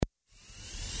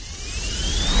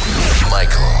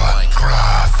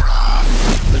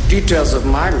details of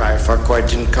my life are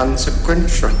quite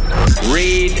inconsequential.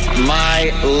 Read my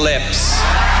lips.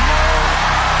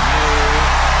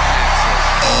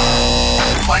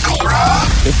 Michael Robb.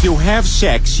 If you have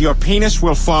sex, your penis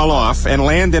will fall off and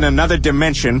land in another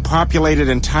dimension populated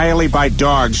entirely by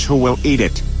dogs who will eat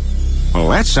it. Well,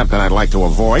 that's something I'd like to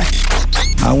avoid.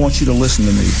 I want you to listen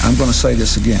to me. I'm going to say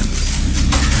this again.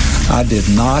 I did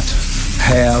not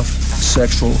have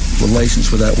sexual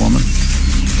relations with that woman,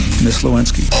 Miss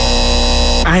Lewinsky.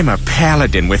 I'm a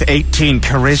paladin with 18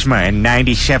 charisma and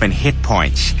 97 hit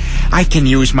points. I can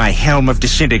use my Helm of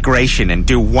Disintegration and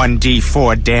do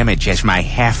 1d4 damage as my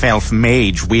half-elf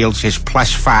mage wields his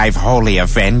 +5 Holy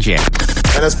Avenger.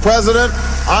 And as president,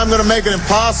 I'm going to make it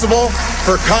impossible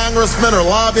for congressmen or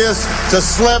lobbyists to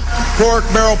slip pork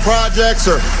barrel projects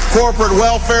or corporate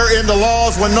welfare into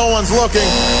laws when no one's looking,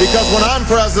 because when I'm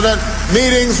president,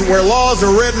 meetings where laws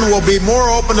are written will be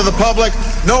more open to the public,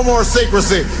 no more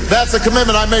secrecy. That's a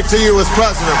commitment I make to you as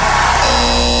president.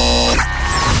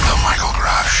 The Michael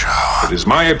Groff Show. It is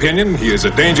my opinion he is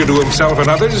a danger to himself and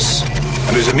others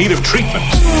and is in need of treatment.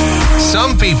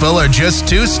 Some people are just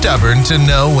too stubborn to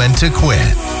know when to quit.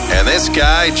 And this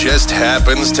guy just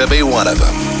happens to be one of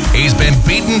them. He's been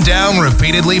beaten down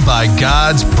repeatedly by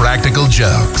God's practical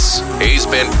jokes. He's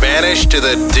been banished to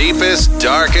the deepest,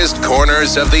 darkest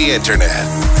corners of the internet.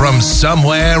 From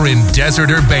somewhere in desert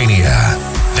Albania,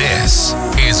 this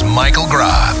is Michael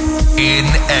Groff in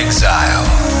Exile.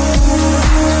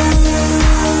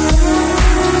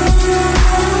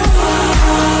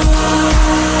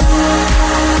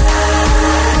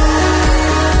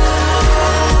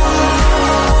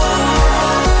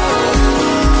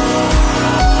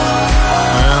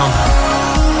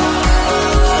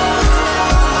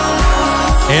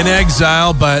 In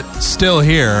exile, but still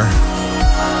here.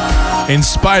 In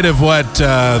spite of what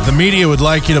the media would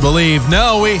like you to believe,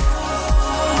 no, we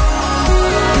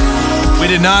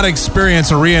did not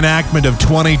experience a reenactment of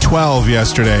 2012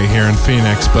 yesterday here in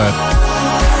Phoenix, but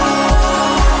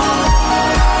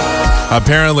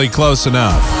apparently close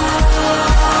enough.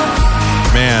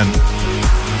 Man,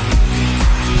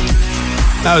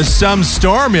 that was some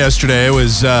storm yesterday. It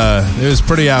was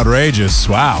pretty outrageous.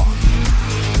 Wow.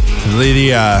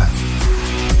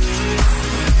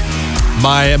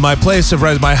 My place of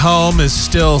residence, my home is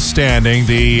still standing.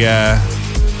 The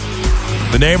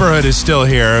neighborhood is still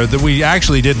here. We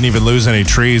actually didn't even lose any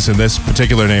trees in this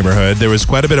particular neighborhood. There was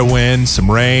quite a bit of wind, some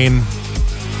rain.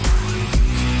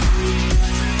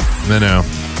 No.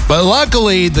 But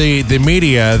luckily, the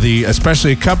media,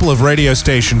 especially a couple of radio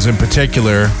stations in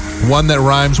particular, one that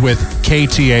rhymes with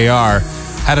KTAR,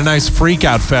 had a nice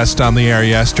freak-out fest on the air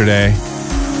yesterday,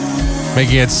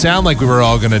 making it sound like we were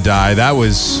all going to die. That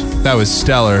was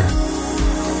stellar.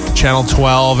 Channel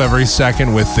 12 every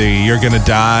second with the "You're going to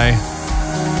die."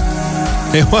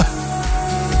 It was.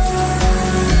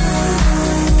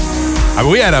 I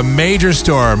mean, we had a major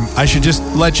storm. I should just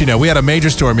let you know, we had a major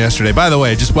storm yesterday. By the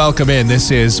way, just welcome in.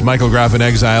 This is Michael Groff in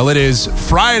Exile. It is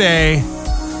Friday,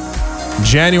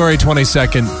 January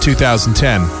 22nd,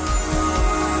 2010.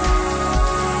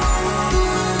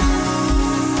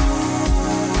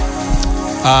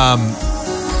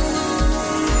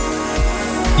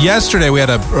 Yesterday we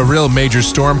had a real major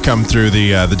storm come through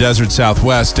the desert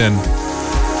Southwest, and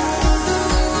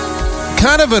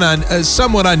kind of a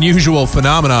somewhat unusual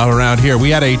phenomenon around here. We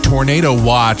had a tornado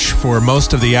watch for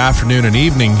most of the afternoon and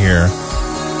evening here,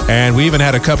 and we even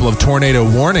had a couple of tornado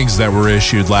warnings that were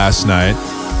issued last night.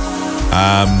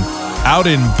 Out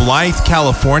in Blythe,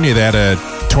 California, they had a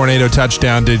tornado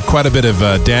touchdown, did quite a bit of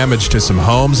damage to some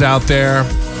homes out there.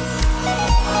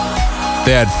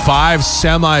 They had 5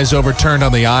 semis overturned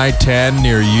on the I-10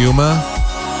 near Yuma,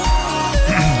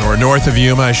 or north of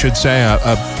Yuma, I should say,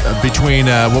 between,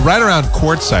 right around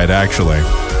Quartzsite, actually.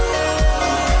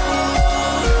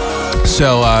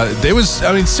 So it was,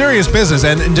 serious business,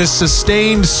 and just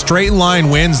sustained straight line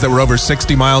winds that were over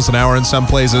 60 miles an hour in some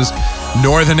places.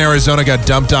 Northern Arizona got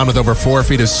dumped on with over 4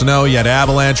 feet of snow. You had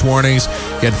avalanche warnings.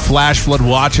 You had flash flood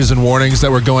watches and warnings that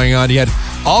were going on. You had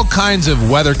all kinds of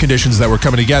weather conditions that were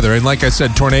coming together. And like I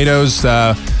said, tornadoes,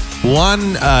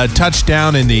 one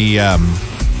touchdown in the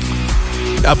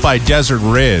up by Desert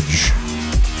Ridge.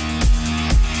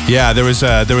 Yeah, there was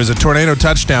a tornado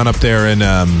touchdown up there in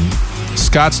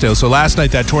Scottsdale. So last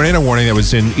night, that tornado warning that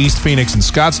was in East Phoenix and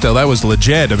Scottsdale, that was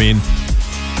legit. I mean,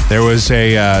 there was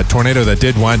a tornado that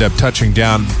did wind up touching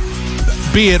down,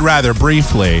 be it rather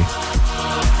briefly,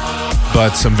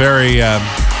 but some very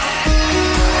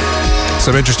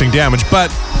some interesting damage. But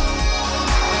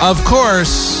of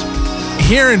course,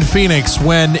 here in Phoenix,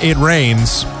 when it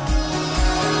rains,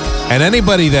 and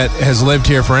anybody that has lived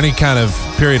here for any kind of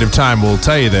period of time will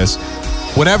tell you this.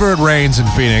 Whenever it rains in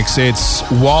Phoenix, it's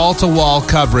wall-to-wall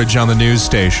coverage on the news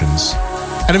stations.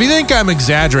 And if you think I'm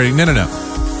exaggerating,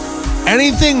 no.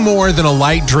 Anything more than a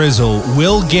light drizzle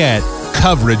will get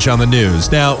coverage on the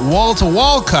news. Now,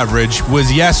 wall-to-wall coverage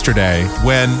was yesterday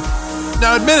when,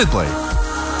 now admittedly,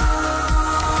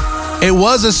 it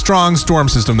was a strong storm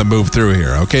system that moved through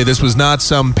here, okay? This was not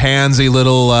some pansy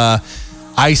little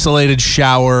isolated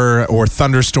shower or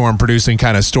thunderstorm producing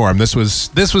kind of storm. This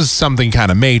was something kind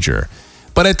of major.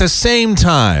 But at the same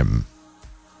time,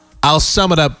 I'll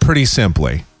sum it up pretty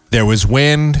simply. There was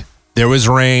wind, there was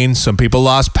rain, some people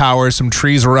lost power, some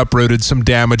trees were uprooted, some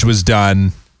damage was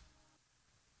done.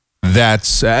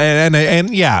 That's,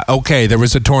 and yeah, okay, there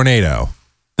was a tornado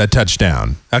that touched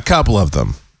down, a couple of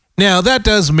them. Now, that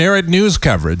does merit news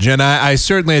coverage, and I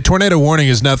certainly, a tornado warning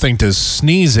is nothing to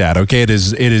sneeze at, okay? It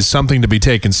is something to be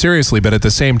taken seriously, but at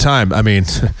the same time, I mean,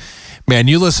 man,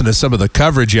 you listen to some of the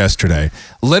coverage yesterday.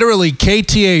 Literally,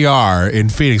 KTAR in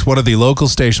Phoenix, one of the local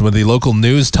stations, one of the local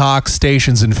news talk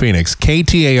stations in Phoenix,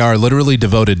 KTAR literally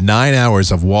devoted 9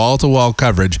 hours of wall-to-wall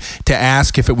coverage to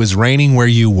ask if it was raining where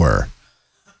you were.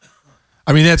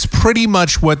 I mean, that's pretty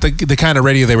much what the kind of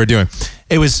radio they were doing.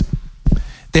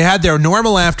 They had their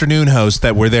normal afternoon hosts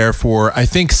that were there for, I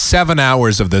think, 7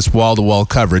 hours of this wall-to-wall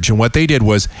coverage. And what they did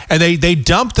was, and they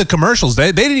dumped the commercials.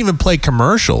 They didn't even play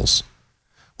commercials,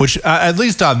 which at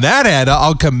least on that end,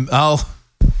 I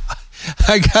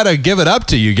gotta give it up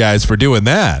to you guys for doing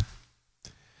that.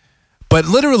 But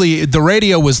literally, the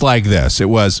radio was like this. It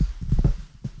was,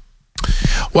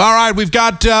 well, all right, we've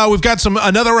got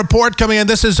another report coming in.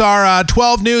 This is our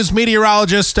 12 News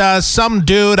meteorologist, some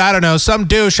dude, I don't know, some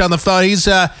douche on the phone. He's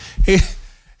our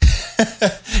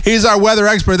weather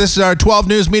expert. This is our 12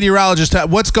 News meteorologist.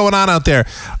 What's going on out there?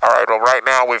 All right, well, right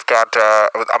now we've got,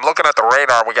 I'm looking at the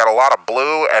radar. We got a lot of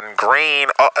blue and green.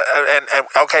 And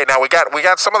okay, now we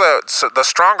got some of the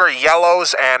stronger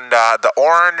yellows and the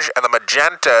orange and the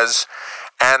magentas.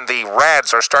 And the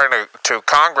reds are starting to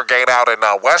congregate out in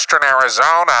western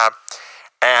Arizona,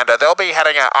 and they'll be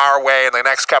heading our way in the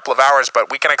next couple of hours,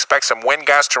 but we can expect some wind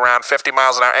gusts around 50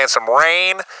 miles an hour and some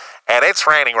rain, and it's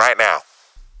raining right now.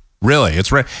 Really?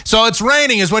 So it's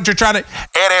raining is what you're trying to... It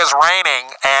is raining,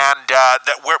 and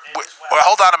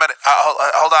hold on a minute.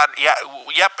 Hold on. Yeah,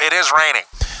 yep, it is raining.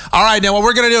 All right, now what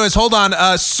we're going to do is, hold on,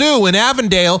 Sue in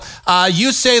Avondale,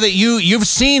 you say that you've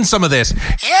seen some of this.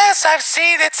 Yes, I've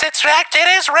seen it. It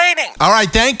is raining. All right,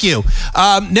 thank you.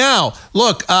 Now,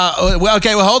 look,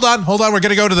 hold on. We're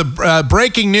going to go to the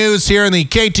breaking news here in the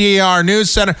KTAR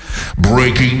News Center.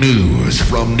 Breaking news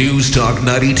from News Talk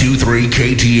 92.3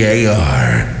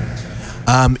 KTAR.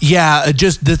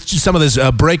 Just some of this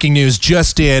breaking news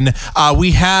just in.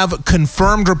 We have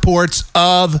confirmed reports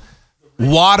of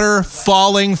water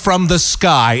falling from the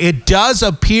sky. It does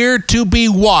appear to be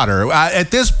water.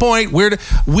 At this point,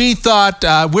 we thought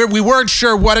we weren't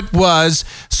sure what it was.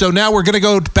 So now we're going to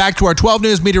go back to our 12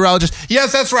 News meteorologist.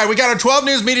 Yes, that's right. We got our 12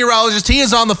 News meteorologist. He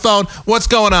is on the phone. What's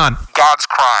going on? God's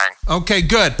crying. Okay,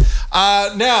 good.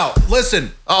 Now,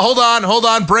 listen. Hold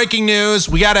on. Breaking news.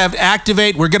 We got to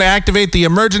activate. We're going to activate the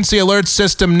emergency alert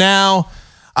system now.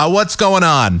 What's going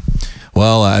on?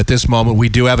 Well, at this moment, we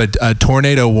do have a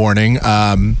tornado warning.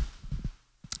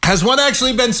 Has one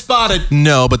actually been spotted?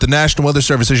 No, but the National Weather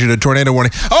Service issued a tornado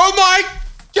warning. Oh, my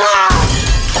God!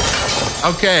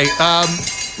 Okay,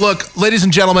 look, ladies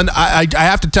and gentlemen, I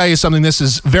have to tell you something. This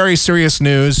is very serious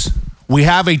news. We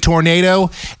have a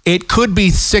tornado. It could be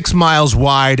 6 miles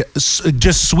wide,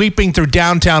 just sweeping through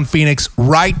downtown Phoenix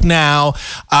right now.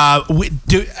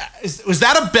 Was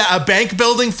that a bank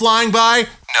building flying by?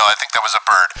 No, I think that was a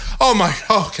bird. Oh, my.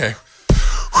 Okay.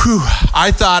 Whew.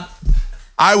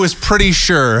 I was pretty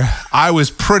sure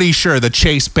the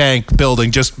Chase Bank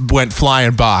building just went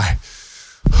flying by.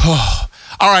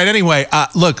 All right. Anyway,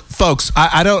 look, folks,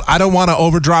 I don't want to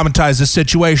over dramatize this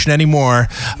situation anymore,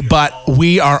 but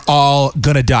we are all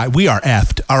gonna die. We are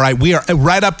effed. All right. We are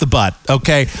right up the butt.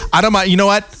 Okay. I don't mind. You know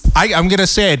what? I'm gonna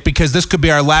say it because this could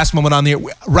be our last moment on the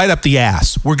right up the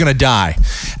ass. We're gonna die,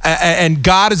 and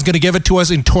God is gonna give it to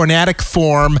us in tornadic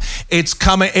form. It's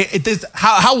coming.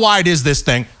 How wide is this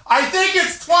thing? I think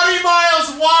it's 20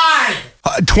 miles wide.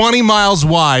 20 miles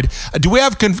wide. Do we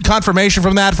have confirmation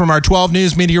from our 12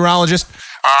 News meteorologist?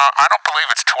 I don't believe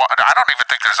it's 20. I don't even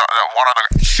think there's one other.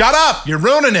 Shut up! You're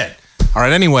ruining it. All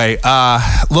right. Anyway,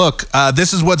 look,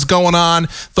 this is what's going on,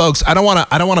 folks. I don't want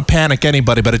to panic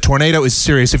anybody, but a tornado is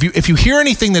serious. If you hear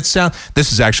anything that sounds,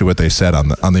 this is actually what they said on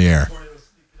the air.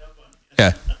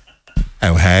 Yeah.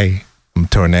 Oh, hey, I'm a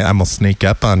tornado. I'm gonna sneak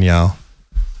up on y'all.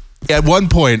 At one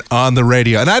point on the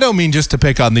radio, and I don't mean just to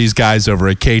pick on these guys over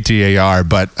at KTAR,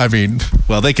 but I mean,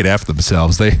 well, they could F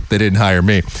themselves. They didn't hire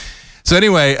me. So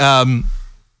anyway,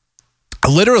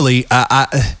 literally,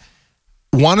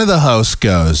 one of the hosts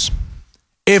goes,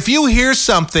 if you hear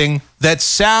something that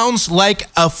sounds like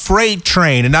a freight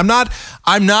train, and I'm not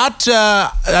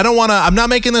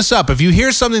making this up. If you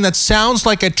hear something that sounds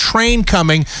like a train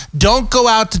coming, don't go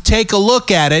out to take a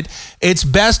look at it. It's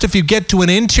best if you get to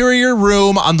an interior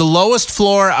room on the lowest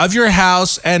floor of your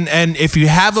house, and if you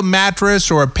have a mattress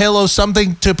or a pillow,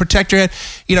 something to protect your head,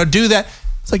 do that.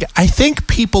 It's like, I think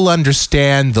people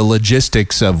understand the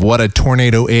logistics of what a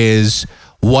tornado is,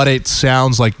 what it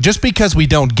sounds like. Just because we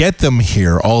don't get them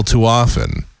here all too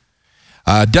often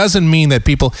doesn't mean that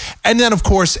people... And then, of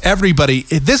course, everybody...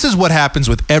 This is what happens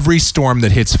with every storm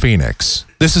that hits Phoenix.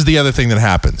 This is the other thing that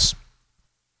happens.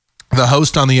 The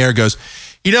host on the air goes,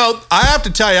 I have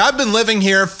to tell you, I've been living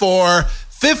here for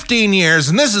 15 years,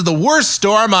 and this is the worst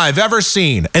storm I've ever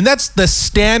seen. And that's the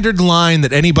standard line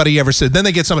that anybody ever said. Then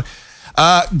they get someone...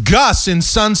 Gus in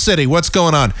Sun City, what's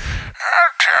going on?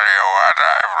 I'll tell you what,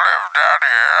 I've lived out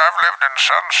here. I've lived in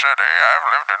Sun City. I've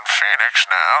lived in Phoenix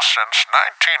now since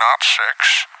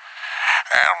 1906.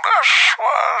 And this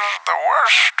was the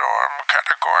worst storm,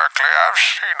 categorically, I've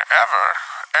seen ever.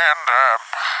 And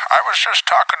I was just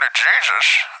talking to Jesus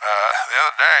the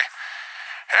other day.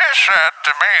 He said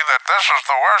to me that this is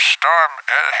the worst storm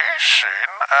he's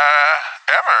seen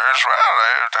ever as well.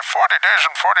 The 40 days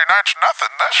and 40 nights, nothing.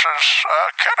 This is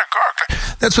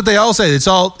categorically. That's what they all say. It's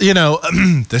all,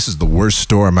 this is the worst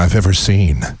storm I've ever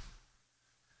seen.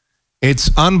 It's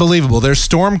unbelievable. Their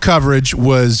storm coverage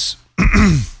was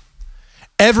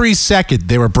every second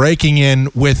they were breaking in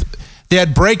with... They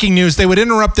had breaking news. They would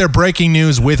interrupt their breaking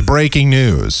news with breaking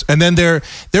news. And then they're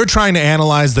trying to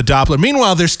analyze the Doppler.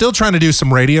 Meanwhile, they're still trying to do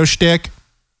some radio shtick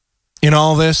in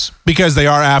all this because they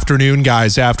are afternoon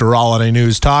guys, after all, on a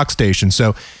news talk station.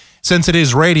 So since it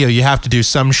is radio, you have to do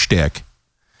some shtick.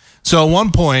 So at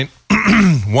one point,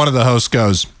 one of the hosts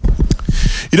goes,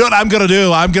 you know what I'm going to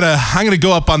do? I'm going to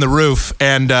go up on the roof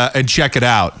and check it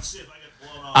out.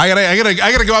 I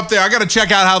gotta go up there. I gotta check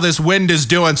out how this wind is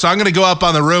doing. So I'm gonna go up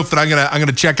on the roof and I'm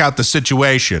gonna check out the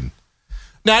situation.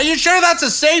 Now, you sure that's a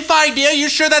safe idea? You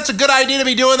sure that's a good idea to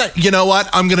be doing that? You know what?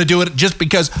 I'm gonna do it just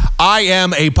because I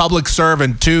am a public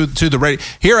servant to the radio.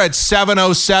 Here at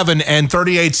 7:07 and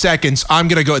 38 seconds, I'm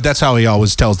gonna go. That's how he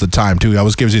always tells the time too. He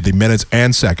always gives you the minutes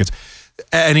and seconds,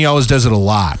 and he always does it a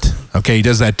lot. Okay, he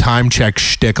does that time check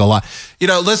shtick a lot.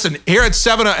 Listen, here at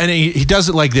 7, and he does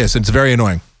it like this. And it's very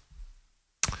annoying.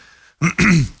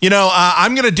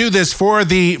 I'm going to do this for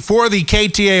the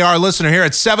KTAR listener here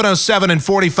at 7:07 and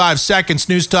 45 seconds,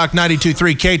 News Talk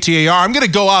 92.3 KTAR. I'm going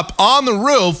to go up on the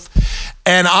roof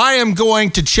and I am going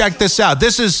to check this out.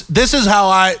 This is how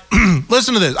I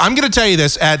listen to this. I'm going to tell you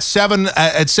this at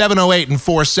 7:08 and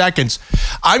 4 seconds.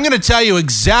 I'm going to tell you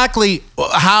exactly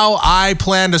how I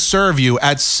plan to serve you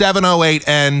at 7:08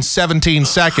 and 17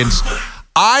 seconds.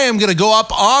 I am going to go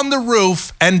up on the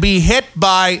roof and be hit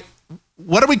by...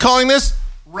 What are we calling this?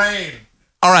 Rain.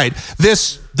 All right.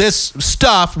 This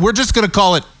stuff, we're just going to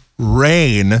call it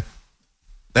rain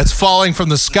that's falling from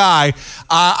the sky.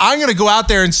 I'm going to go out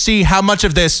there and see how much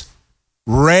of this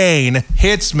rain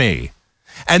hits me.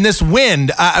 And this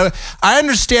wind, I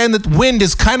understand that wind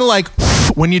is kind of like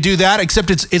when you do that,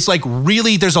 except it's like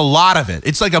really, there's a lot of it.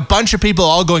 It's like a bunch of people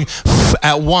all going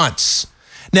at once.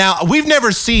 Now, we've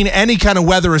never seen any kind of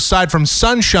weather aside from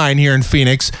sunshine here in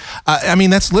Phoenix.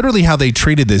 That's literally how they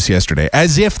treated this yesterday,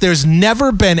 as if there's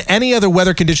never been any other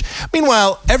weather condition.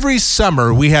 Meanwhile, every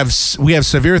summer we have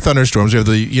severe thunderstorms. We have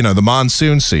the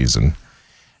monsoon season,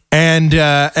 but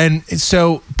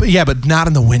not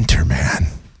in the winter, man.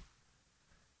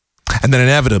 And then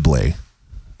inevitably,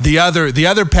 the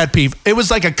other pet peeve. It was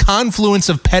like a confluence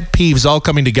of pet peeves all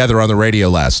coming together on the radio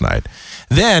last night.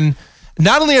 Then.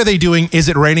 Not only are they doing Is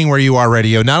It Raining Where You Are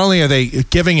radio, not only are they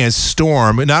giving a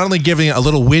storm, not only giving a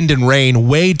little wind and rain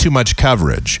way too much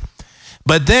coverage,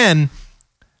 but then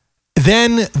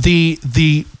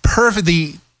the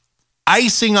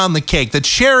icing on the cake, the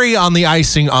cherry on the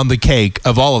icing on the cake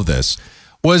of all of this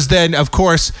was then, of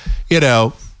course,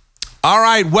 all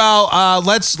right, well,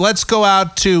 let's go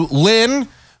out to Lynn,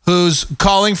 who's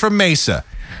calling from Mesa.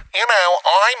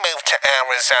 I moved to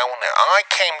Arizona. I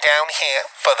came down here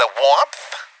for the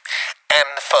warmth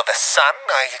and for the sun.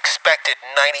 I expected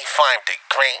 95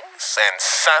 degrees and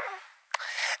sun.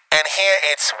 And here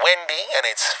it's windy and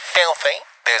it's filthy.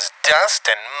 There's dust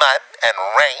and mud and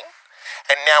rain.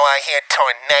 And now I hear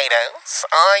tornadoes.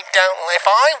 If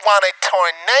I wanted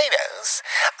tornadoes,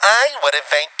 I would have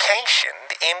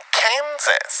vacationed in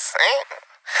Kansas.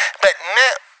 But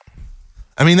no.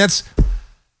 I mean, that's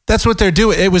what they're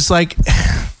doing. It was like,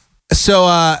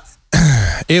 so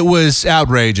it was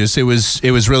outrageous. It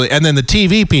was really, and then the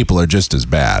TV people are just as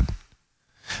bad.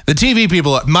 The TV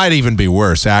people might even be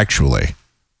worse, actually.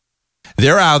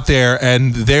 They're out there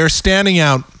and they're standing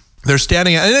out.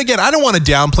 And again, I don't want to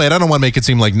downplay it. I don't want to make it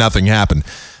seem like nothing happened.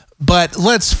 But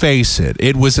let's face it.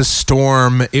 It was a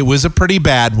storm. It was a pretty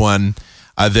bad one.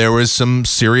 There was some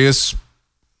serious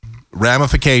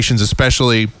ramifications,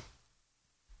 especially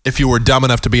if you were dumb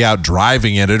enough to be out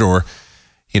driving in it, or,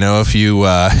 if you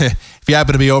if you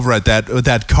happen to be over at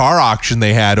that car auction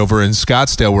they had over in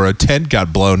Scottsdale where a tent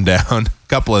got blown down. A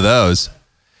couple of those.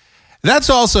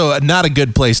 That's also not a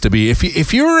good place to be.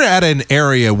 If you're at an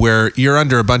area where you're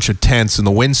under a bunch of tents and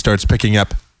the wind starts picking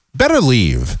up, better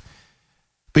leave.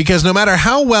 Because no matter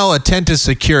how well a tent is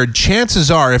secured, chances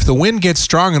are if the wind gets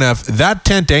strong enough, that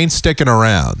tent ain't sticking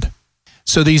around.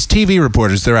 So these TV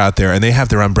reporters, they're out there and they have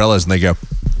their umbrellas and they go,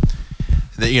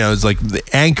 it's like the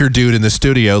anchor dude in the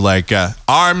studio, like,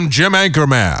 I'm Jim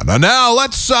Anchorman. And now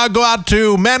let's go out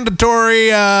to mandatory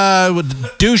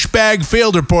douchebag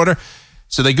field reporter.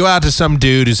 So they go out to some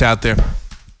dude who's out there.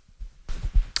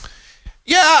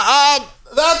 Yeah,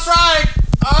 that's right.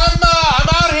 I'm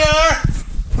out here.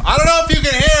 I don't know if you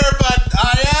can hear, but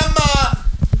I am.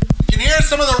 You can hear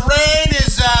some of the rain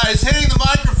is hitting the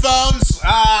microphones.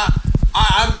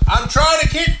 I'm trying to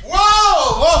keep.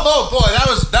 Whoa, boy,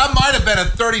 that might have been a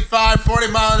 35, 40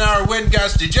 mile an hour wind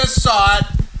gust. You just saw it.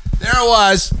 There it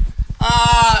was.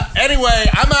 Anyway,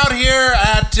 I'm out here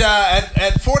at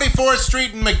 44th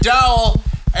Street in McDowell,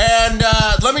 and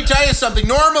let me tell you something.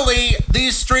 Normally,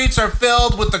 these streets are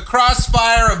filled with the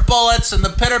crossfire of bullets and the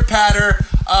pitter-patter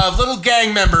of little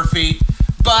gang member feet.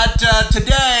 But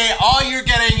today, all you're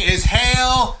getting is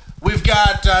hail. We've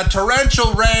got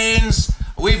torrential rains.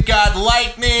 We've got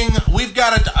lightning. We've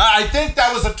got I think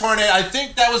that was a tornado. I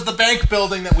think that was the bank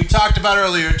building that we talked about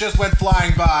earlier. It just went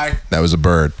flying by. That was a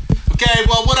bird. Okay,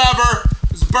 well, whatever.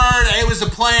 It was a bird. It was a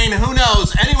plane. Who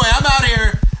knows? Anyway, I'm out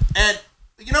here, and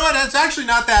you know what? It's actually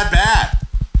not that bad.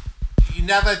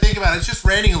 Now that I think about it, it's just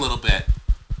raining a little bit.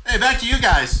 Hey, back to you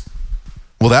guys.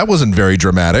 Well, that wasn't very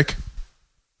dramatic.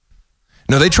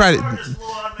 No, they try to.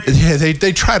 Yeah,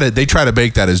 they try to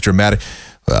make that as dramatic.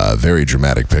 Very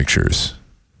dramatic pictures.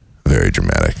 Very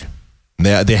dramatic.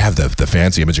 They have the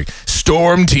fancy imaging.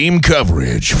 Storm team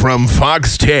coverage from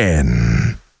Fox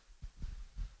 10.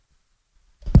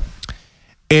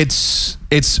 It's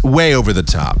way over the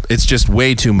top. It's just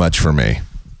way too much for me.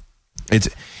 It's,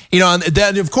 and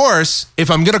then of course, if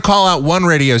I'm going to call out one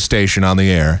radio station on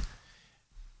the air,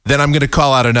 then I'm going to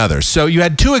call out another. So you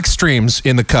had two extremes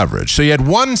in the coverage. So you had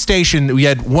one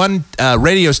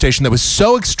radio station that was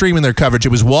so extreme in their coverage, it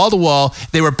was wall to wall.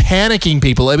 They were panicking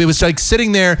people. It was like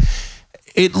sitting there.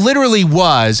 It literally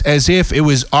was as if it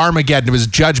was Armageddon. It was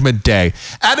Judgment Day.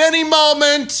 At any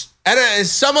moment,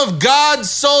 some of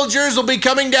God's soldiers will be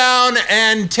coming down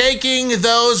and taking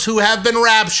those who have been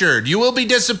raptured. You will be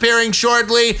disappearing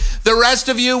shortly. The rest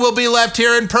of you will be left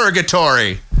here in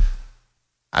purgatory.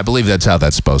 I believe that's how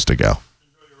that's supposed to go.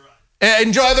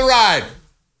 Enjoy the ride.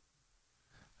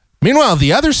 Meanwhile,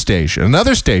 the other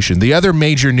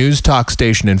major news talk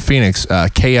station in Phoenix,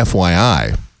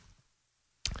 KFYI,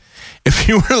 if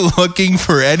you were looking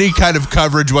for any kind of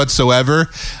coverage whatsoever,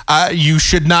 you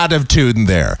should not have tuned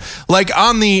there. Like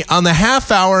on the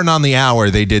half hour and on the hour,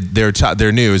 they did their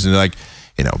news, and they're like,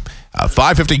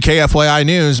 5:50 KFYI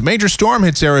News, major storm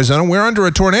hits Arizona. We're under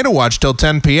a tornado watch till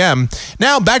 10 p.m.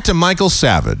 Now back to Michael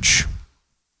Savage.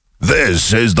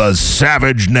 This is the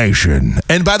Savage Nation.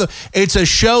 And by the way, it's a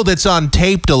show that's on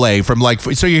tape delay from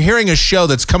so you're hearing a show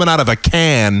that's coming out of a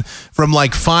can from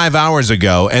 5 hours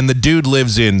ago, and the dude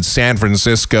lives in San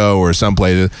Francisco or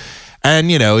someplace, and,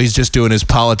 he's just doing his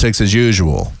politics as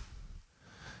usual.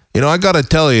 I got to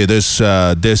tell you, this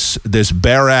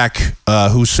Barack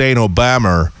Hussein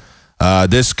Obama,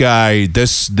 this guy,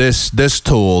 this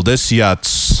tool, this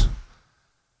Yutz.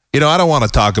 I don't want to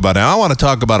talk about it. I want to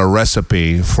talk about a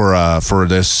recipe for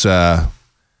this. I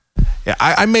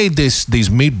made these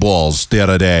meatballs the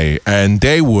other day, and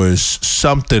they was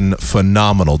something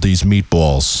phenomenal. These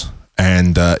meatballs,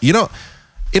 and I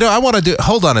want to do.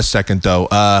 Hold on a second, though.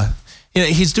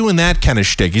 He's doing that kind of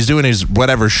shtick. He's doing his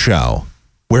whatever show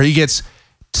where he gets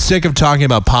sick of talking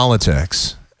about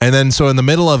politics. And then, so in the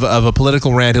middle of a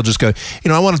political rant, he'll just go,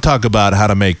 I want to talk about how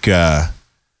to make, I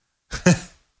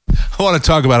want to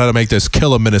talk about how to make this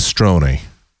killer minestrone.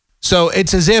 So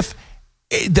it's as if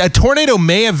a tornado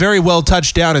may have very well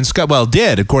touched down in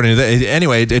did, according to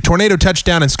anyway, a tornado touched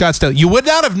down in Scottsdale. You would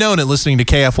not have known it listening to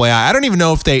KFYI. I don't even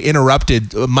know if they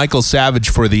interrupted Michael Savage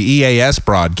for the EAS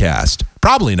broadcast.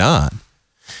 Probably not.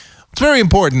 It's very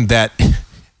important that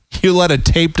you let a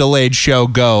tape-delayed show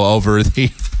go over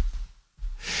the...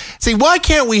 See, why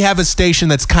can't we have a station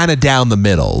that's kind of down the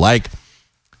middle? Like,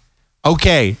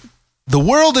 okay, the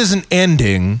world isn't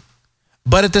ending...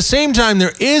 But at the same time,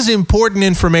 there is important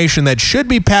information that should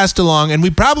be passed along, and we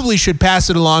probably should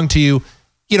pass it along to you,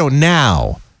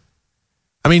 now.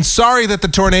 I mean, sorry that the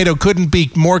tornado couldn't be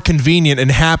more convenient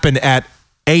and happen at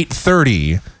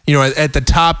 8:30, at the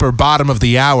top or bottom of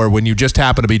the hour when you just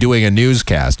happen to be doing a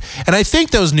newscast. And I think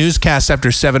those newscasts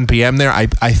after 7 p.m. there, I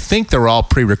think they're all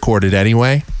pre-recorded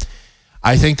anyway.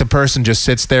 I think the person just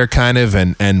sits there kind of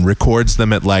and records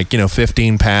them at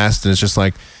 15 past, and it's just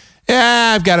like,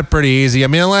 yeah, I've got it pretty easy. I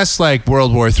mean, unless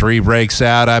World War III breaks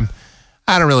out, I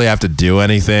don't really have to do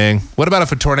anything. What about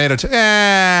if a tornado?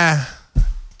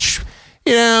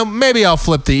 Maybe I'll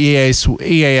flip the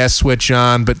EAS switch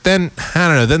on, but then I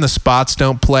don't know. Then the spots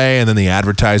don't play, and then the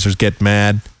advertisers get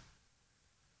mad.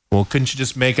 Well, couldn't you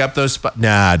just make up those spots?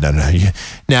 Nah,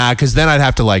 because then I'd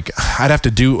have to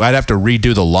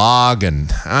redo the log,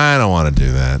 and I don't want to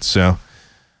do that. So,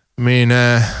 I mean,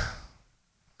 I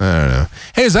don't know.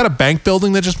 Hey, is that a bank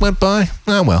building that just went by?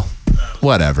 Oh, well,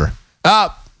 whatever.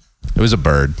 Oh, it was a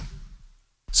bird.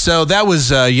 So that was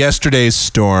yesterday's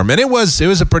storm, and it was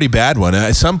a pretty bad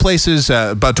one. Some places,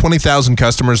 about 20,000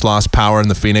 customers lost power in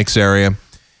the Phoenix area.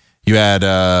 You had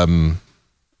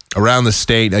around the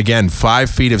state, again, 5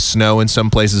 feet of snow in some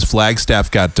places.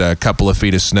 Flagstaff got a couple of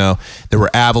feet of snow. There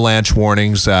were avalanche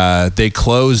warnings. They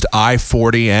closed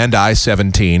I-40 and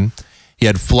I-17. You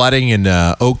had flooding in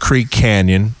Oak Creek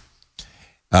Canyon.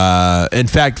 In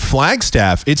fact,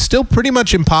 Flagstaff, it's still pretty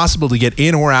much impossible to get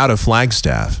in or out of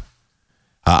Flagstaff.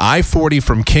 I-40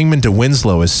 from Kingman to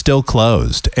Winslow is still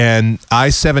closed. And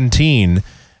I-17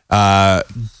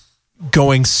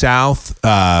 going south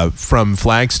from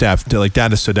Flagstaff to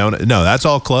down to Sedona, no, that's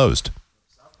all closed.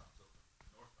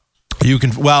 They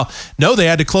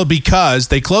had to close because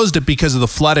they closed it because of the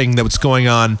flooding that was going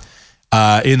on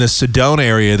in the Sedona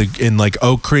area, in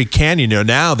Oak Creek Canyon.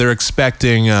 Now they're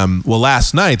expecting,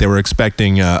 last night they were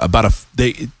expecting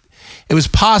it was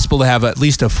possible to have at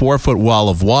least a 4-foot wall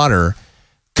of water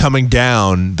coming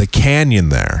down the canyon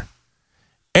there.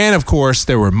 And of course,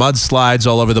 there were mudslides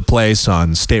all over the place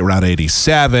on State Route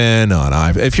 87.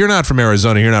 If you're not from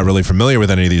Arizona, you're not really familiar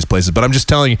with any of these places, but I'm just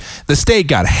telling you, the state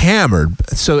got hammered.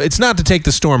 So it's not to take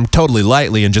the storm totally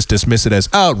lightly and just dismiss it as,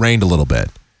 it rained a little bit.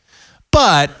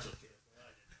 But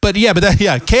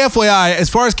KFYI, as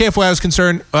far as KFYI is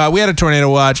concerned, we had a tornado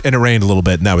watch and it rained a little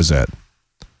bit and that was it.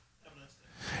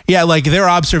 Yeah, they're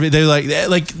observing, they're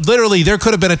literally, there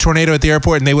could have been a tornado at the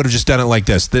airport and they would have just done it like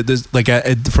this,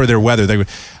 for their weather. They would,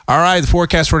 all right, the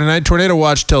forecast for tonight, tornado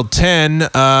watch till 10.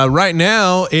 Right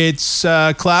now, it's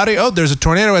cloudy. Oh, there's a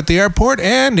tornado at the airport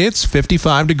and it's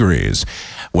 55 degrees.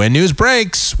 When news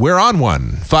breaks, we're on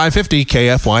one. 550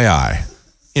 KFYI.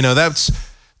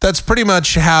 That's pretty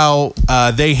much how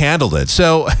they handled it.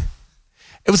 So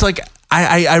it was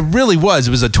I really was.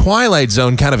 It was a Twilight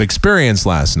Zone kind of experience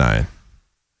last night.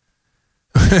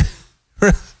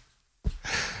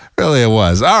 Really, it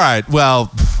was. All right. Well,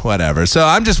 whatever. So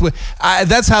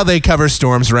that's how they cover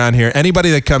storms around here.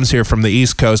 Anybody that comes here from the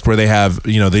East Coast where they have,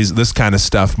 this kind of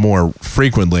stuff more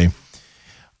frequently,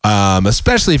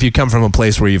 especially if you come from a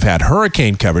place where you've had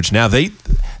hurricane coverage. Now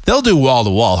they'll do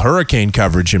wall-to-wall hurricane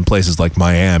coverage in places like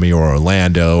Miami or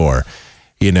Orlando or,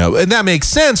 and that makes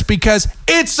sense because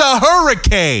it's a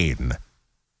hurricane.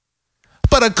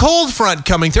 But a cold front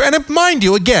coming through, and mind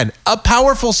you, again, a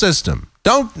powerful system.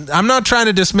 I'm not trying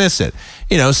to dismiss it.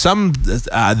 There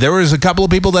was a couple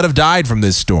of people that have died from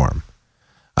this storm.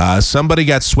 Somebody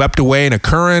got swept away in a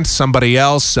current. Somebody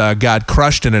else got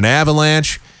crushed in an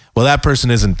avalanche. Well, that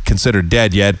person isn't considered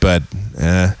dead yet, but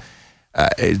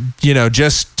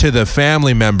just to the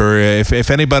family member,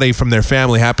 if anybody from their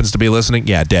family happens to be listening,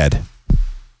 yeah, dead.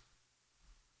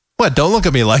 What? Don't look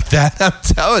at me like that. I'm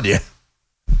telling you.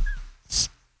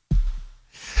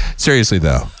 Seriously,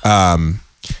 though,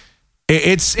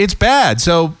 it's bad.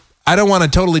 So I don't want to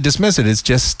totally dismiss it. It's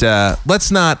just let's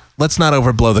not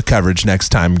overblow the coverage next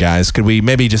time, guys. Could we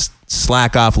maybe just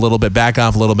slack off a little bit, back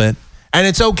off a little bit? And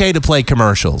it's okay to play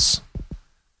commercials.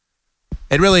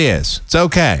 It really is. It's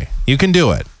okay. You can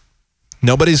do it.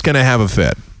 Nobody's going to have a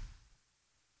fit.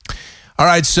 All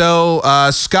right, so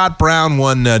Scott Brown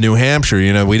won New Hampshire.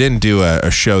 We didn't do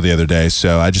a show the other day,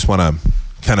 so I just want to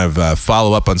kind of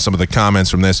follow up on some of the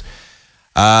comments from this.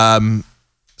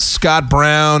 Scott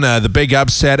Brown, the big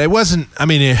upset. It wasn't, I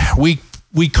mean,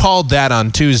 we called that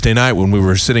on Tuesday night when we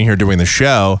were sitting here doing the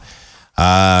show.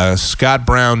 Scott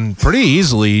Brown pretty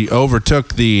easily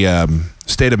overtook the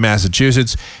state of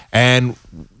Massachusetts. And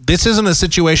this isn't a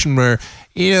situation where,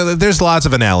 there's lots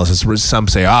of analysis where some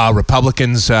say,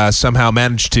 Republicans somehow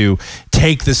managed to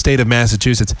take the state of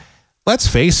Massachusetts. Let's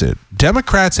face it,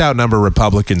 Democrats outnumber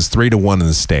Republicans 3-1 in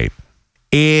the state.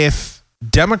 If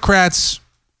Democrats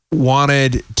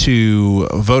wanted to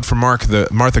vote for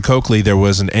Martha Coakley, there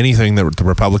wasn't anything that the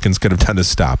Republicans could have done to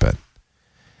stop it.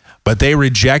 But they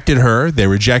rejected her. They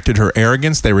rejected her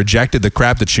arrogance. They rejected the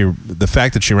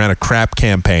fact that she ran a crap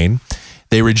campaign.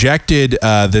 They rejected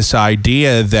this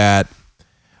idea that,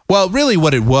 well, really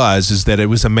what it was is that it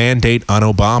was a mandate on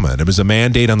Obama. And it was a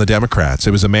mandate on the Democrats.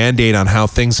 It was a mandate on how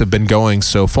things have been going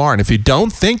so far. And if you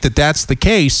don't think that that's the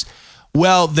case,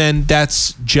 well, then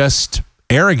that's just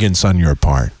arrogance on your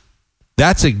part.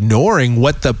 That's ignoring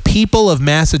what the people of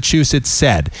Massachusetts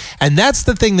said. And that's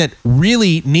the thing that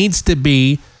really needs to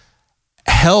be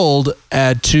held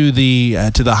to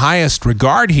the highest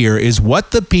regard here, is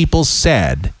what the people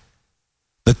said,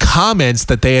 the comments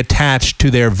that they attached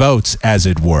to their votes, as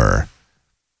it were.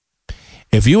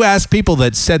 If you ask people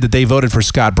that said that they voted for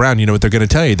Scott Brown, you know what they're going to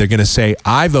tell you? They're going to say,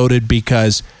 I voted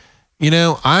because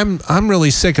I'm really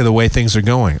sick of the way things are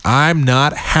going. I'm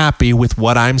not happy with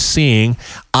what I'm seeing.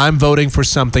 I'm voting for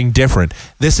something different.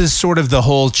 This is sort of the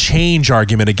whole change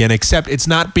argument again, except it's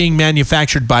not being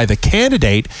manufactured by the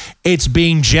candidate. It's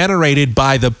being generated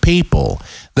by the people.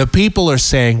 The people are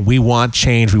saying, we want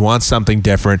change. We want something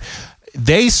different.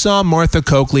 They saw Martha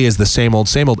Coakley as the same old,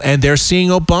 and they're seeing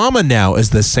Obama now as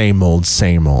the same old,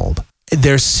 same old.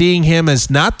 They're seeing him as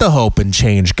not the hope and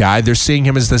change guy. They're seeing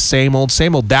him as the same old,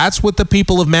 same old. That's what the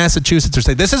people of Massachusetts are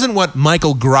saying. This isn't what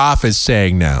Michael Groff is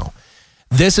saying now.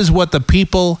 This is what the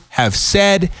people have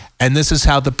said, and this is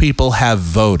how the people have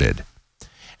voted.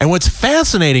 And what's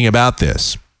fascinating about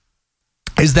this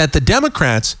is that the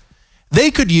Democrats,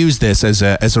 they could use this as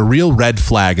a real red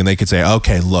flag, and they could say,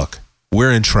 okay, look,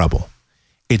 we're in trouble.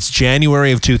 It's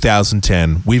January of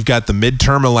 2010. We've got the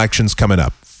midterm elections coming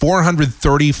up.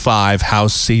 435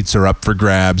 House seats are up for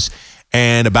grabs,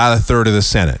 and about a third of the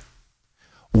Senate.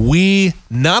 We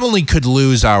not only could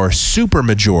lose our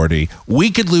supermajority, we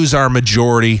could lose our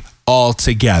majority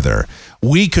altogether.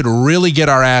 We could really get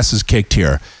our asses kicked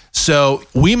here. So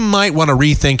we might want to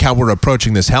rethink how we're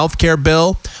approaching this health care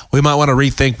bill. We might want to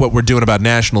rethink what we're doing about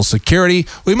national security.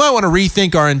 We might want to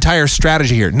rethink our entire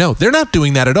strategy here. No, they're not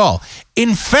doing that at all.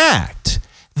 In fact,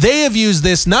 they have used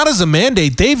this not as a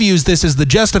mandate. They've used this as the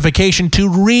justification to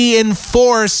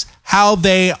reinforce how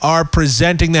they are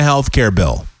presenting the health care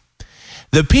bill.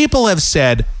 The people have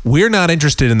said, we're not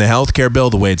interested in the health care bill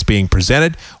the way it's being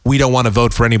presented. We don't want to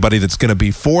vote for anybody that's going to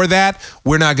be for that.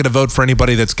 We're not going to vote for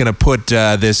anybody that's going to put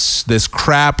this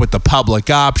crap with the public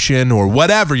option or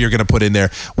whatever you're going to put in there,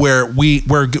 where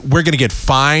we're going to get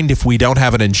fined if we don't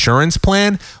have an insurance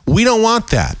plan. We don't want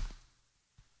that.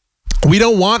 We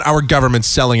don't want our government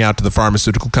selling out to the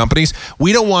pharmaceutical companies.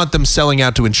 We don't want them selling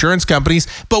out to insurance companies,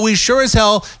 but we sure as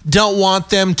hell don't want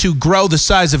them to grow the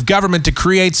size of government to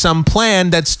create some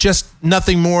plan that's just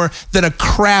nothing more than a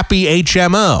crappy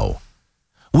HMO.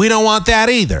 We don't want that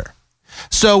either.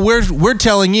 So we're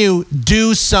telling you,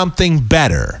 do something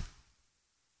better.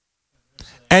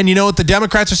 And you know what the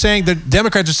Democrats are saying? The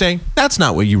Democrats are saying, that's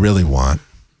not what you really want.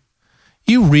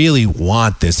 You really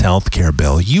want this health care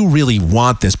bill. You really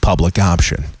want this public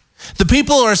option. The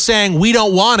people are saying we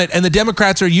don't want it, and the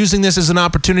Democrats are using this as an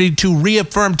opportunity to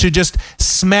reaffirm, to just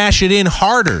smash it in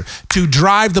harder, to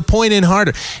drive the point in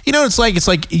harder. You know, it's like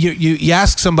you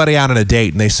ask somebody out on a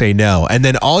date and they say no, and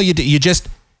then all you do,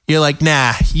 you're like,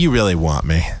 nah, you really want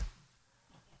me.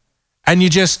 And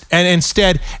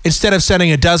instead of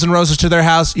sending a dozen roses to their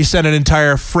house, you send an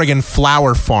entire friggin'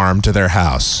 flower farm to their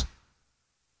house.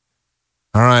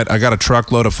 All right, I got a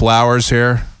truckload of flowers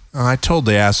here. Oh, I told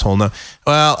the asshole no.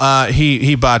 Well,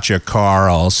 he bought you a car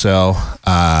also.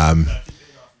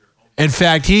 In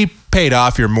fact, he paid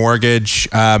off your mortgage.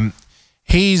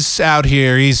 He's out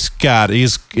here. He's got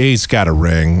a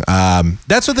ring.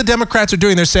 That's what the Democrats are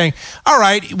doing. They're saying, all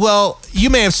right, well, you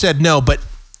may have said no, but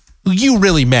you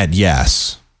really meant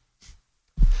yes.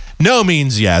 No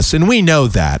means yes, and we know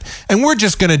that. And we're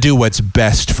just going to do what's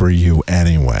best for you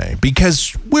anyway,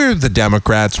 because we're the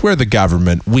Democrats, we're the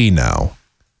government, we know.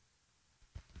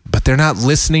 But they're not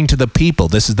listening to the people.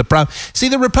 This is the problem. See,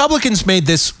 the Republicans made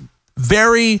this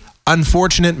very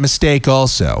unfortunate mistake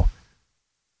also.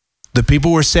 The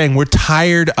people were saying, we're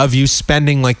tired of you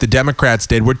spending like the Democrats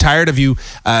did. We're tired of you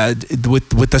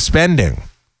with the spending.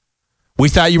 We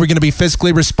thought you were going to be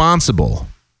fiscally responsible.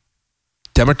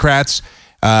 Democrats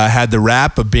had the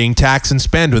rap of being tax and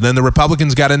spend. And then the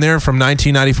Republicans got in there from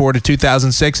 1994 to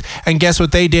 2006. And guess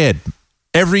what they did?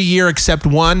 Every year except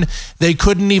one, they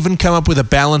couldn't even come up with a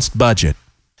balanced budget.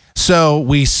 So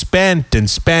we spent and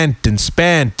spent and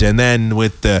spent. And then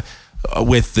there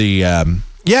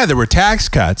were tax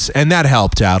cuts, and that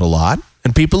helped out a lot.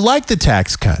 And people liked the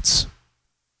tax cuts.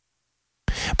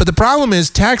 But the problem is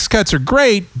tax cuts are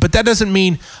great, but that doesn't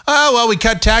mean, oh, well, we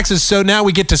cut taxes, so now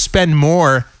we get to spend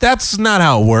more. That's not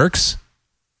how it works.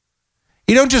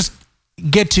 You don't just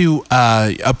get to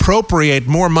appropriate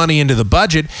more money into the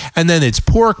budget, and then it's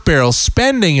pork barrel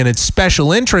spending and it's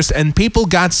special interest, and people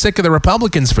got sick of the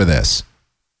Republicans for this.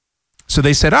 So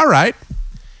they said, all right,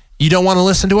 you don't want to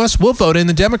listen to us? We'll vote in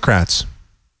the Democrats.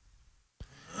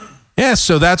 Yeah,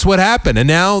 so that's what happened. And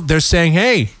now they're saying,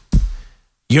 hey,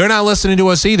 you're not listening to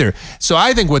us either. So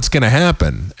I think what's going to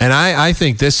happen, and I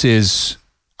think this is,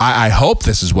 I hope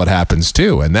this is what happens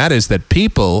too, and that is that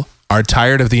people are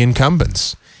tired of the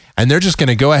incumbents. And they're just going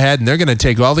to go ahead and they're going to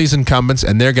take all these incumbents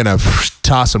and they're going to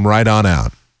toss them right on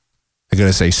out. They're going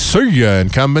to say, see ya,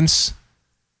 incumbents.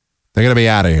 They're going to be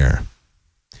out of here.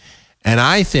 And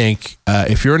I think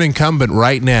if you're an incumbent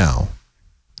right now,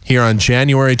 here on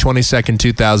January 22nd,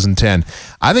 2010,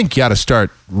 I think you got to start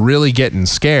really getting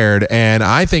scared. And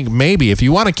I think maybe if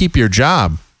you want to keep your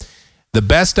job, the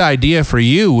best idea for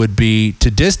you would be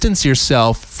to distance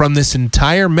yourself from this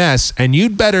entire mess. And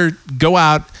you'd better go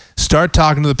out, start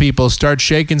talking to the people, start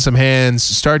shaking some hands,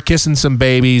 start kissing some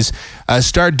babies,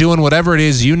 start doing whatever it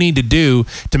is you need to do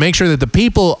to make sure that the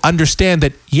people understand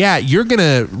that, yeah, you're going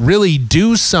to really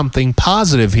do something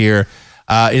positive here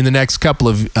in the next couple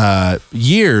of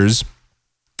years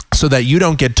so that you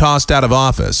don't get tossed out of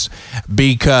office.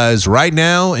 Because right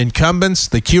now, incumbents,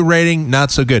 the Q rating,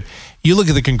 not so good. You look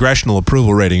at the congressional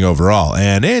approval rating overall,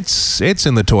 and it's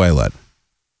in the toilet.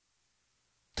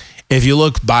 If you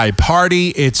look by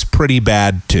party, it's pretty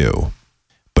bad too.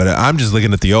 But I'm just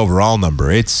looking at the overall number.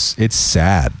 It's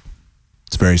sad.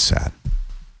 It's very sad.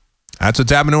 That's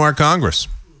what's happened to our Congress.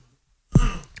 All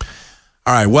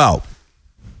right, well,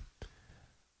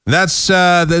 that's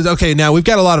okay. Now we've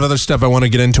got a lot of other stuff I want to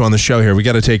get into on the show here. We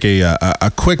got to take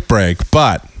a quick break,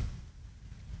 but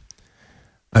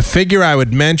I figure I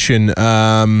would mention.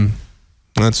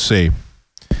 Let's see.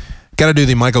 Got to do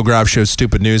the Michael Groff Show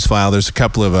Stupid News File. There's a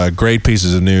couple of great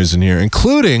pieces of news in here,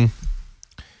 including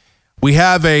we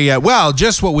have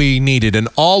just what we needed, an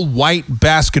all-white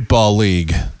basketball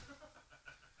league.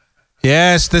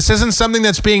 Yes, this isn't something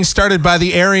that's being started by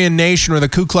the Aryan Nation or the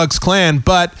Ku Klux Klan,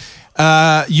 but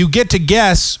you get to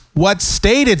guess what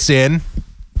state it's in.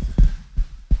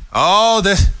 Oh,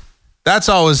 that's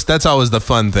always the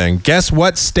fun thing. Guess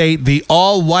what state the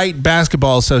All-White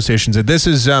Basketball Association's in. This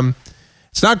is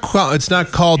it's not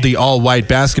called the All-White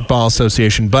Basketball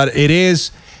Association, but it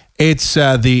is. It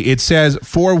says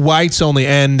for whites only,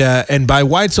 and by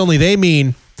whites only they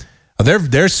mean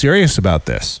they're serious about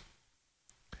this.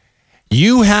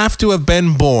 You have to have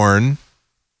been born.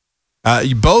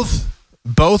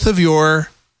 Both of your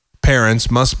parents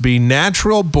must be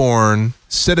natural-born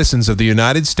citizens of the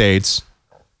United States.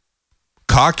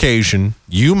 Caucasian.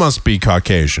 You must be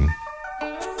Caucasian.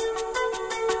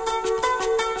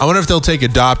 I wonder if they'll take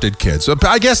adopted kids.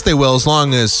 I guess they will, as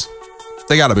long as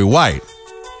they got to be white.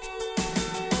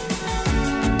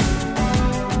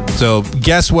 So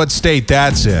guess what state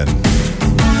that's in?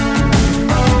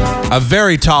 A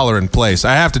very tolerant place.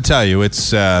 I have to tell you,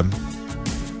 it's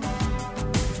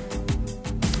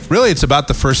really, it's about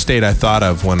the first state I thought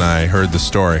of when I heard the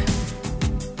story.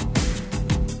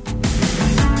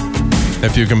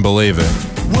 If you can believe it.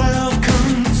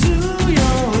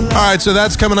 All right, so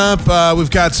that's coming up.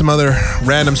 We've got some other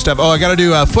random stuff. Oh, I got to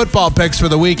do football picks for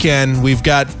the weekend. We've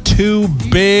got two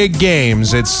big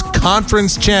games. It's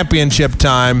conference championship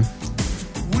time.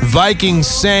 Vikings,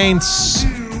 Saints,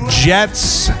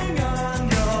 Jets,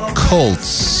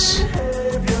 Colts.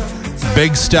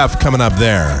 Big stuff coming up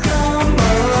there.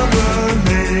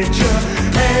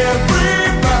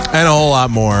 And a whole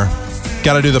lot more.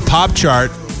 Got to do the pop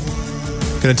chart.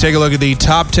 Going to take a look at the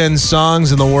top 10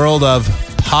 songs in the world of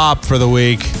pop for the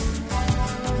week.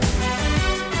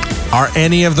 Are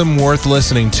any of them worth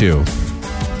listening to?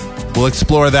 We'll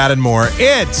explore that and more.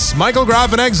 It's Michael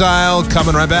Groff in Exile,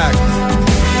 coming right back.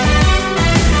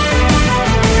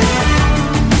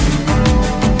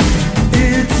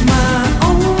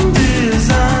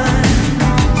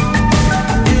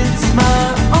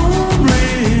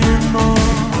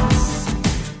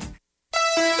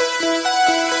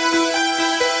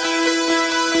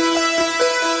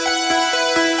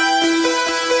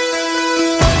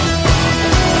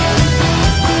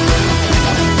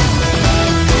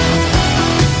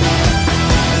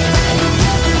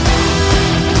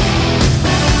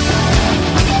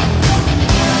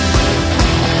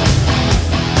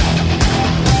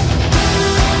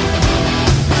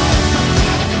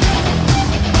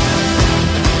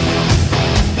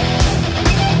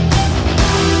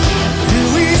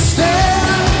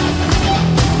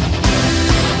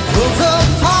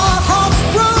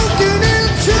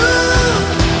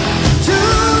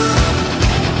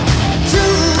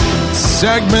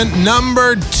 Segment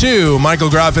number 2, Michael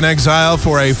Groff in exile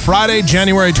for a Friday,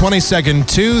 January 22nd,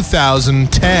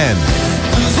 2010.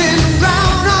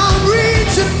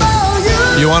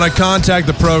 You want to contact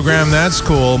the program, that's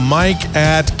cool.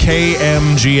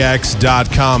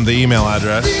 Mike@kmgx.com, the email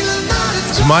address.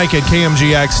 It's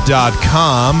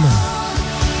Mike@kmgx.com.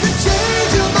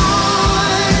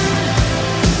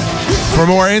 For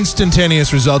more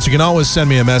instantaneous results, you can always send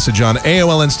me a message on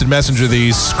AOL Instant Messenger,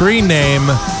 the screen name,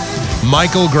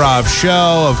 Michael Groff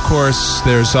Show. Of course,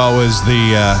 there's always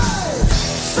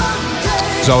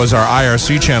our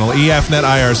IRC channel, EFNet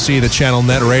IRC, the channel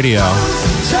Net Radio.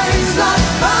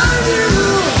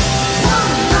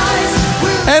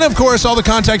 And of course, all the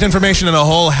contact information and a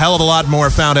whole hell of a lot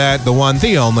more found at the one,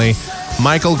 the only,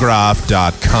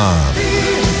 michaelgroff.com.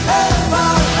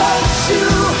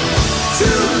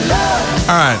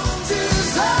 All right.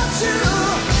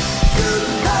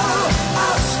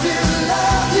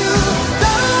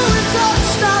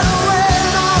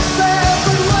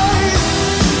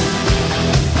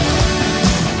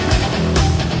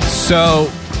 So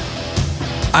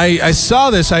I saw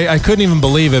this. I couldn't even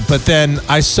believe it. But then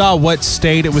I saw what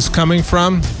state it was coming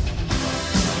from.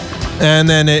 And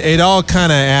then it all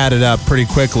kind of added up pretty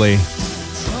quickly.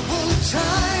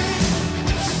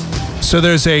 So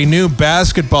there's a new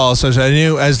basketball,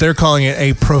 as they're calling it,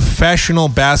 a professional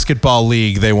basketball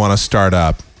league they want to start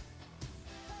up.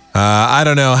 I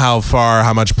don't know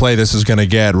how much play this is going to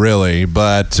get, really,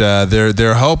 but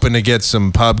they're hoping to get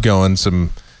some pub going,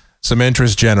 some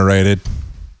interest generated.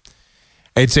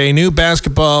 It's a new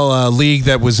basketball league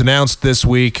that was announced this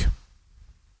week.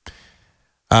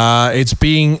 It's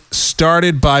being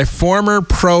started by former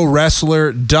pro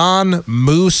wrestler Don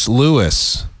Moose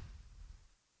Lewis.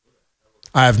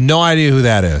 I have no idea who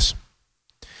that is.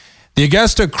 The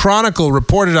Augusta Chronicle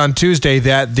reported on Tuesday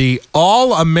that the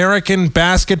All-American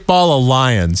Basketball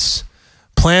Alliance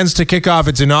plans to kick off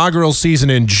its inaugural season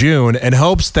in June and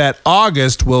hopes that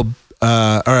Augusta will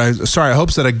have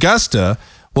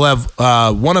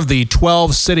one of the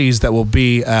 12 cities that will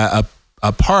be a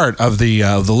part of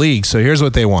the league. So here's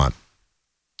what they want.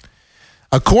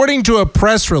 According to a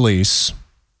press release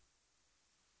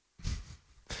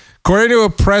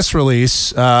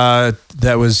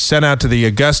that was sent out to the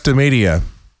Augusta media,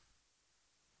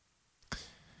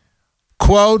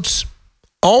 quote,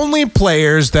 only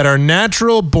players that are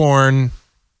natural-born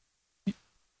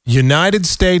United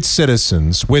States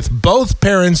citizens with both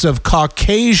parents of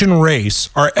Caucasian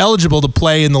race are eligible to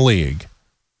play in the league.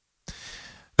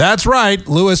 That's right.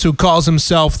 Lewis, who calls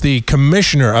himself the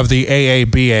commissioner of the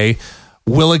AABA,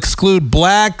 will exclude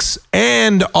blacks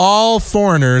and all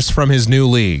foreigners from his new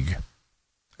league.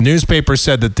 The newspaper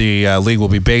said that the league will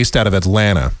be based out of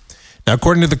Atlanta. Now,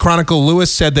 according to the Chronicle,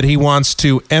 Lewis said that he wants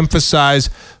to emphasize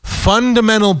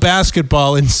fundamental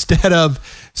basketball instead of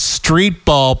street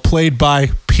ball played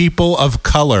by people of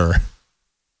color.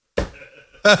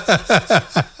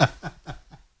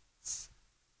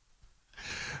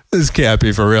 This can't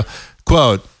be for real.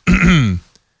 Quote,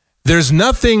 there's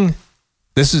nothing...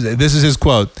 This is his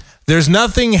quote. There's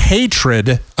nothing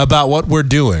hatred about what we're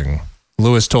doing,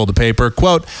 Lewis told the paper.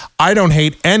 Quote, I don't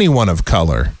hate anyone of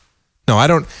color. No, I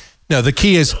don't. No, the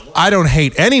key is I don't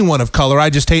hate anyone of color. I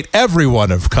just hate everyone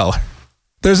of color.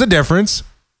 There's a difference.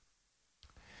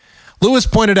 Lewis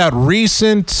pointed out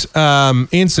recent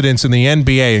incidents in the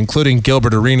NBA, including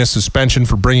Gilbert Arenas' suspension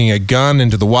for bringing a gun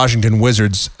into the Washington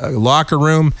Wizards locker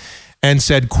room, and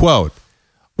said, quote,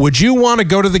 would you want to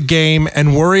go to the game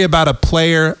and worry about a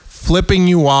player flipping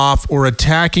you off or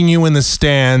attacking you in the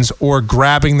stands or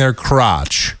grabbing their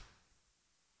crotch?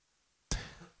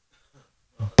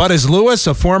 But is Lewis,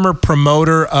 a former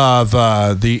promoter of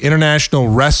the International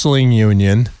Wrestling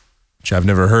Union, which I've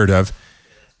never heard of,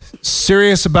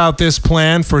 serious about this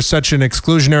plan for such an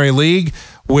exclusionary league,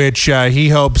 which he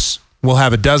hopes will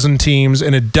have a dozen teams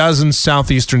in a dozen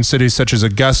southeastern cities such as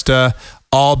Augusta,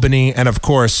 Albany, and of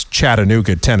course,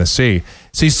 Chattanooga, Tennessee.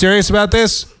 Is he serious about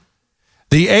this?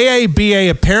 The AABA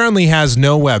apparently has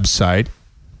no website,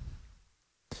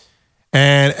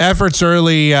 and efforts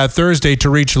early Thursday to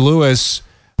reach Lewis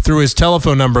through his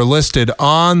telephone number listed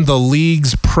on the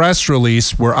league's press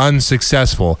release were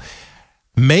unsuccessful.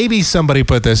 Maybe somebody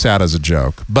put this out as a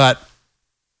joke, but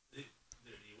he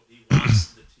wants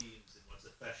the teams in what's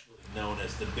affectionately known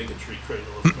as the bigotry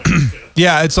cradle of America.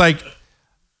 Yeah, it's like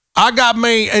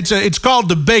it's called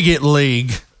the Bigot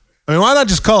League. I mean, why not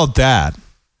just call it that?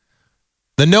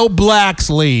 The No Blacks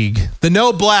League. The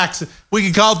No Blacks. We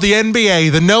could call it the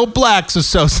NBA, the No Blacks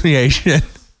Association.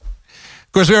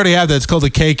 Of course, we already have that. It's called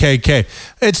the KKK.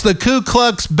 It's the Ku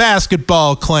Klux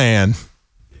Basketball Clan.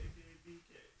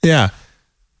 Yeah.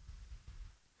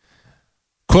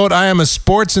 Quote, I am a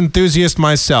sports enthusiast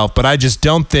myself, but I just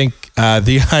don't think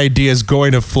the idea is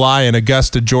going to fly in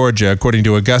Augusta, Georgia, according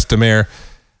to Augusta Mayor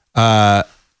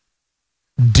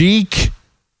Deep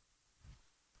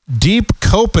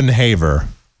Copenhaver.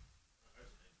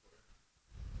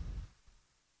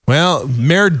 Well,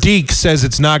 Mayor Deek says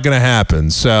it's not going to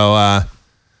happen, so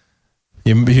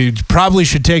you probably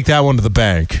should take that one to the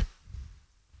bank.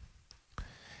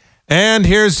 And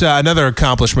here's another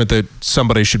accomplishment that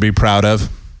somebody should be proud of.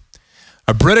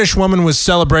 A British woman was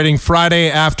celebrating Friday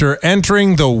after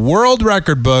entering the world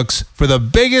record books for the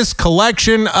biggest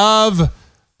collection of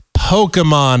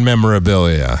Pokemon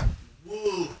memorabilia.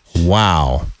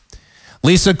 Wow.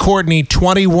 Lisa Courtney,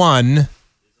 21,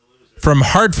 from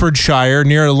Hertfordshire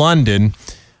near London,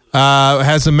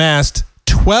 has amassed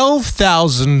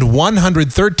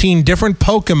 12,113 different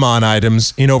Pokemon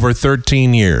items in over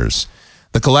 13 years.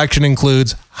 The collection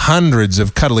includes hundreds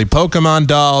of cuddly Pokemon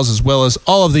dolls, as well as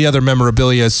all of the other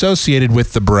memorabilia associated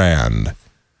with the brand.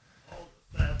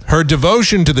 Her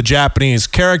devotion to the Japanese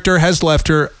character has left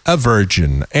her a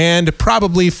virgin and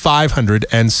probably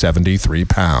 573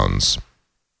 pounds.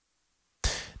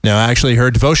 Now, actually,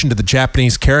 her devotion to the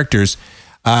Japanese characters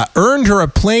earned her a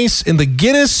place in the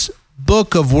Guinness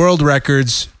Book of World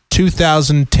Records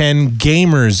 2010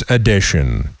 Gamers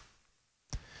Edition.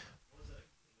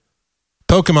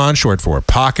 Pokemon, short for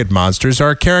Pocket Monsters,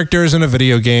 are characters in a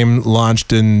video game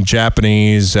launched in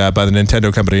Japanese by the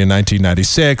Nintendo company in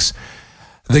 1996.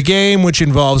 The game, which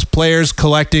involves players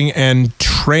collecting and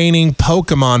training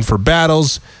Pokemon for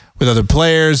battles with other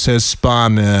players, has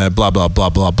spawned blah, blah, blah,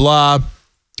 blah, blah.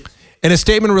 In a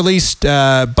statement released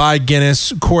by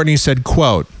Guinness, Courtney said,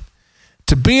 quote,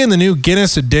 to be in the new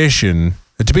Guinness edition,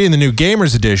 to be in the new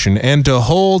Gamers Edition, and to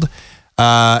hold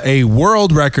a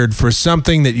world record for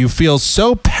something that you feel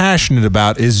so passionate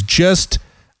about is just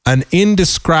an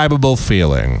indescribable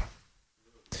feeling.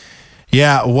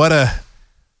 Yeah, what a...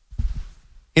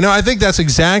 You know, I think that's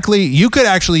exactly... You could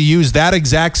actually use that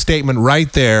exact statement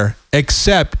right there,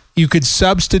 except you could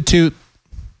substitute...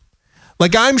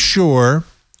 Like, I'm sure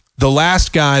the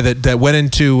last guy that got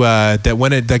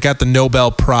the Nobel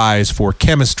Prize for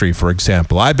chemistry, for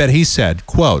example, I bet he said,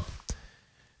 quote,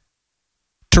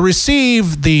 to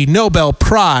receive the Nobel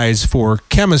Prize for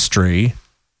chemistry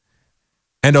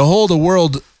and to hold a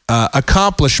world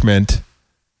accomplishment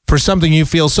for something you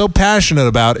feel so passionate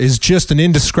about is just an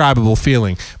indescribable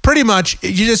feeling. Pretty much,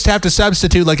 you just have to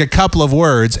substitute like a couple of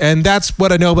words, and that's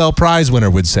what a Nobel Prize winner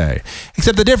would say.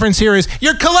 Except the difference here is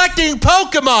you're collecting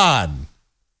Pokemon.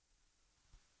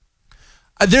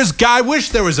 I wish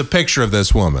there was a picture of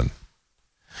this woman.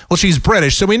 Well, she's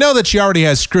British, so we know that she already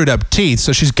has screwed up teeth,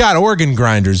 so she's got organ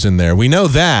grinders in there. We know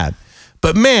that.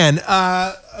 But man,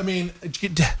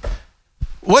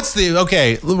 what's the...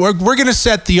 Okay, we're going to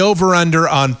set the over-under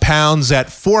on pounds at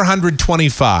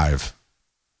 425.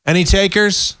 Any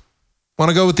takers? Want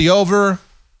to go with the over?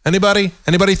 Anybody?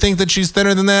 Anybody think that she's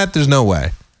thinner than that? There's no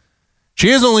way. She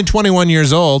is only 21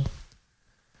 years old.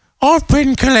 I've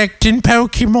been collecting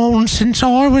Pokemon since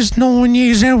I was 9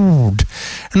 years old.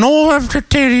 And I have to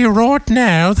tell you right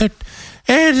now that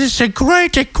it is a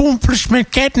great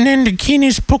accomplishment getting in the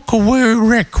Guinness Book of World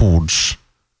Records.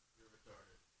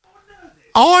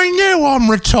 I know I'm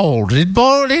retarded,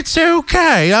 but it's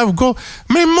okay.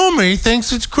 My mummy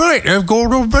thinks it's great. I've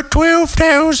got over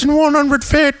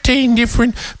 12,113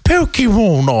 different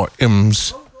Pokemon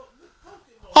items.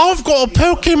 I've got a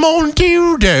Pokemon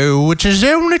dildo, which is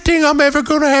the only thing I'm ever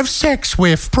going to have sex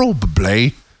with,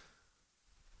 probably.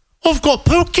 I've got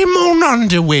Pokemon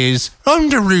underoos.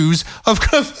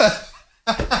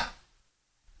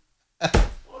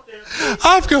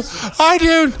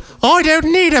 I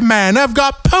don't need a man. I've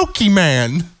got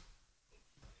Pokemon.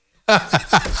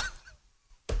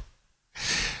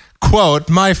 Quote,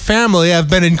 my family have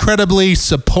been incredibly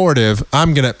supportive.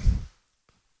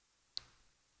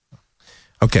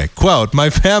 Okay, quote, my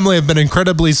family have been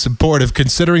incredibly supportive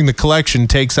considering the collection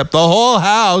takes up the whole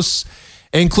house,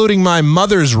 including my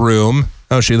mother's room.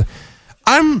 I've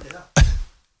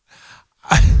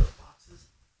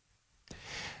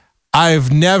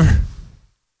never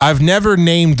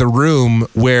named the room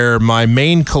where my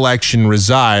main collection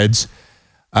resides,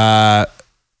 but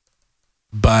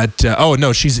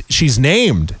she's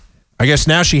named. I guess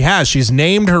now she has. She's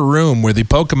named her room where the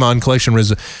Pokemon collection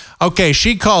resides. Okay,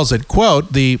 she calls it,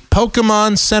 quote, the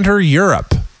Pokemon Center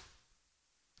Europe.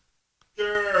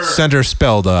 Sure. Center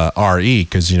spelled R-E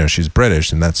because, she's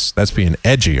British, and that's being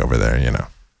edgy over there,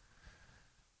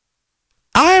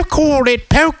 I called it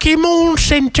Pokemon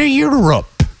Center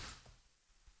Europe.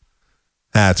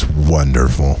 That's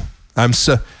wonderful.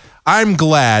 I'm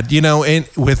glad,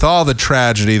 with all the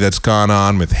tragedy that's gone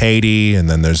on with Haiti, and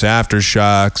then there's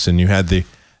aftershocks, and you had the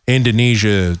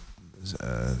Indonesia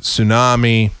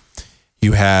tsunami,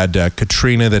 you had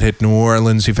Katrina that hit New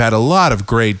Orleans. You've had a lot of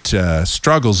great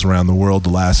struggles around the world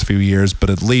the last few years, but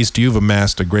at least you've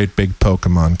amassed a great big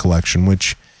Pokemon collection,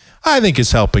 which I think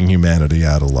is helping humanity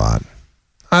out a lot.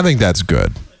 I think that's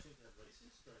good.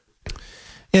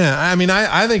 Yeah, I mean,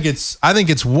 I think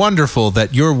it's wonderful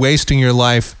that you're wasting your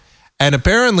life, and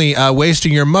apparently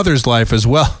wasting your mother's life as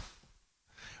well.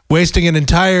 Wasting an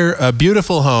entire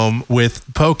beautiful home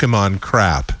with Pokemon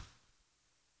crap.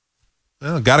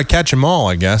 Well, got to catch them all,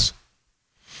 I guess.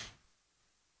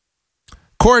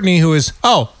 Courtney, who is...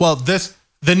 Oh, well, the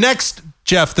next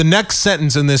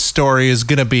sentence in this story is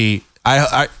going to be...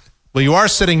 well, you are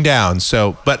sitting down,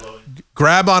 so... But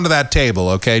grab onto that table,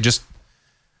 okay? Just...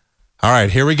 All right,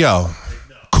 here we go.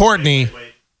 Courtney...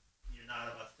 Wait. You're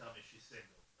not about to tell me she's single,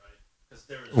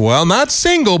 right? Well, not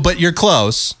single, but you're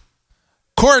close.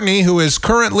 Courtney, who is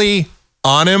currently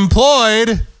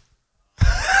unemployed...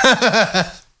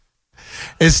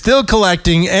 is still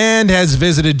collecting and has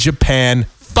visited Japan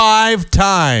 5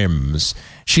 times.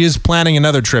 She is planning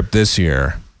another trip this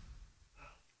year.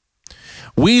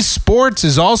 Wii Sports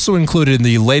is also included in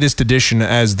the latest edition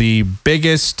as the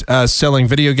biggest selling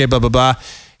video game, blah, blah, blah.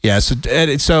 Yeah,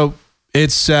 so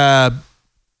it's...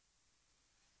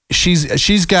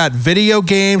 She's got video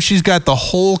games. She's got the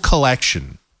whole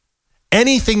collection.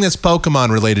 Anything that's Pokemon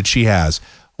related, she has.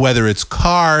 Whether it's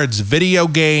cards, video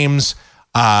games...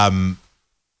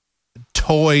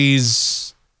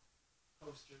 toys,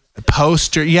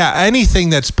 poster, yeah, anything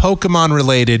that's Pokemon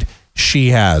related, she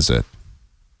has it.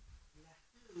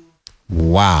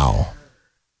 Wow.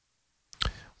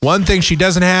 One thing she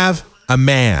doesn't have, a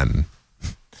man.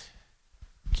 Can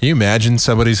you imagine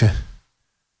somebody's...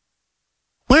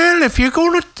 Well, if you're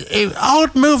going to... I'll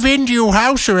move into your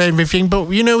house or everything, but,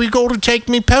 you're going to take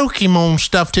me Pokemon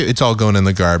stuff too. It's all going in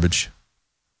the garbage.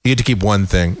 You get to keep one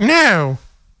thing. No,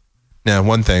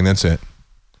 one thing, that's it.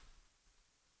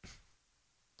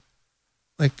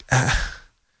 Like,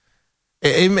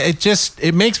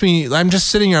 it makes me, I'm just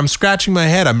sitting here, I'm scratching my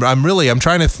head. I'm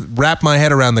trying to wrap my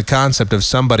head around the concept of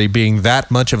somebody being that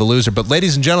much of a loser. But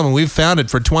ladies and gentlemen, we've found it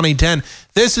for 2010.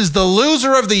 This is the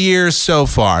loser of the year so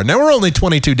far. Now, we're only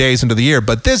 22 days into the year,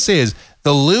 but this is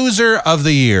the loser of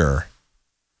the year.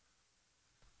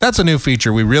 That's a new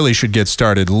feature we really should get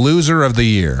started. Loser of the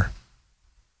year.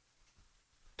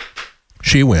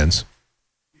 She wins.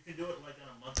 You can do it like on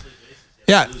a monthly basis.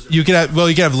 Yeah, you could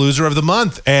have loser of the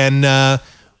month, and the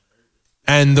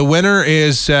winner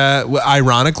is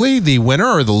ironically the winner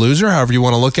or the loser, however you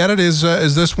want to look at it, is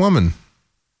this woman.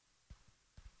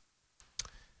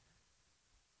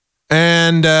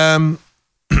 And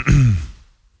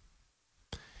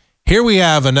here we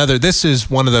have another. This is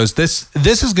one of those. This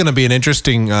is going to be an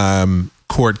interesting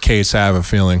court case, I have a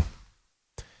feeling.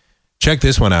 Check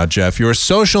this one out, Jeff. Your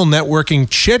social networking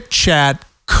chit-chat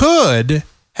could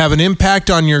have an impact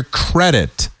on your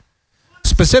credit,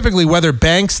 specifically whether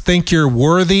banks think you're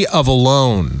worthy of a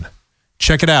loan.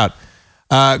 Check it out.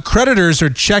 Creditors are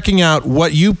checking out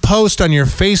what you post on your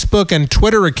Facebook and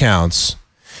Twitter accounts.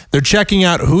 They're checking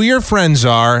out who your friends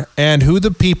are and who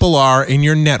the people are in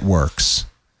your networks.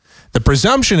 The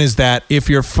presumption is that if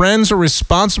your friends are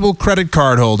responsible credit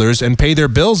card holders and pay their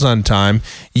bills on time,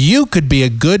 you could be a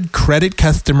good credit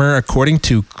customer, according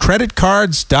to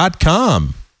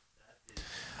creditcards.com.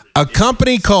 A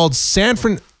company called San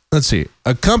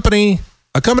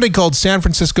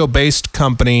Francisco-based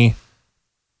company.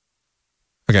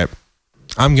 Okay,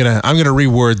 I'm gonna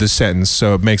reword the sentence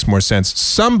so it makes more sense.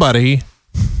 Somebody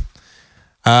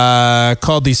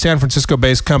called the San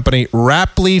Francisco-based company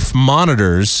Rapleaf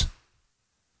Monitors.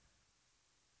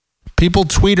 People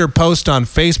tweet or post on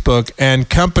Facebook, and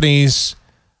companies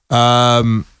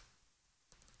call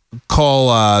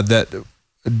that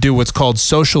do what's called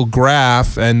social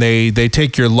graph, and they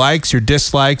take your likes, your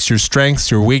dislikes, your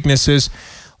strengths, your weaknesses.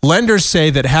 Lenders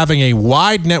say that having a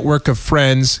wide network of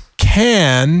friends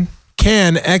can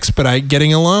expedite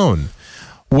getting a loan.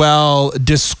 Well,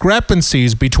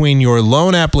 discrepancies between your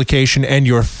loan application and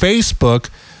your Facebook,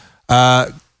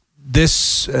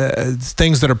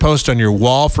 things that are posted on your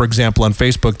wall, for example, on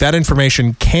Facebook, that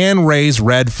information can raise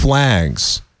red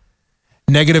flags.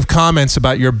 Negative comments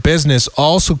about your business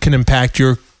also can impact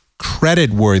your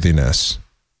credit worthiness.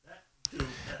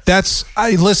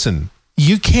 Listen,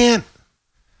 you can't,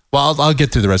 well, I'll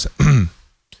get through the rest.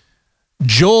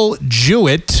 Joel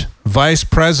Jewett, Vice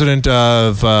President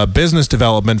of Business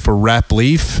Development for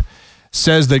Rapleaf,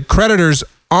 says that creditors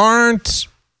aren't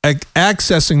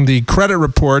accessing the credit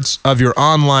reports of your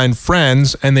online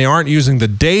friends, and they aren't using the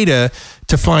data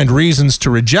to find reasons to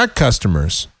reject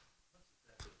customers.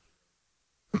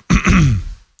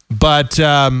 But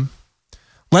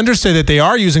lenders say that they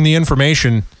are using the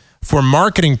information for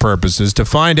marketing purposes to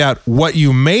find out what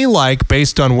you may like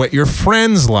based on what your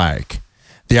friends like.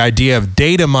 The idea of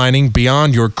data mining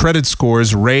beyond your credit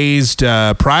scores raised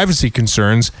privacy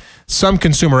concerns. Some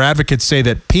consumer advocates say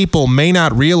that people may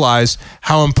not realize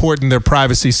how important their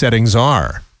privacy settings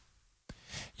are.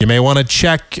 You may want to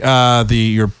check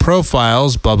your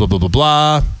profiles, blah, blah, blah, blah,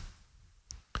 blah.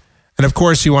 And of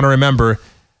course, you want to remember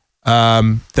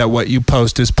that what you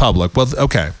post is public. Well,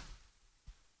 okay.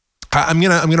 I'm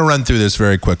gonna run through this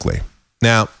very quickly.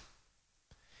 Now,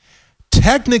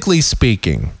 technically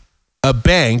speaking, a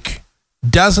bank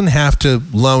doesn't have to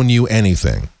loan you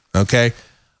anything, okay?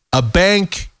 A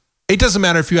bank, it doesn't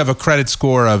matter if you have a credit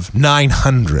score of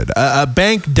 900. A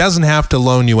bank doesn't have to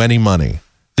loan you any money.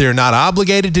 They're not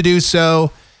obligated to do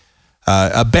so.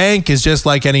 A bank is just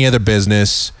like any other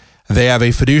business. They have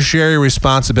a fiduciary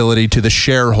responsibility to the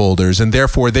shareholders, and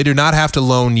therefore they do not have to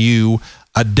loan you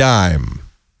a dime.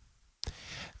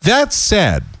 That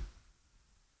said,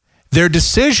 their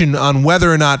decision on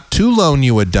whether or not to loan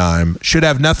you a dime should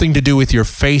have nothing to do with your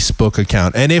Facebook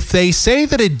account. And if they say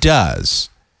that it does,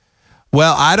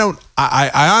 well,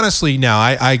 I honestly, now,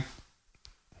 I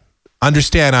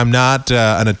understand I'm not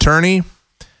an attorney.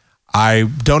 I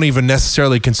don't even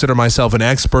necessarily consider myself an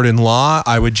expert in law.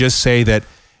 I would just say that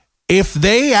if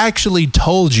they actually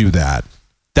told you that,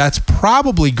 that's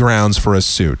probably grounds for a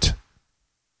suit.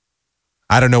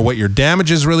 I don't know what your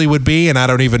damages really would be, and I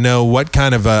don't even know what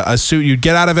kind of a suit you'd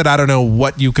get out of it. I don't know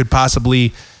what you could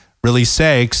possibly really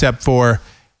say, except for,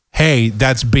 hey,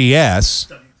 that's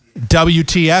BS.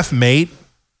 WTF, mate.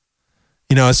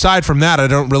 You know, aside from that, I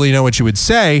don't really know what you would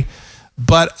say,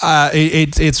 but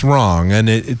it's wrong.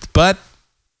 But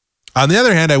on the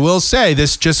other hand, I will say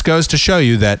this just goes to show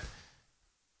you that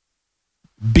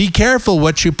be careful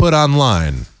what you put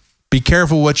online. Be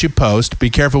careful what you post. Be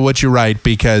careful what you write,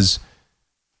 because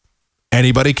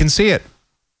anybody can see it.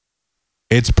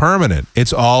 It's permanent.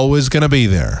 It's always going to be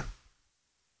there.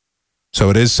 So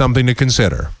it is something to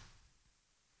consider.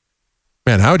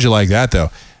 Man, how would you like that, though?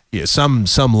 Yeah, some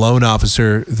loan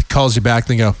officer calls you back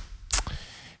and they go,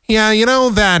 yeah, you know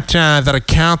that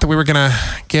account that we were going to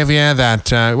give you,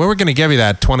 we were going to give you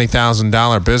that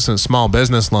 $20,000 small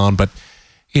business loan, but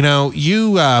you know,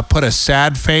 you put a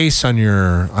sad face on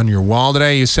your wall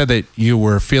today. You said that you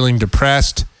were feeling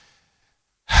depressed.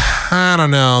 I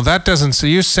don't know. That doesn't. So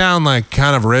you sound like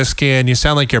kind of risky, and you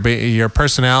sound like your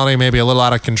personality may be a little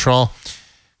out of control.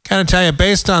 Kind of tell you,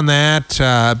 based on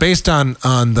that, based on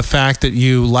the fact that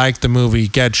you like the movie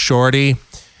Get Shorty,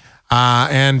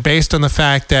 and based on the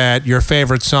fact that your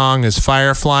favorite song is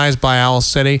Fireflies by Owl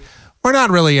City, we're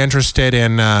not really interested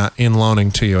in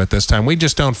loaning to you at this time. We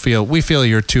just don't feel, we feel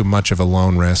you're too much of a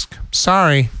loan risk.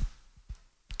 Sorry.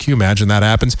 Can you imagine that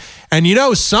happens? And you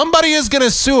know, somebody is going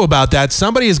to sue about that.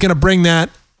 Somebody is going to bring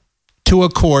that to a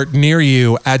court near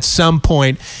you at some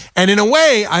point. And in a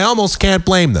way, I almost can't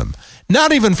blame them.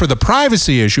 Not even for the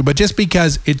privacy issue, but just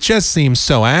because it just seems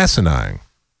so asinine.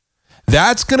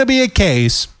 That's going to be a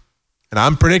case, and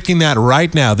I'm predicting that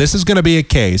right now. This is going to be a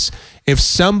case. If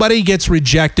somebody gets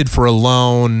rejected for a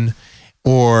loan,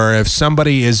 or if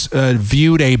somebody is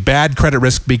viewed a bad credit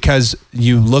risk because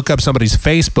you look up somebody's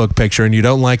Facebook picture and you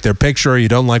don't like their picture, or you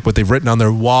don't like what they've written on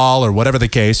their wall, or whatever the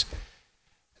case,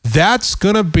 that's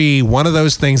going to be one of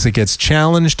those things that gets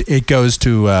challenged. It goes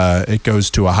to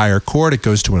a higher court. It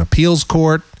goes to an appeals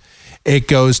court. It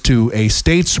goes to a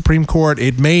state Supreme Court.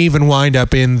 It may even wind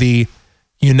up in the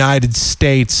United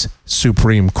States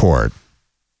Supreme Court.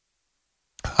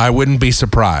 I wouldn't be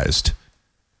surprised.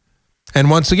 And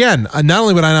once again, not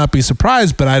only would I not be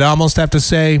surprised, but I'd almost have to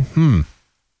say,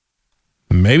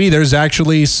 maybe there's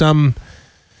actually some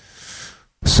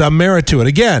merit to it.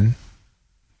 Again,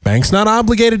 bank's not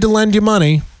obligated to lend you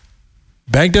money.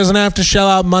 Bank doesn't have to shell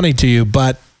out money to you,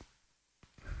 but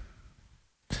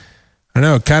I don't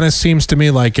know, it kind of seems to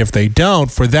me like if they don't,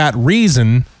 for that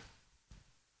reason,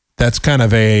 that's kind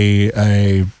of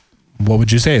a what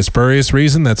would you say, a spurious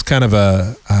reason? That's kind of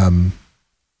a,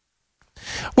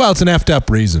 well, it's an effed up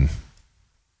reason.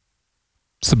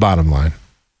 It's the bottom line.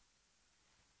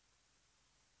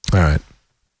 All right.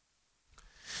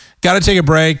 Got to take a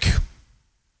break.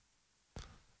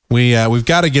 We've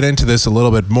got to get into this a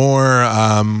little bit more.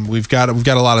 We've got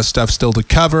a lot of stuff still to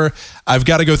cover. I've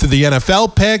got to go through the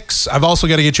NFL picks. I've also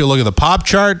got to get you a look at the pop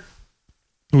chart.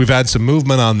 We've had some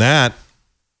movement on that.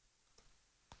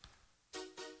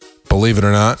 Believe it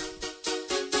or not.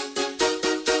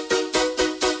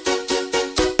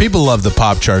 People love the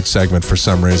pop chart segment for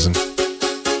some reason.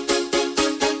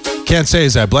 Can't say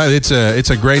is that bland. It's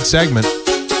a great segment.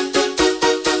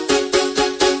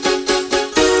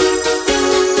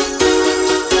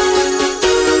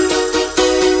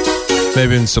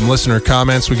 Maybe in some listener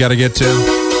comments we got to get to.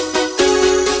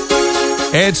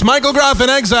 It's Michael Groff in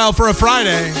exile for a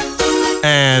Friday,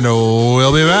 and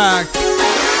we'll be back.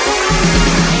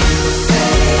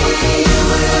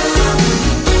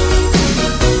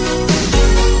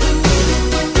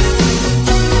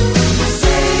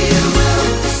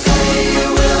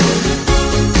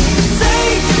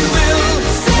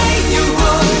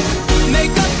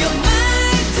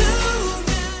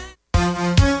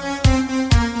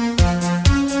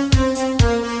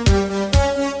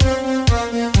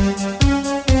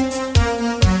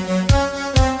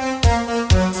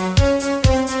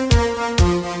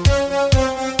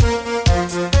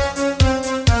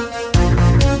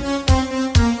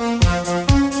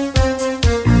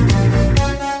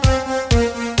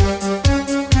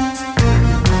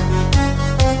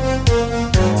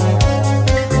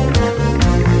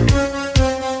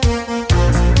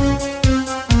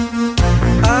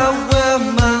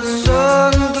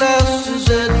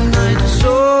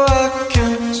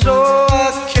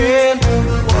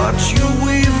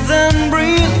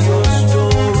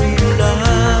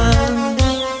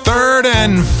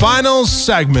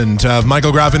 Segment of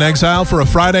Michael Groff in Exile for a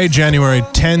Friday, January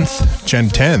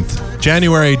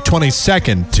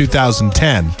 22nd,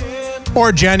 2010,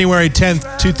 or January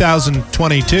 10th,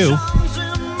 2022.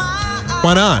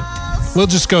 Why not? We'll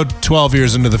just go 12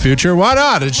 years into the future. Why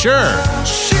not? It's sure.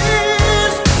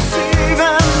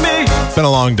 It's been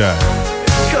a long day.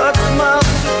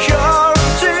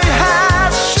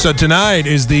 So tonight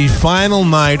is the final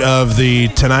night of the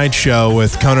Tonight Show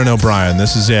with Conan O'Brien.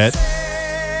 This is it.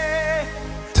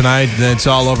 Tonight, it's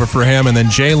all over for him. And then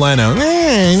Jay Leno,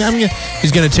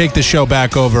 he's going to take the show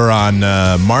back over on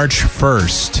March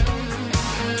 1st.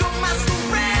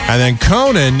 And then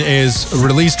Conan is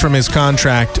released from his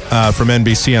contract from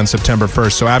NBC on September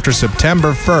 1st. So after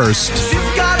September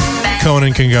 1st,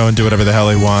 Conan can go and do whatever the hell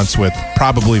he wants with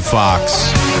probably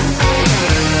Fox.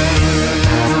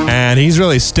 And he's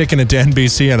really sticking it to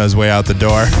NBC on his way out the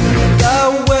door.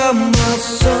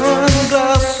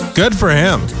 Good for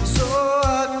him.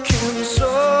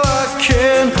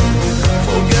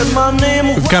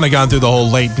 We've kind of gone through the whole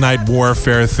late night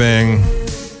warfare thing.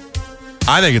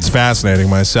 I think it's fascinating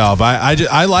myself.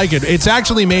 I like it. It's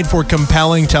actually made for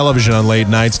compelling television on late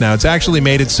nights now. It's actually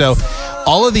made it so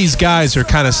all of these guys are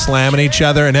kind of slamming each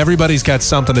other and everybody's got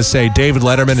something to say. David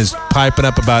Letterman is piping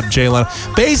up about Jay Leno.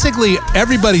 Basically,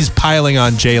 everybody's piling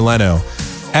on Jay Leno.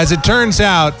 As it turns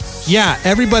out, yeah,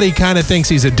 everybody kind of thinks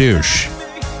he's a douche.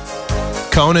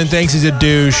 Conan thinks he's a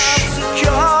douche.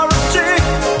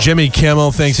 Jimmy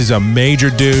Kimmel thinks he's a major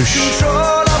douche.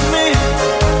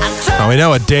 Oh, we know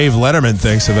what Dave Letterman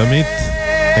thinks of him. He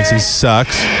thinks he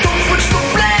sucks.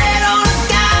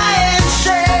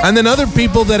 And then other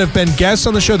people that have been guests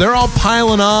on the show, they're all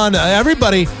piling on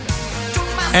everybody.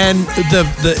 And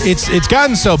it's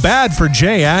gotten so bad for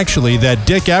Jay, actually, that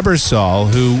Dick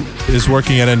Ebersol, who is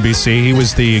working at NBC, he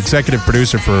was the executive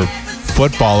producer for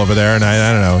football over there, and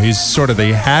I don't know, he's sort of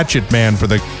the hatchet man for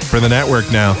the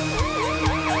network now.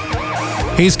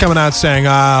 He's coming out saying,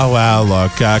 well,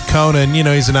 look, Conan,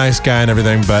 he's a nice guy and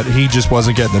everything, but he just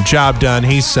wasn't getting the job done.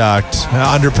 He sucked,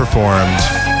 underperformed.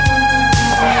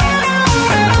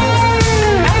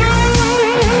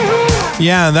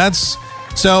 Yeah, that's...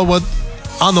 So,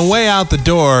 on the way out the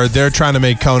door, they're trying to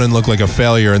make Conan look like a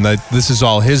failure and that this is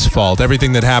all his fault.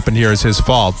 Everything that happened here is his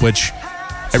fault, which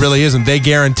it really isn't. They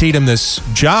guaranteed him this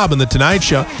job in the Tonight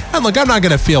Show. And look, I'm not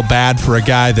going to feel bad for a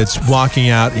guy that's walking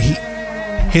out...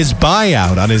 His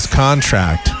buyout on his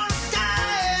contract,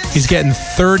 he's getting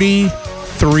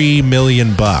 $33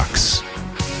 million.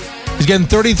 He's getting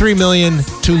 $33 million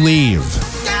to leave.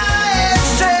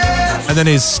 And then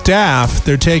his staff,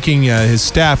 they're taking his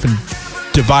staff and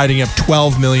dividing up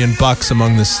 $12 million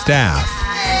among the staff.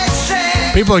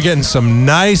 People are getting some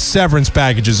nice severance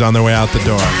packages on their way out the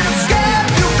door.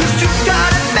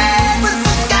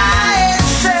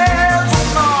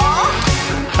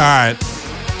 All right.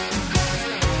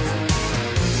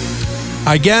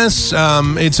 I guess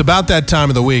it's about that time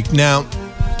of the week. Now,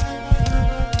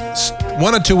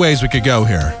 one of two ways we could go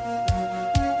here.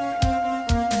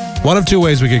 One of two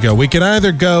ways we could go. We could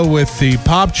either go with the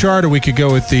pop chart or we could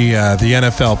go with the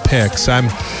NFL picks. I'm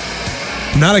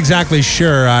not exactly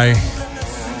sure. I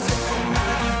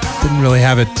didn't really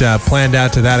have it planned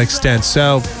out to that extent.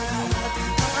 So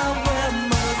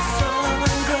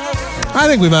I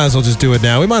think we might as well just do it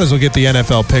now. We might as well get the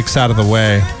NFL picks out of the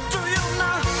way.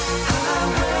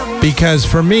 Because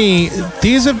for me,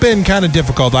 these have been kind of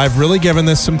difficult. I've really given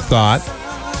this some thought.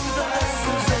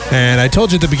 And I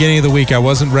told you at the beginning of the week I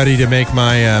wasn't ready to make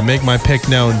my pick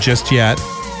known just yet.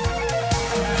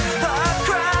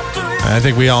 I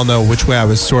think we all know which way I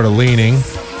was sort of leaning,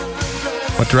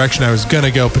 what direction I was going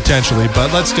to go potentially,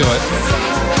 but let's do it.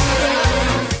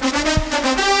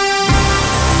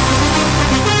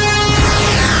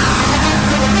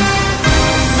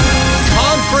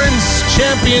 Conference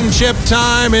championship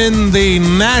time in the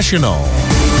National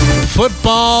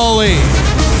Football League,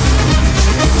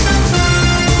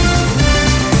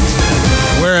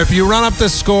 where if you run up the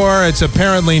score, it's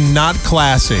apparently not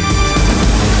classy.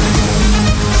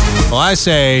 Well, I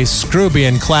say screw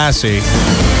being classy,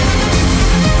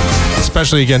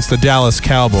 especially against the Dallas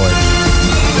Cowboys.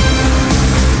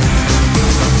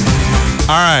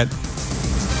 All right.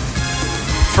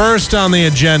 First on the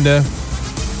agenda,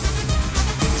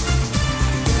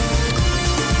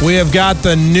 we have got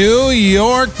the New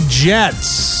York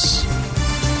Jets.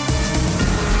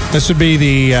 This would be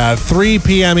the 3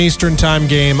 p.m. Eastern Time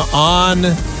game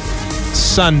on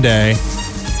Sunday.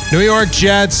 New York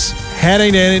Jets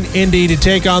heading in Indy to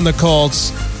take on the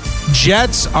Colts.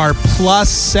 Jets are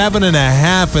plus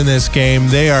 7.5 in this game.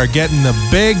 They are getting the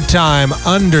big-time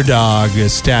underdog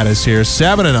status here.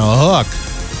 7 and a hook.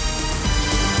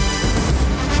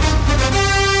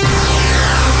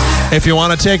 If you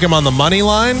want to take them on the money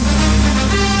line,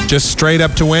 just straight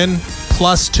up to win,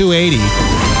 plus 280.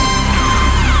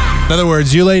 In other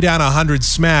words, you lay down 100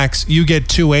 smacks, you get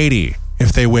 280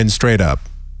 if they win straight up.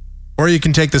 Or you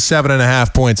can take the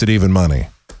 7.5 points at even money.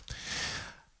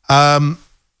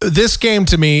 This game,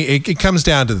 to me, it comes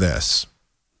down to this.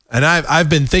 And I've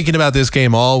been thinking about this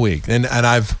game all week. And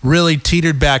I've really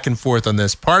teetered back and forth on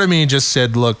this. Part of me just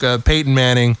said, look, Peyton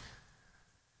Manning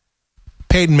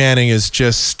is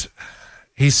just,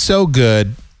 he's so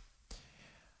good.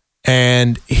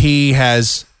 And he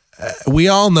has, we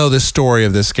all know the story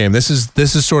of this game. This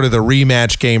is sort of the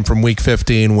rematch game from week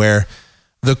 15 where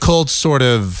the Colts sort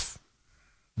of,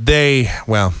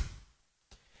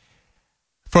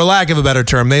 for lack of a better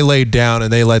term, they laid down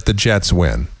and they let the Jets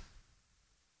win.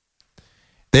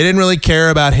 They didn't really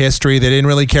care about history. They didn't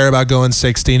really care about going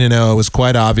 16-0. It was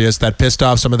quite obvious. That pissed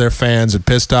off some of their fans. It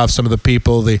pissed off some of the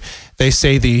people. They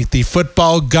say the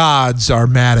football gods are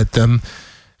mad at them.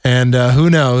 And who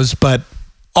knows? But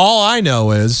all I know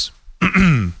is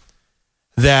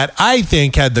that I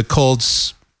think had the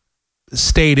Colts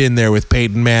stayed in there with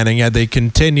Peyton Manning, had they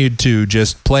continued to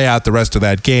just play out the rest of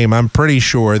that game, I'm pretty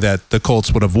sure that the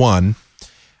Colts would have won,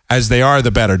 as they are the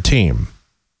better team.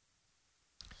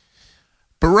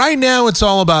 But right now, it's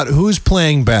all about who's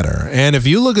playing better. And if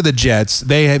you look at the Jets,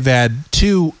 they have had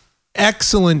 2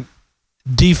 excellent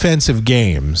defensive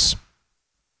games.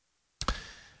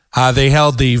 They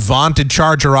held the vaunted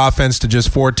Charger offense to just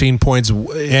 14 points,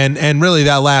 and really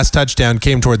that last touchdown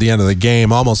came toward the end of the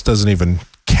game, almost doesn't even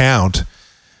count.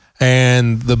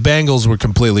 And the Bengals were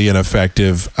completely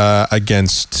ineffective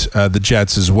against the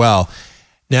Jets as well.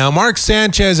 Now, Mark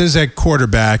Sanchez is at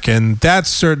quarterback, and that's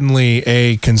certainly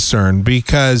a concern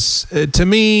because to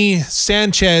me,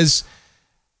 Sanchez,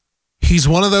 he's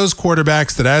one of those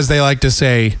quarterbacks that, as they like to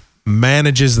say,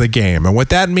 manages the game. And what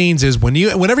that means is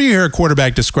whenever you hear a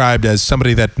quarterback described as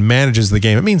somebody that manages the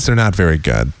game, it means they're not very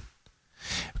good.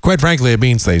 Quite frankly, it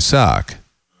means they suck.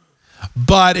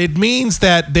 But it means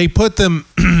that they put them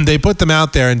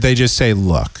out there and they just say,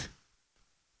 look,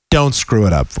 don't screw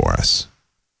it up for us.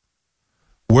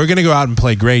 We're going to go out and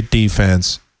play great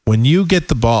defense. When you get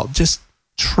the ball, just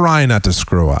try not to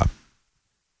screw up.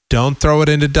 Don't throw it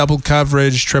into double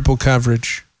coverage, triple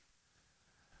coverage.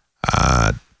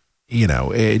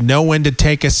 Know when to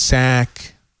take a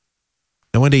sack.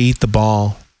 Know when to eat the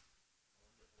ball.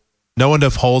 Know when to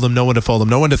hold them, know when to fold them,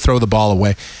 know when to throw the ball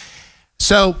away.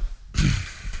 So,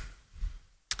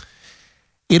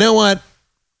 you know what?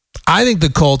 I think the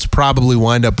Colts probably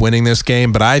wind up winning this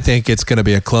game, but I think it's going to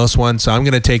be a close one. So I'm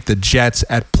going to take the Jets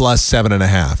at plus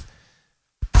 7.5.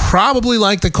 Probably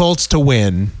like the Colts to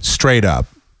win straight up,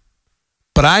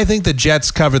 but I think the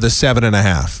Jets cover the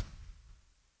 7.5.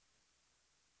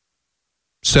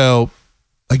 So,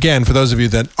 again, for those of you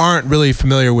that aren't really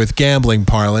familiar with gambling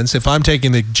parlance, if I'm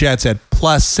taking the Jets at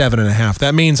plus 7.5,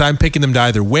 that means I'm picking them to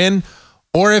either win,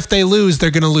 or if they lose,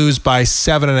 they're going to lose by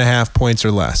 7.5 points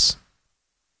or less.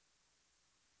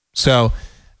 So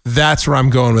that's where I'm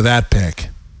going with that pick.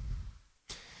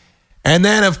 And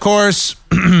then, of course,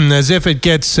 as if it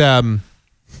gets any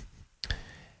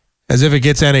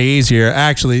easier,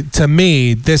 actually, to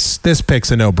me, this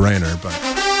pick's a no-brainer. But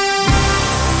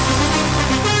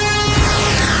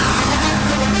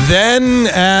Then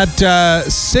at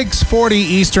 6:40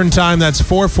 Eastern Time, that's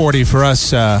 4:40 for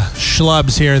us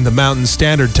schlubs here in the Mountain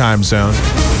Standard Time Zone,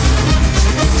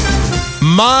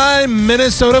 my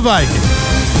Minnesota Vikings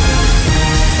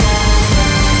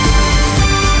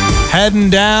heading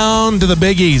down to the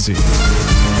Big Easy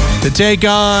to take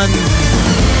on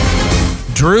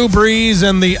Drew Brees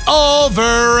and the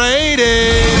overrated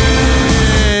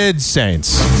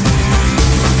Saints.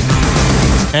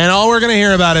 And all we're going to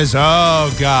hear about is,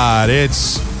 oh, God,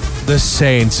 it's the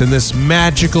Saints in this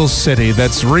magical city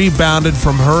that's rebounded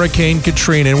from Hurricane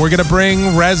Katrina. And we're going to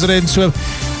bring residents who have,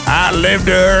 I lived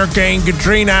through Hurricane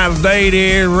Katrina. I stayed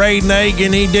here. Ray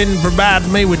Nagin, he didn't provide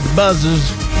me with the buses.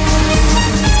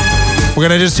 We're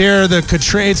going to just hear the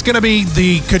Katrina. It's going to be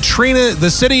the Katrina,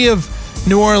 the city of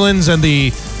New Orleans and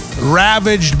the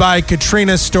ravaged by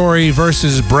Katrina story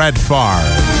versus Brett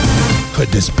Favre. Could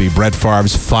this be Brett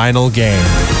Favre's final game?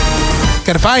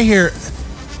 God, if I hear,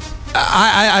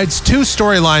 it's two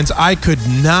storylines I could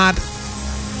not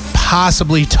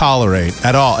possibly tolerate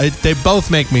at all. They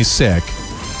both make me sick.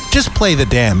 Just play the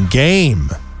damn game.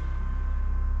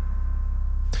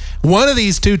 One of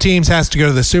these two teams has to go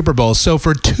to the Super Bowl. So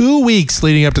for 2 weeks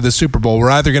leading up to the Super Bowl,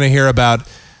 we're either going to hear about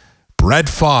Brett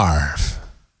Favre.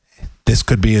 This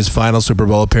could be his final Super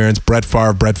Bowl appearance. Brett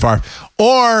Favre.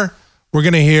 Or we're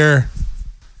going to hear,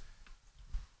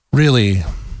 really,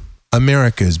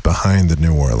 America's behind the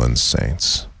New Orleans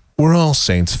Saints. We're all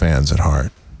Saints fans at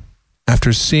heart.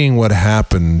 After seeing what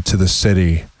happened to the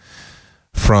city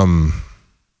from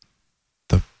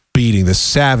the beating, the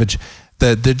savage,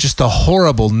 just the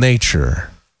horrible nature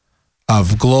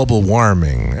of global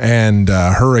warming and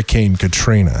Hurricane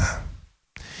Katrina.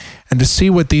 And to see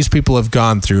what these people have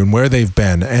gone through and where they've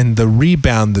been and the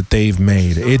rebound that they've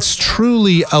made, it's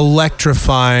truly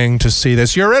electrifying to see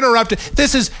this. You're interrupted.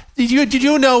 Did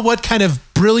you know what kind of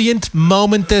brilliant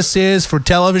moment this is for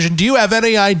television? Do you have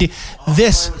any idea? All I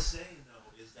was saying,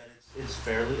 though, is that it's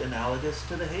fairly analogous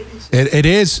to the Haiti Saints. It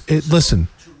is. Listen,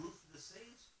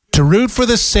 to root for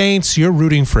the Saints, you're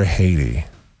rooting for Haiti.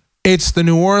 It's the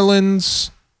New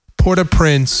Orleans,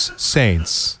 Port-au-Prince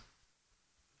Saints.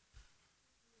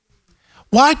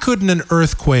 Why couldn't an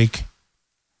earthquake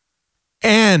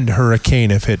and hurricane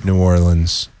have hit New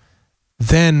Orleans?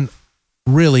 Then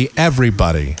really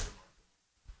everybody.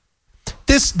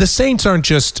 The Saints aren't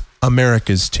just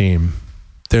America's team.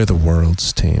 They're the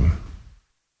world's team.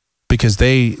 Because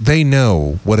they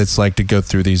know what it's like to go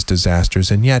through these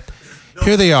disasters. And yet,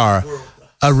 here they are,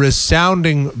 a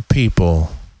resounding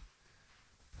people.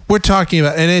 We're talking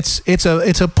about, and it's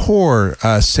a poor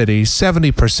city,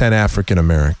 70% African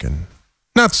American.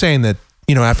 Not saying that,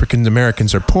 African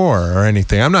Americans are poor or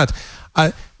anything. I'm not.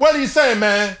 What are you saying,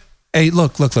 man? Hey,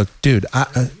 look, dude.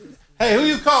 Hey, who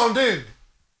you calling, dude?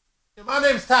 My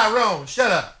name's Tyrone.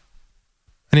 Shut up.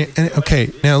 Okay,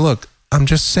 now look. I'm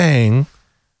just saying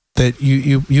that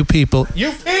you people.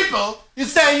 You people? You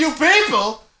saying you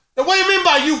people? Now, what do you mean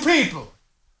by you people?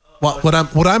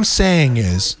 What I'm saying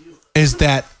is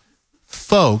that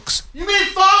folks. You mean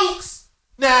folks?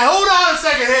 Now hold on a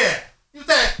second here. You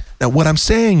think? Now, what I'm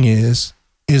saying is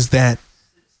that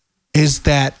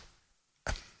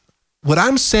what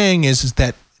I'm saying is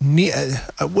that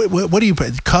what do you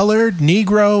put? Colored,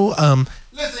 Negro.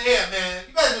 Listen here, man.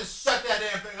 You better just shut that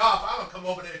damn thing off. I'm gonna come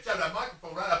over there and shove that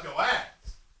microphone right up your ass.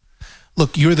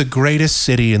 Look, you're the greatest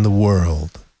city in the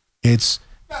world. Now, this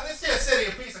here city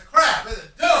a piece of crap. It's a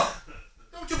dump.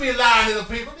 Don't you be lying to the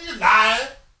people. You lying.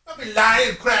 Don't be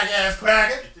lying, crack-ass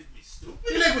cracker.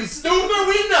 You think we stupid?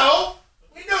 We know.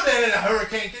 We know that in a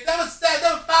hurricane. That was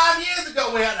 5 years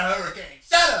ago we had a hurricane.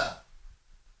 Shut up.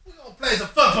 We're going to play some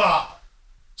football.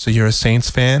 So you're a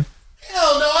Saints fan?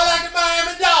 Hell no, I like the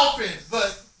Miami Dolphins,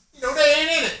 but, they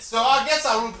ain't in it. So I guess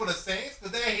I'll root for the Saints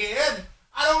because they're here. And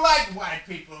I don't like white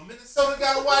people. Minnesota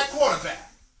got a white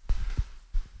quarterback.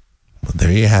 Well,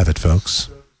 there you have it, folks.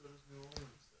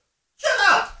 Shut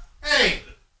up. Hey,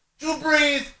 Drew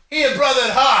Brees, he a brother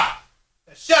at heart.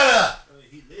 Now shut up.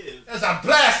 He lives. As I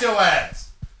blast your ass.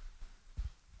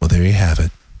 Well, there you have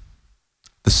it.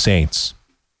 The Saints,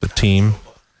 the team.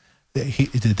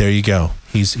 There you go.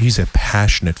 He's a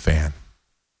passionate fan.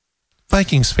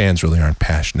 Vikings fans really aren't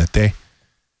passionate.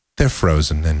 They're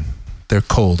frozen and they're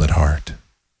cold at heart.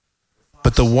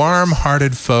 But the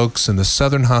warm-hearted folks and the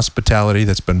Southern hospitality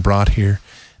that's been brought here,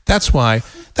 that's why.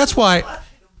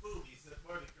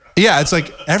 Yeah, it's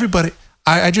like everybody.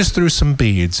 I just threw some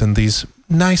beads and these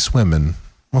nice women.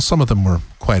 Well, some of them were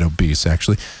quite obese,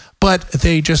 actually, but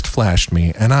they just flashed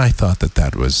me, and I thought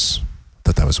that was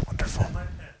wonderful.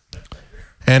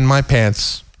 And my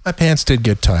pants did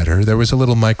get tighter. There was a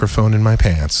little microphone in my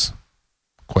pants.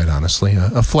 quite honestly,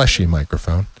 a fleshy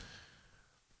microphone.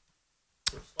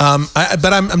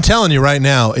 But I'm telling you right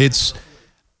now,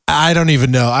 I don't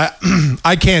even know.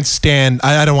 I can't stand.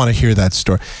 I don't want to hear that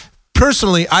story.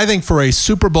 Personally, I think for a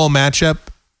Super Bowl matchup,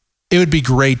 it would be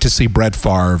great to see Brett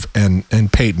Favre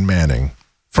and Peyton Manning.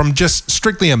 From just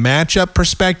strictly a matchup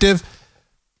perspective,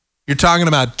 you're talking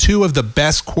about two of the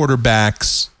best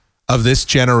quarterbacks of this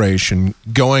generation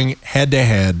going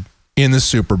head-to-head in the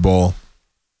Super Bowl.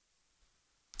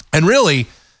 And really,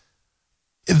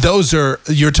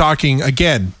 you're talking,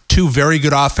 again, two very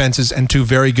good offenses and two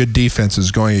very good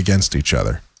defenses going against each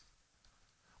other.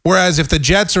 Whereas if the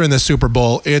Jets are in the Super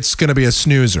Bowl, it's going to be a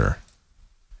snoozer.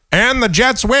 And the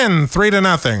Jets win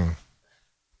 3-0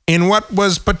 in what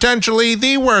was potentially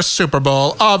the worst Super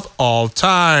Bowl of all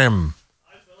time.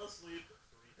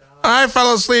 I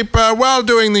fell asleep while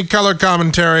doing the color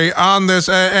commentary on this.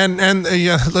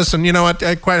 Listen, you know what?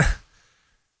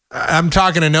 I'm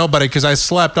talking to nobody because I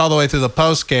slept all the way through the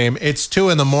post game. It's 2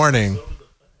 a.m.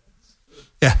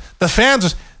 Yeah, the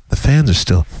fans are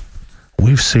still.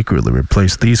 We've secretly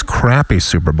replaced these crappy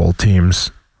Super Bowl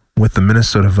teams with the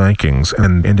Minnesota Vikings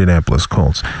and Indianapolis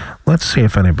Colts. Let's see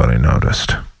if anybody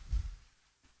noticed.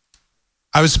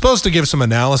 I was supposed to give some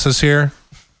analysis here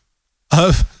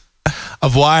of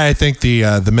why I think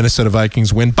the Minnesota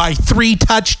Vikings win by 3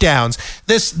 touchdowns.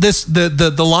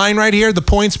 The line right here, the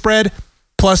point spread,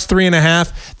 plus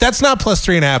 3.5. That's not plus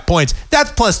 3.5 points.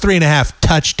 That's plus 3.5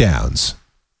 touchdowns.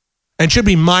 And should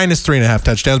be minus 3.5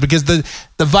 touchdowns because the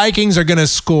Vikings are going to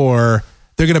score.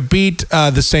 They're going to beat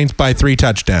the Saints by 3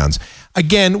 touchdowns.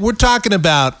 Again, we're talking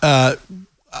about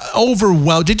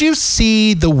overwhelmed. Did you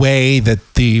see the way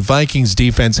that the Vikings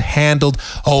defense handled,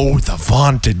 the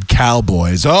vaunted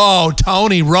Cowboys? Oh,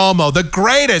 Tony Romo, the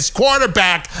greatest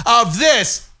quarterback of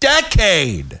this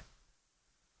decade.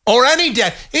 Or any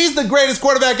decade. He's the greatest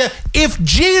quarterback. If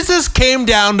Jesus came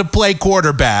down to play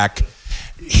quarterback,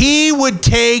 he would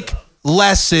take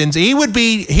lessons. He would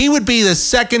be the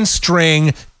second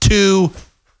string to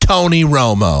Tony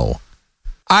Romo.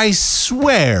 I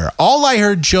swear, all I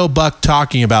heard Joe Buck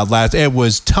talking about it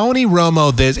was Tony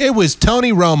Romo this, it was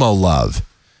Tony Romo love.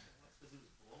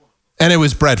 And it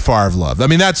was Brett Favre love. I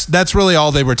mean, that's really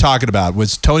all they were talking about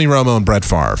was Tony Romo and Brett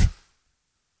Favre.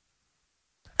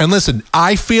 And listen,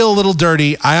 I feel a little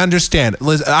dirty. I understand.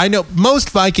 Listen, I know most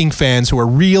Viking fans who are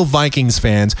real Vikings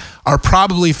fans are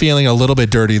probably feeling a little bit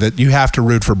dirty that you have to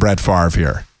root for Brett Favre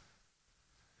here.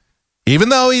 Even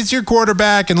though he's your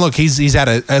quarterback, and look, he's had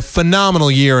a phenomenal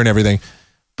year and everything,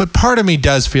 but part of me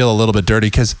does feel a little bit dirty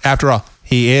because, after all,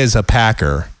 he is a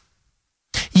Packer.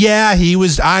 Yeah,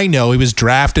 I know he was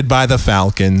drafted by the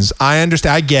Falcons. I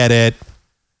understand. I get it.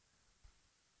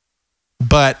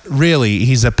 But really,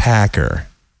 he's a Packer.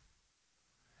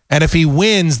 And if he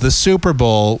wins the Super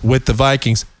Bowl with the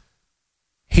Vikings,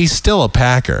 he's still a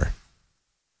Packer.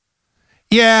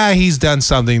 Yeah, he's done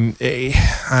something.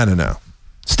 I don't know.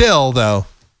 Still, though,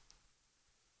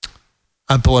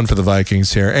 I'm pulling for the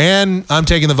Vikings here. And I'm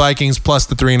taking the Vikings plus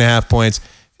the 3.5 points.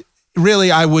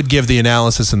 Really, I would give the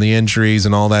analysis and the injuries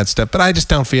and all that stuff, but I just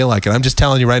don't feel like it. I'm just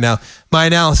telling you right now, my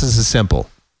analysis is simple.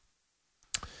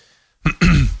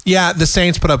 Yeah, the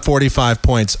Saints put up 45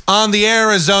 points on the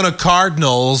Arizona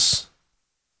Cardinals.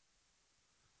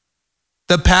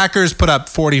 The Packers put up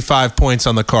 45 points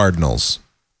on the Cardinals.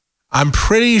 I'm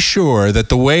pretty sure that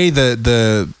the way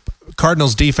the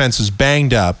Cardinals defense is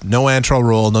banged up, no Antrell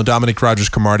Rolle, no Dominic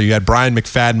Rodgers-Cromartie, you had Brian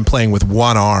McFadden playing with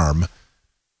one arm.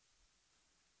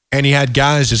 And you had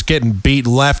guys just getting beat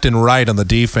left and right on the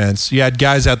defense. You had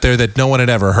guys out there that no one had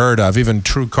ever heard of. Even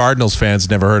true Cardinals fans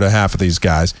never heard of half of these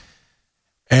guys.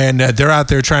 And they're out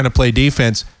there trying to play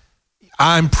defense.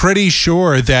 I'm pretty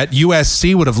sure that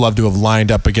USC would have loved to have lined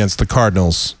up against the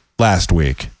Cardinals last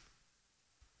week.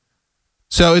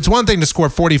 So it's one thing to score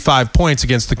 45 points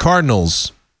against the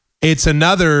Cardinals. It's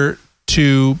another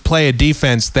to play a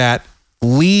defense that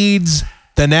leads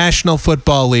the National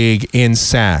Football League in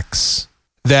sacks.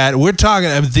 That we're talking,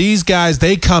 these guys,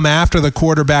 they come after the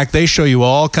quarterback. They show you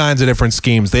all kinds of different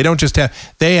schemes. They don't just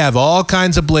they have all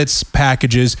kinds of blitz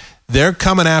packages. They're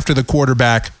coming after the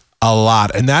quarterback a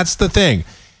lot. And that's the thing.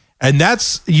 And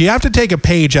you have to take a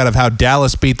page out of how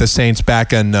Dallas beat the Saints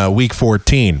back in week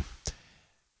 14.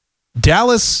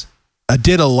 Dallas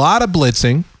did a lot of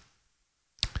blitzing.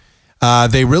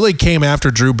 They really came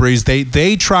after Drew Brees.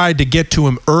 They tried to get to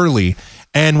him early.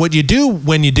 And what you do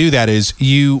when you do that is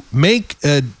you make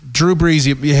Drew Brees,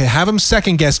 you have him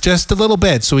second guess just a little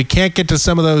bit so he can't get to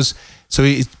some of those. So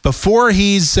before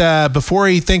he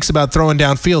thinks about throwing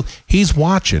downfield, he's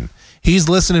watching. He's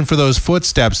listening for those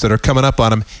footsteps that are coming up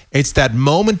on him. It's that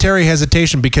momentary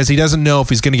hesitation because he doesn't know if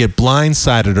he's going to get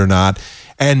blindsided or not.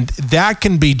 And that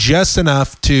can be just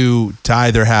enough to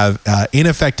either have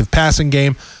ineffective passing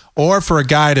game or for a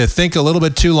guy to think a little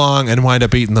bit too long and wind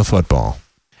up eating the football.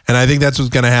 And I think that's what's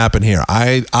going to happen here.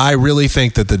 I really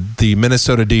think that the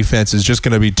Minnesota defense is just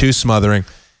going to be too smothering.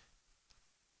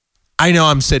 I know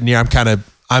I'm sitting here,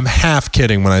 I'm half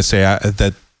kidding when I say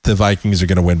that the Vikings are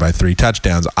going to win by 3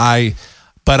 touchdowns.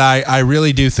 But I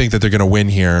really do think that they're going to win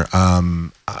here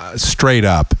straight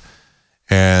up,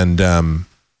 and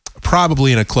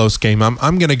probably in a close game.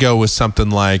 I'm going to go with something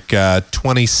like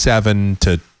 27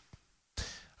 to.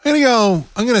 I'm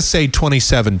going to say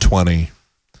 27-20,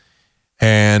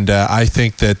 and I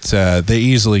think that they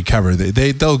easily cover.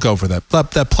 They'll go for that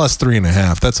plus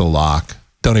 3.5. That's a lock.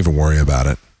 Don't even worry about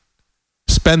it.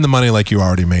 Spend the money like you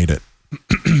already made it.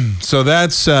 So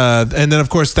that's, and then of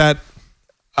course that,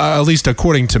 at least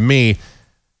according to me,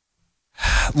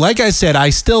 like I said, I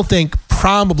still think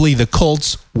probably the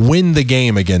Colts win the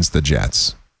game against the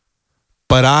Jets.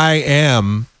 But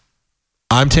I'm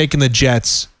taking the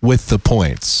Jets with the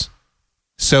points.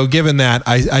 So given that,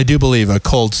 I do believe a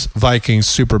Colts-Vikings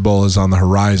Super Bowl is on the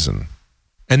horizon.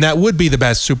 And that would be the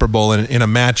best Super Bowl in a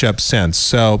matchup sense.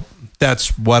 So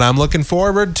that's what I'm looking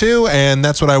forward to, and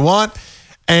that's what I want.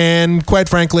 And quite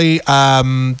frankly,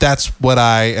 that's what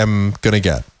I am going to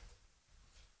get.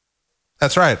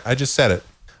 That's right. I just said it.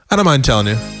 I don't mind telling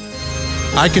you.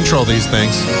 I control these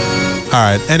things. All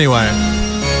right. Anyway,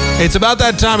 it's about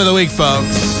that time of the week,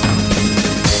 folks.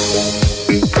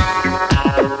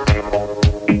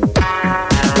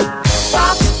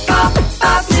 Pop, pop,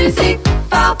 pop music.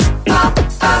 Pop, pop,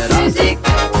 pop music.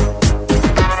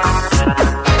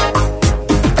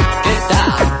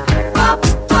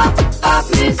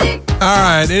 All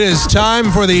right, it is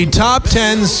time for the top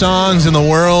 10 songs in the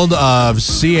world of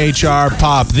CHR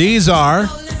Pop. These are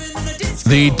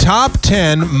the top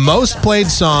 10 most played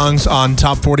songs on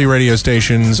top 40 radio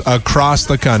stations across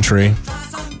the country.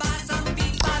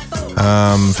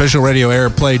 Official radio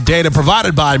airplay data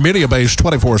provided by MediaBase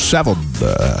 24/7. I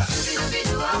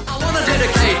want to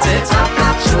dedicate it.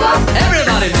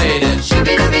 Everybody made it.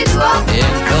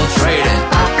 Infiltrate it.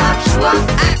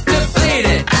 Activate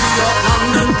it.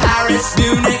 London, Paris,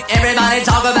 Munich, everybody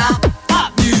talk about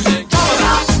pop music. Talk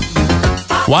about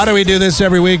pop. Why do we do this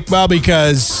every week? Well,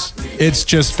 because it's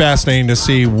just fascinating to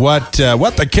see what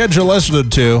the kids are listening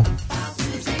to.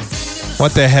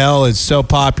 What the hell is so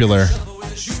popular?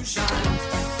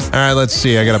 All right, let's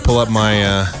see. I got to pull up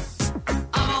my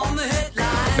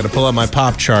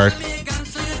pop chart.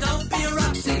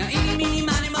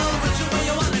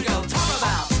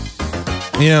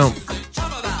 You know,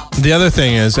 the other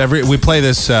thing is we play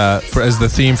this as the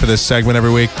theme for this segment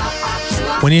every week.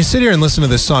 When you sit here and listen to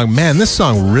this song, man, this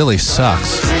song really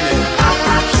sucks.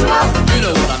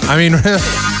 I mean,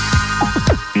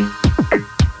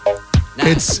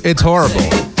 it's horrible.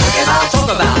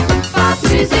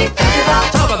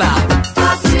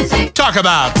 Talk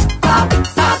about.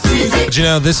 But you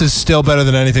know, this is still better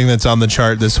than anything that's on the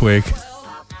chart this week.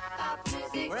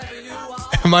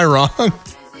 Am I wrong?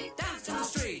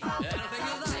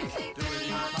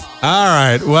 All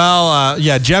right. Well,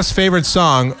 yeah, Jeff's favorite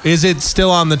song, is it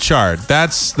still on the chart?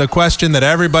 That's the question that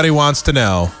everybody wants to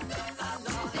know.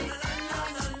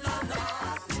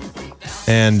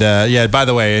 And yeah, by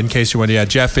the way, in case you're wondering, yeah,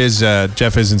 Jeff is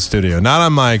in studio. Not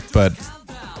on mic, but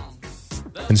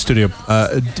in studio,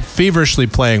 feverishly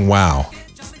playing WoW.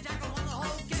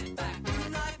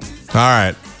 All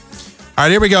right. All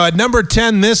right, here we go. At number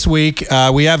 10 this week,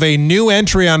 we have a new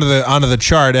entry onto the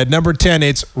chart. At number 10,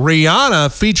 it's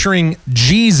Rihanna featuring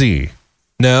Jeezy.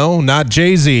 No, not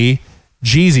Jay-Z.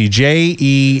 Jeezy,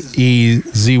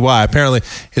 Jeezy. Apparently,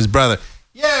 his brother.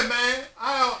 Yeah, man.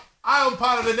 I own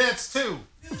part of the Nets too.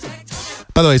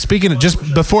 By the way, speaking of,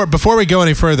 just before we go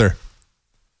any further,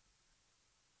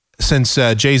 since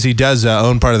Jay-Z does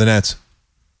own part of the Nets,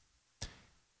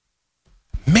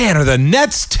 man, are the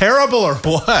Nets terrible or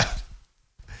what?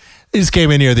 They just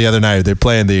came in here the other night. They're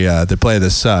playing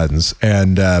the Suns,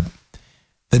 and the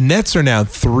Nets are now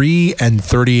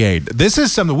 3-38. This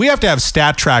is something we have to have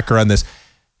stat tracker on this.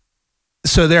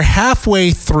 So they're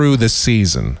halfway through the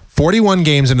season. 41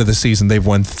 games into the season, they've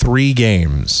won 3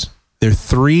 games. They're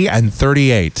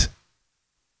 3-38.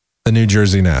 The New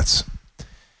Jersey Nets.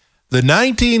 The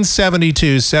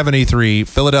 1972-73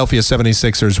 Philadelphia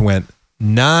 76ers went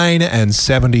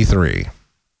 9-73.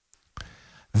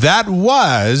 That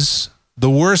was the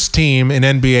worst team in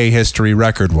NBA history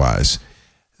record-wise.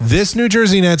 This New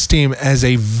Jersey Nets team has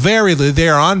they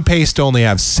are on pace to only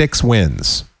have 6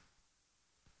 wins.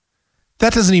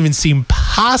 That doesn't even seem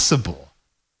possible.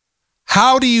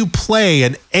 How do you play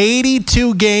an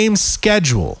 82-game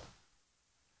schedule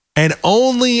and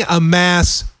only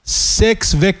amass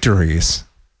 6 victories?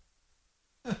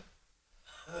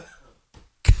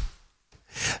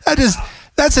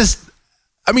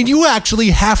 You actually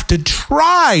have to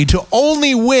try to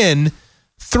only win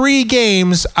 3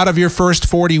 games out of your first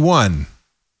 41.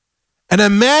 And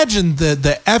imagine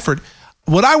the effort.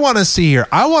 What I want to see here,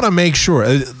 I want to make sure,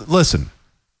 listen,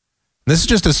 this is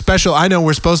just a special, I know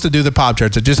we're supposed to do the pop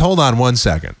chart, so just hold on one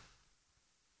second.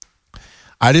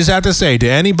 I just have to say to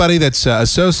anybody that's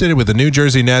associated with the New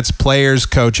Jersey Nets, players,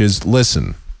 coaches,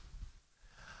 listen.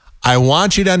 I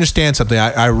want you to understand something.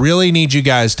 I really need you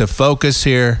guys to focus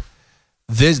here.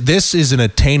 This is an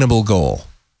attainable goal.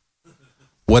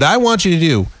 What I want you to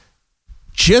do,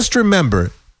 just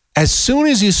remember, as soon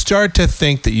as you start to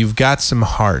think that you've got some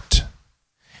heart,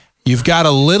 you've got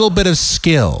a little bit of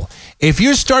skill, if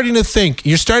you're starting to think,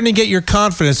 you're starting to get your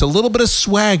confidence, a little bit of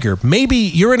swagger, maybe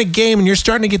you're in a game and you're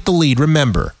starting to get the lead,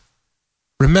 remember,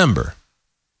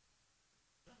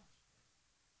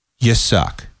 you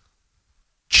suck.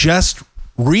 Just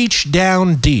reach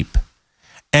down deep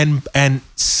and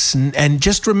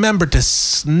just remember to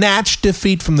snatch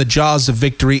defeat from the jaws of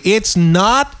victory. It's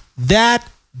not that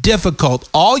difficult.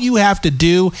 All you have to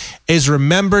do is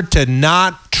remember to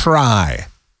not try.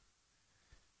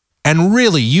 And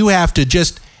really, you have to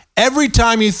just, every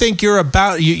time you think you're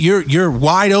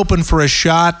wide open for a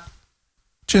shot,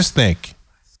 just think,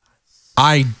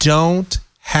 I don't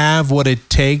have what it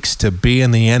takes to be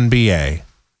in the NBA.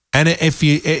 And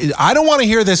I don't want to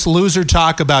hear this loser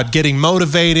talk about getting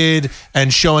motivated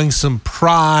and showing some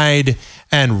pride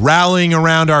and rallying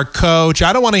around our coach.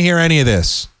 I don't want to hear any of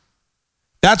this.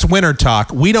 That's winner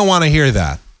talk. We don't want to hear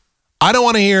that. I don't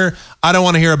want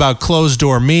to hear about closed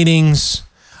door meetings.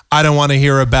 I don't want to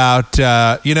hear about,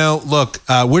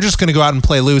 we're just going to go out and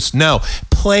play loose. No,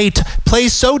 play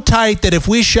so tight that if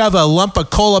we shove a lump of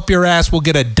coal up your ass, we'll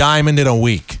get a diamond in a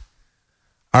week.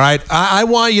 All right, I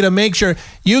want you to make sure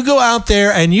you go out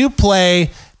there and you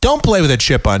play. Don't play with a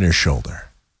chip on your shoulder.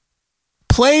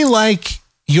 Play like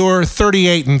you're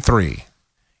 38-3.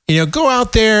 Go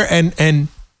out there and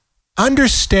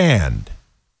understand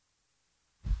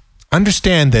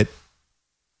that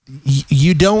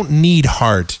you don't need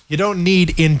heart. You don't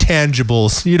need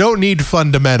intangibles. You don't need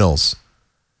fundamentals.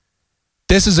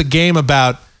 This is a game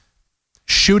about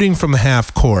shooting from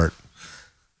half court.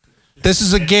 This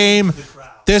is a game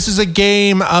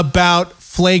about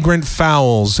flagrant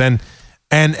fouls and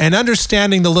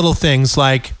understanding the little things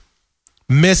like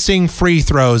missing free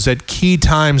throws at key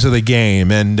times of the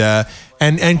game and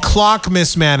clock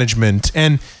mismanagement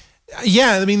and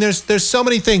there's so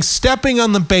many things. Stepping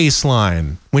on the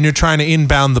baseline when you're trying to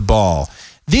inbound the ball.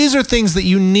 These are things that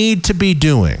you need to be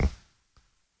doing.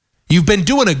 You've been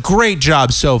doing a great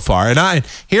job so far, and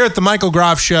here at the Michael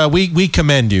Groff Show, we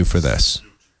commend you for this.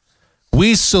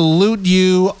 We salute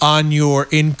you on your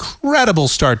incredible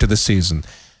start to the season.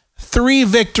 3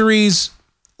 victories.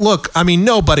 Look,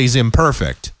 nobody's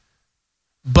imperfect,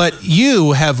 but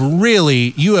you have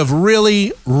really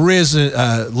risen,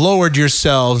 lowered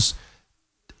yourselves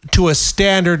to a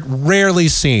standard rarely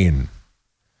seen.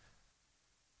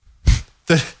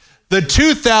 The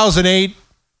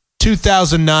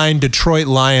 2008-2009 Detroit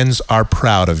Lions are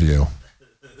proud of you.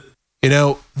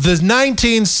 The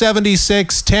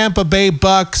 1976 Tampa Bay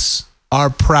Bucks are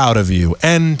proud of you,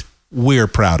 and we're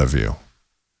proud of you.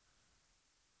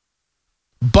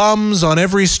 Bums on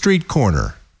every street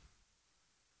corner.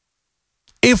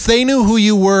 If they knew who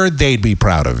you were, they'd be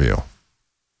proud of you.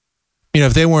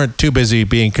 If they weren't too busy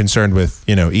being concerned with,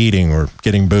 eating or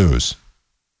getting booze.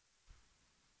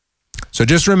 So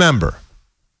just remember,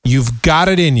 you've got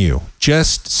it in you.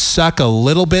 Just suck a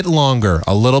little bit longer,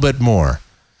 a little bit more.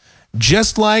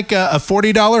 Just like a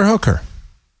 $40 hooker.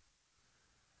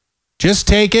 Just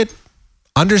take it,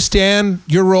 understand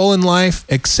your role in life,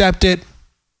 accept it,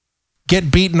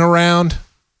 get beaten around.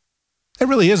 They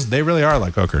really are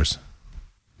like hookers.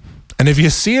 And if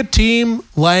you see a team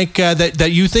like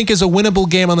that you think is a winnable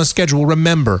game on the schedule,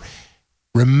 remember,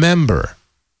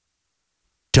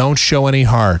 don't show any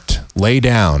heart. Lay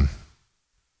down.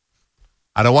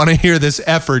 I don't want to hear this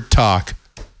effort talk.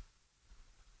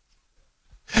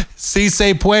 Si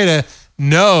se puede.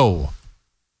 No.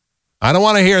 I don't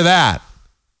want to hear that.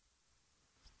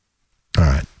 All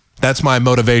right. That's my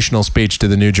motivational speech to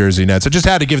the New Jersey Nets. I just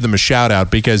had to give them a shout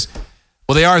out because,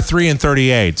 they are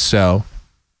 3-38, so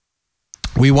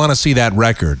we want to see that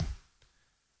record.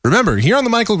 Remember, here on the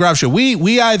Michael Groff Show,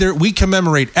 we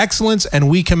commemorate excellence and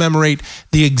we commemorate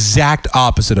the exact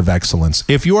opposite of excellence.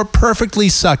 If you're perfectly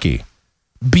sucky,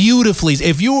 beautifully.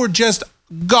 If you were just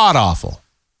god-awful,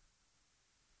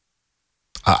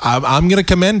 I'm going to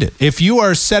commend it. If you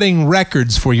are setting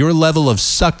records for your level of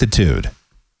suctitude,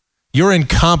 your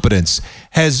incompetence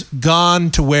has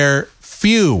gone to where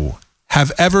few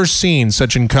have ever seen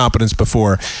such incompetence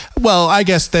before. Well, I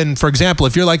guess then, for example,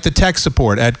 if you're like the tech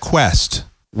support at Quest,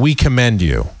 we commend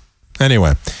you.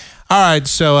 Anyway, all right,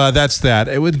 so that's that.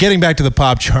 Getting back to the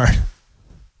pop chart.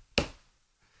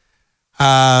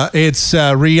 It's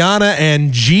Rihanna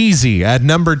and Jeezy at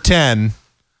number 10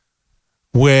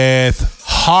 with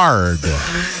Hard.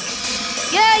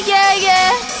 Yeah, yeah,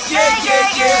 yeah. Yeah, yeah,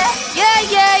 yeah.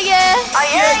 Yeah, yeah, yeah. Oh,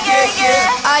 yeah, yeah,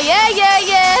 yeah. Oh, yeah, yeah,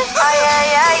 yeah. Oh, yeah,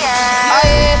 yeah, yeah. Oh,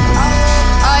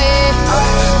 yeah. Oh,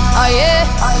 yeah. Oh, yeah.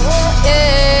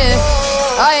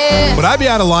 Yeah. Oh, yeah. Would I be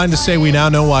out of line to say we now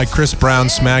know why Chris Brown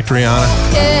smacked Rihanna?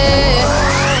 Yeah.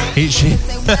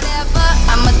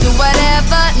 I'ma do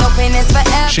whatever. No pain is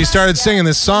forever. She started singing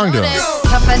this song to him.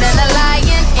 Tougher than a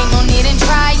lion. Ain't no need in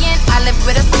trying. I live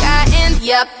with a sky in.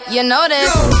 Yep, you know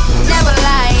this. Never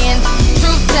lying.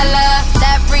 Truth teller.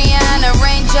 That Rihanna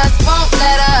rain just won't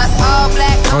let up. All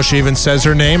black. Oh, she even says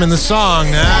her name in the song.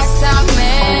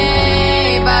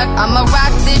 I'ma rock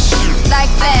this shit like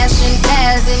fashion,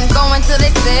 as in going till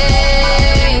they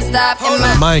say stop.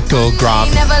 Michael Groff.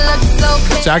 Never looked so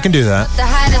clear. So I can do that. The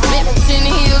hottest bitch in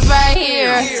heels right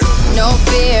here. No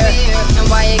fear. And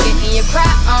why you getting your cry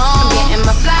on? I'm getting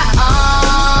my fly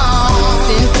on.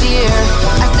 Sincere.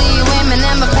 I see you women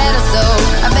in my pedestal.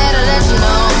 I better let you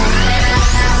know.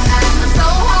 I'm so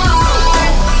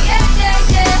hard. Yeah,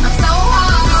 yeah, yeah. I'm so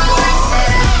hard.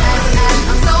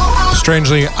 I'm so hard.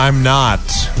 Strangely, I'm not.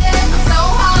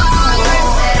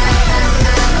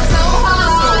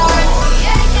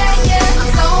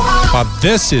 But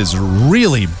this is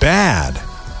really bad.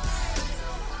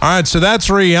 All right, so that's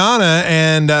Rihanna,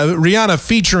 and Rihanna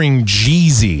featuring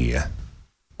Jeezy,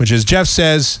 which is, Jeff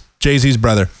says, Jay-Z's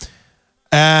brother,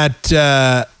 at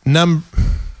number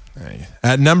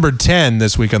 10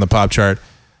 this week on the pop chart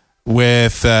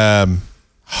with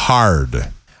Hard. All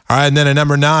right, and then at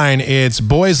number 9, it's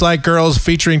Boys Like Girls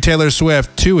featuring Taylor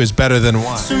Swift. 2 is better than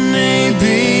 1. So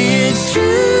maybe it's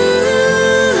true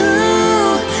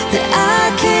that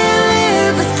I can't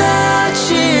live without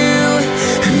you.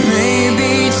 And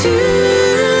maybe 2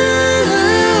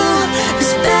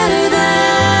 is better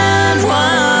than 1.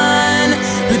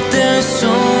 But there's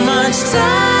so much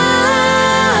time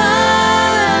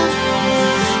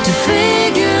to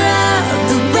figure out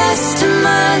the rest of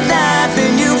my life,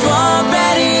 and you've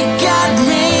already got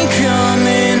me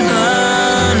coming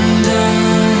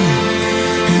undone.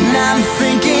 And I'm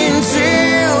thinking 2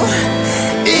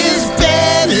 is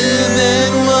better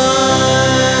than 1.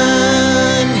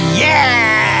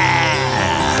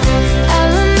 Yeah! I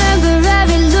remember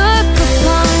every look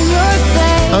upon your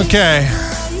face. Okay.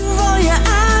 You roll your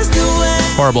eyes away.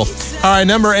 Horrible. All right,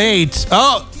 number 8.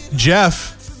 Oh, Jeff.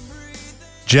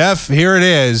 Jeff, here it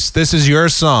is. This is your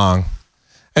song.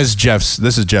 This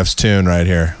is Jeff's tune right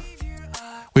here.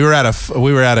 We were at an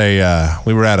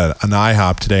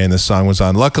IHOP today, and this song was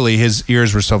on. Luckily, his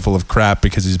ears were so full of crap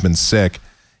because he's been sick.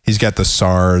 He's got the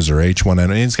SARS or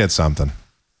H1N1. He's got something.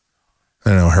 I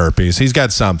don't know, herpes. He's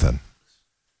got something.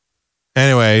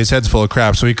 Anyway, his head's full of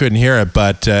crap, so he couldn't hear it.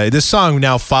 But this song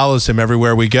now follows him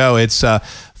everywhere we go. It's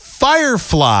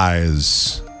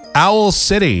Fireflies, Owl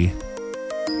City,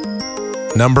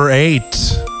 number 8.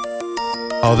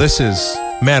 Oh, this is...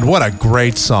 Man, what a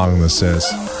great song this is.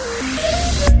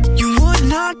 You would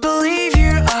not believe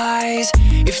your eyes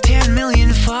if 10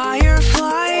 million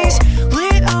fireflies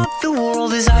lit up the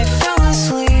world as I fell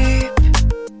asleep.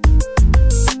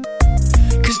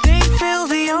 'Cause they fill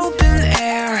the open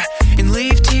air and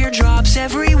leave teardrops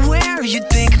everywhere. You'd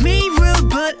think me rude,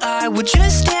 but I would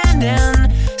just stand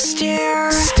and stare.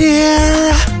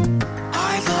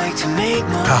 I'd like to make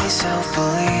myself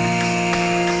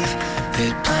believe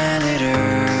that planet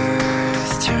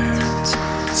Earth turns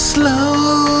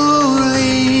slowly.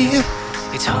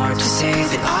 It's hard to say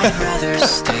that I'd rather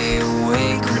stay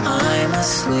awake when I'm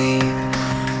asleep,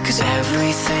 'cause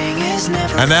everything is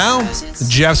never. And now,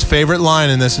 Jeff's favorite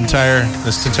line in this entire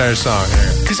song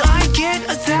here. 'Cause I get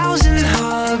 1,000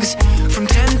 hugs from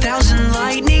 10,000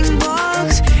 lightning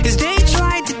bugs as they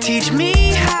tried to teach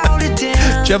me how to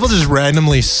dance. Jeff will just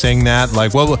randomly sing that.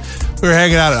 Like, well, we were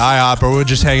hanging out at IHOP, or we were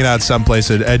just hanging out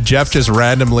someplace, and Jeff just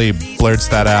randomly blurts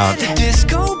that out. The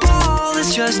disco ball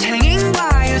is just hanging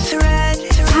by a thread.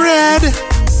 Thread.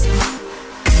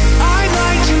 I'd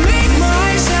like to make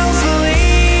myself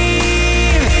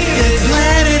believe that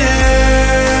planet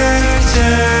Earth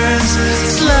turns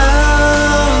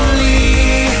slowly.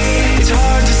 It's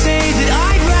hard to say that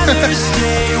I'd rather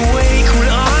stay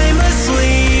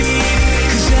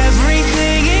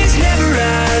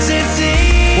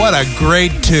What a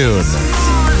great tune.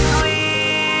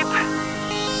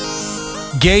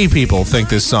 Gay people think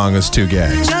this song is too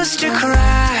gay. Just a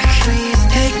crack. Please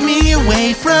take me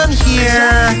away from here.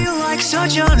 I feel like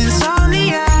such an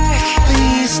insomniac.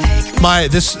 Please take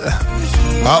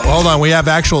Oh, hold on. We have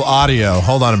actual audio.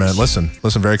 Hold on a minute. Listen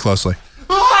very closely.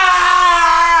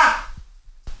 That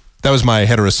was my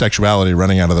heterosexuality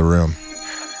running out of the room.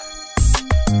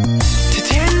 To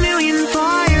 10 million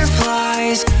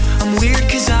fireflies. I'm weird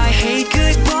cause I hate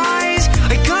goodbyes.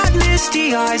 I got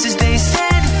misty eyes as they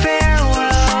said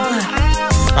farewell.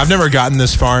 I've never gotten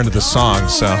this far into the song,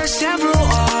 so. Several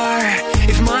are.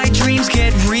 If my dreams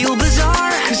get real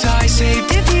bizarre, cause I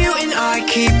saved a few and I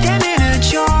keep them in a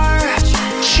jar.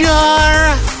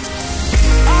 Jar.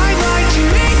 I'd like to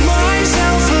make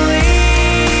myself believe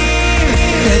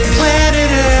that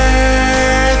planet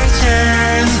Earth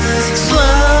turns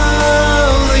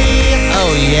slowly.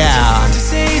 Oh, yeah. To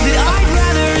say that I'd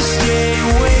rather stay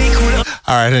awake.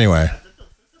 All right, anyway.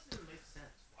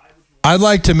 I'd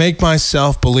like to make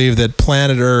myself believe that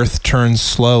planet Earth turns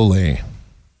slowly.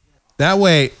 That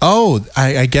way,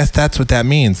 I guess that's what that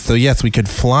means. So yes, we could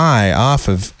fly off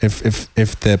of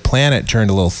if the planet turned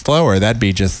a little slower. That'd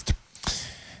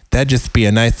just be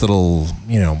a nice little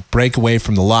break away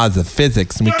from the laws of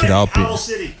physics, and we could all be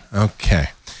okay.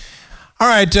 All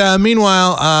right.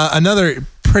 Meanwhile, another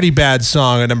pretty bad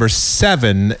song at number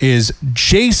 7 is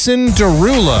Jason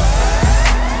Derulo.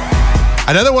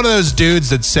 Another one of those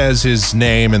dudes that says his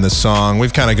name in the song.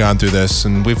 We've kind of gone through this,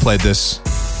 and we've played this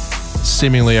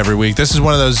seemingly every week. This is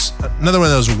another one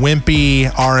of those wimpy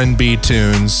R&B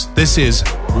tunes. This is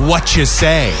What You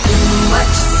Say. What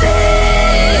you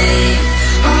say?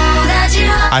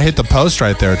 I hit the post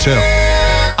right there too.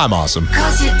 I'm awesome.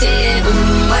 Cause you did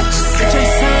what you say.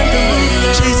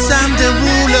 Jason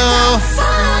Derulo.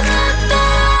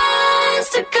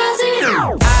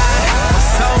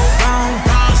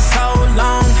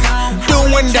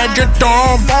 Doing that your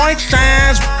dog boy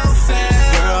says.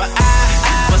 Girl,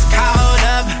 I was caught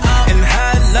up in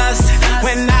her lust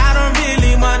when I don't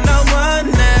really want no one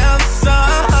else.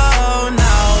 Oh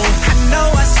no, I know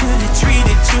I should have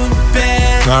treated you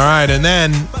better. All right, and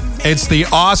then it's the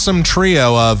awesome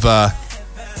trio of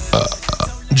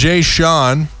Jay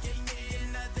Sean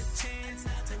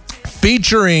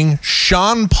featuring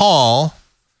Sean Paul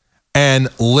and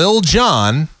Lil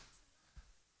Jon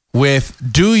with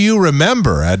Do You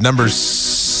Remember at number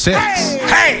 6.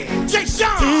 Hey! Jay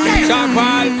Sean! Sean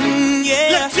Paul,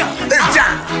 yeah. Let's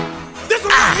John. This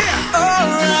one right here.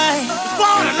 All right. It's for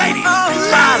all the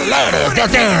ladies.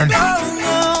 That's in.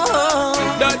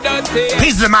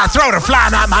 Pieces of my throat are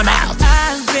flying out my mouth.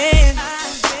 I've been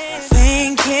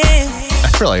thinking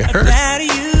That really hurt. about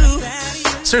you.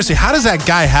 Seriously, how does that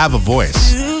guy have a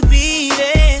voice? You beat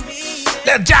it.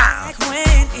 Lil Jon.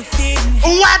 When it didn't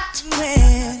What? happen.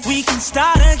 We can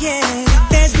start again.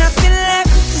 There's nothing left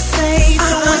to say.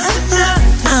 So what's enough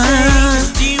to say?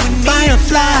 Just you and me.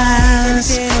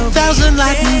 Fireflies, thousand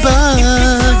lightning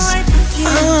bugs.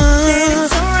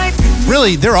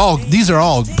 Really, these are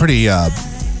all pretty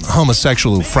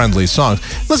homosexual friendly songs.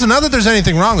 Listen, not that there's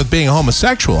anything wrong with being a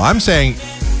homosexual. I'm saying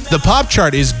the pop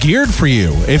chart is geared for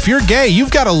you. If you're gay,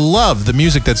 you've got to love the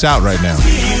music that's out right now.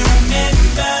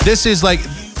 This is like,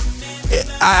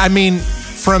 I mean,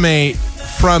 from a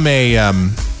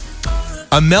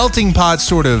melting pot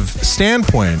sort of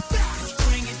standpoint,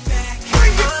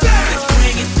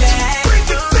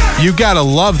 you've got to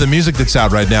love the music that's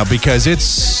out right now because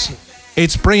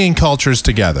it's bringing cultures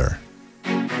together.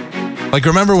 Like,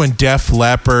 remember when Def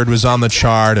Leppard was on the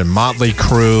chart and Motley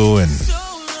Crue and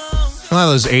a lot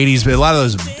of those 80s, but a lot of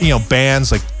those,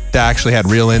 bands like that actually had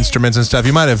real instruments and stuff.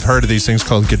 You might have heard of these things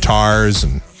called guitars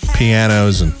and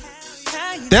pianos, and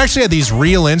they actually had these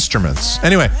real instruments.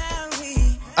 Anyway,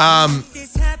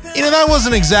 that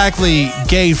wasn't exactly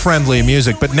gay-friendly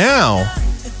music, but now,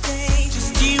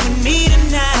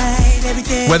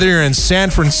 whether you're in San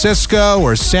Francisco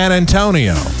or San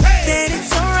Antonio,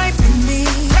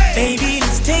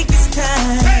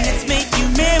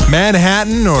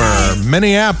 Manhattan or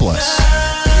Minneapolis,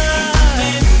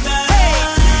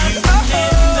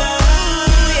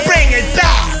 Bring it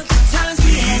back.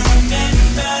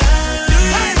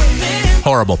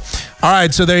 horrible. All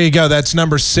right, so there you go. That's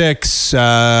number 6. Do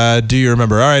you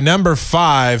remember? All right, number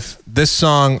 5. This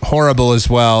song, horrible as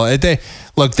well.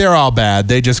 They're all bad.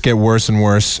 They just get worse and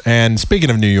worse. And speaking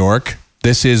of New York,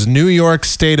 this is New York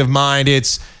State of Mind.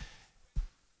 It's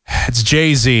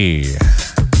Jay-Z.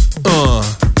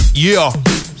 Yeah.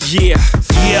 Yeah,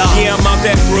 I'm out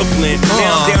at Brooklyn.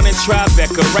 Now I'm down in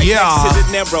Tribeca, right next to the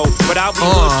Narrow. But I'll be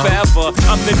good forever.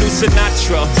 I'm the new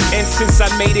Sinatra. And since I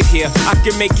made it here, I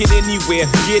can make it anywhere.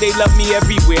 Yeah, they love me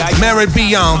everywhere. Married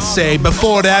Beyonce.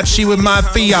 Before that, she was my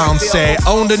fiance.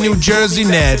 Owned the New Jersey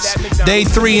Nets. Day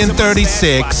 3 and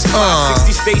 36.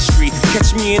 60 State Street.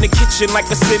 Catch me in the kitchen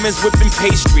like a Simmons whipping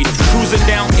pastry. Cruising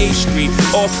down A Street.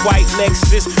 Off-white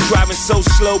Lexus. Driving so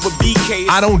slow, but BK.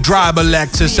 I don't drive a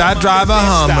Lexus. I drive a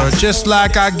Hummer. Just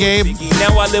like I gave.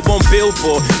 Now I live on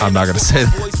Billboard. I'm not gonna say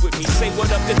that. Say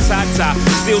what up to Tata.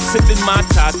 Still sipping my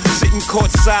ties. Sitting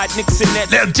courtside. Knicks and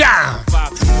Nets. Little John.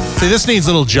 See, this needs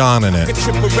Little John in it. A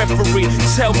triple referee.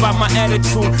 Tell by my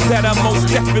attitude that I most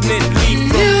definitely from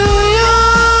New York.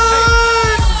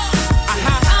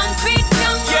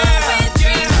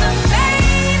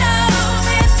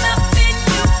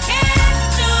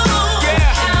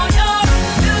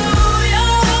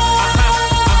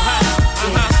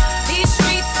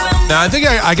 Now, I think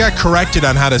I got corrected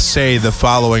on how to say the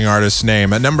following artist's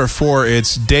name. At number 4,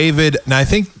 it's David. Now, I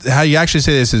think how you actually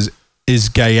say this is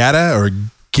Gaeta or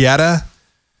Gaeta?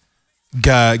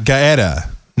 Gaeta.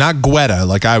 Not Guetta,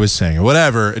 like I was saying.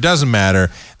 Whatever. It doesn't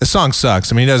matter. The song sucks.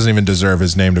 I mean, he doesn't even deserve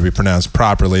his name to be pronounced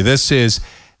properly. This is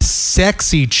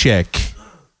Sexy Chick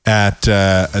at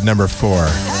number 4.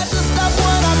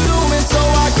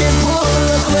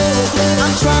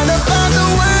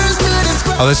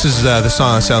 Oh, this is the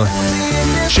song I sound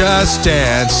like. Just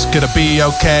Dance, gonna be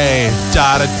okay.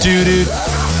 Da da doo doo.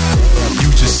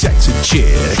 You's a sexy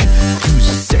chick. You's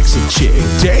a sexy chick.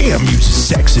 Damn, you's a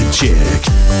sexy chick.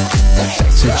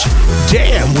 Sexy chick.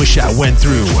 Damn, wish I went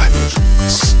through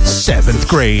 7th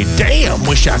grade. Damn,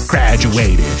 wish I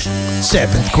graduated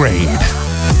 7th grade.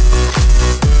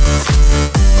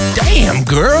 Damn,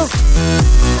 girl.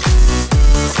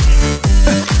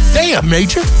 Damn,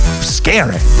 Major.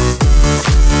 Scary.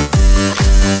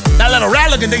 That little rat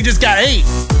looking thing just got 8.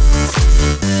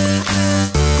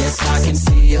 Yes, I can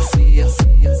see you.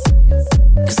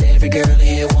 Cause every girl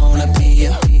here wanna be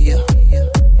you.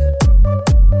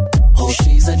 Oh,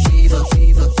 she's a diva.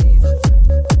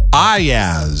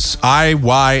 Iyaz,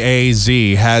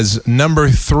 IYAZ, has number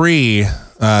 3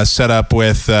 set up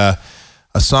with a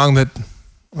song that,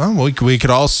 well, we could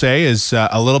all say is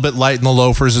a little bit light in the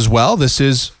loafers as well. This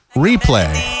is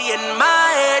Replay.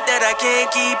 I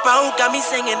can't keep out, got me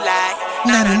singing like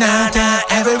na na na na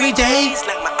every day. It's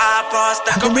like my iPod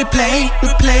stuck on replay.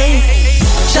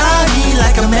 Shawty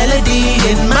like a melody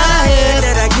in my head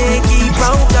that I can't keep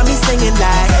out, got me singing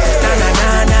like na na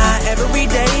na na every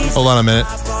day. Hold on a minute.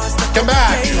 Come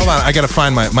back. Hold on, I gotta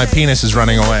find my penis is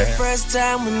running away. The first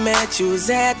time we met, you was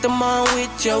at the mall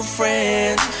with your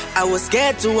friends. I was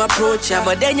scared to approach you,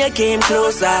 but then you came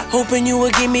closer, hoping you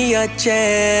would give me a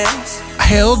chance. I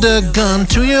held a gun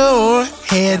to your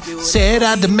head, said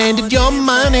I demanded your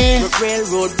money.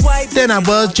 Then I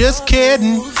was just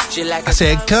kidding. I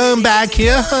said, come back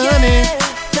here, honey.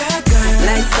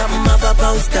 Like something of a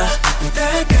poster.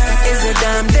 Is a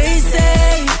dime, they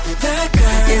say.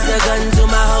 Is a gun to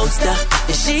my holster.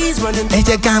 She's running. It's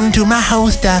a gun to my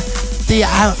holster. See,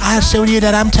 I'll show you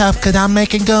that I'm tough because I'm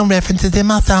making gun references in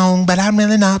my song, but I'm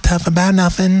really not tough about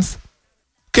nothings.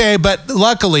 Okay, but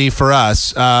luckily for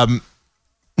us,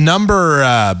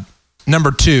 number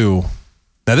 2.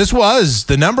 Now, this was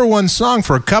the number 1 song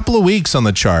for a couple of weeks on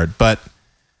the chart, but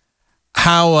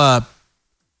how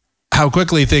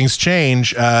quickly things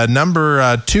change.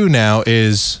 Number 2 now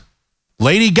is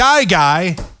Lady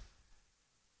Guy.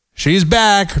 She's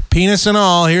back, penis and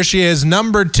all. Here she is,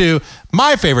 number 2.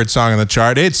 My favorite song on the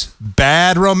chart. It's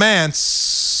Bad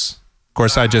Romance. Of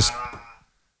course, I just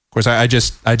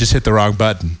hit the wrong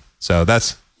button. So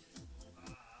that's.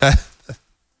 I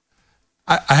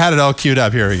had it all queued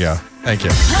up. Here we go. Thank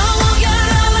you.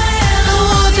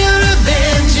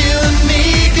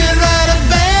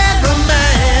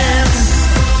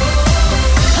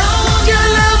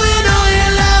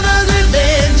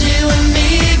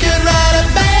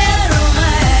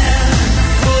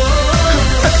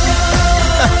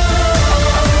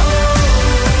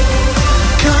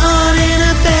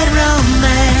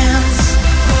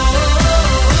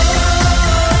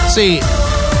 See,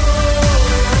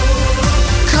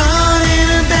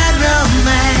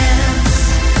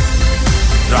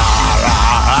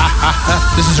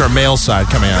 this is our male side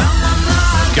coming out.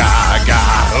 Gaga,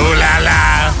 ooh la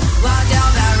la.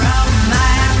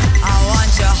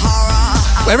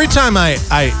 Every time I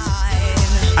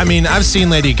mean, I've seen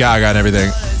Lady Gaga and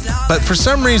everything, but for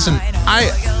some reason,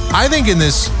 I think in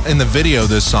the video of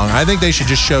this song, I think they should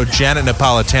just show Janet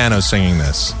Napolitano singing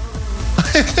this.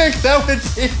 I think that would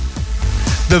be,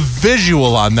 the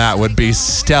visual on that would be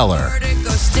stellar.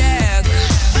 vertigo stick.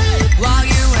 While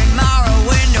you in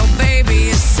Morrowind, no baby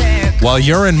is sick. While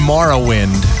you're in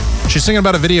Morrowind. She's singing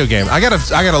about a video game. I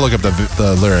gotta look up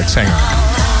the lyrics. Hang on.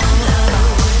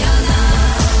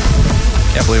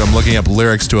 Can't believe I'm looking up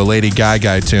lyrics to a Lady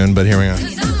Gaga tune, but here we go.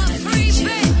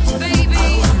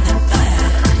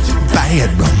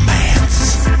 Bad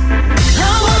romance. I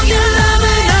want your love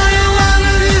and all you want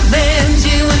is revenge.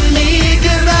 You and me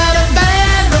could write a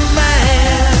bad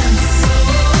romance.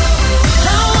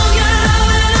 I want your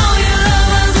love and all you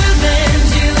love is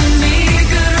revenge. You and me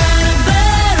could write a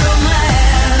bad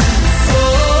romance.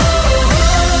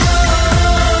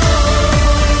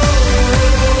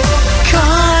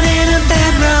 Caught in a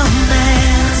bad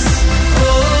romance.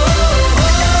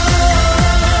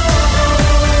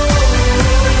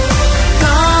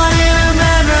 Caught in a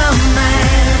bad romance.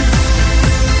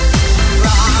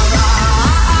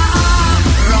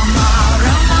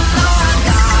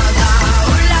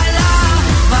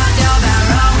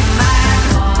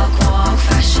 Walk, walk,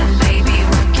 fashion, baby,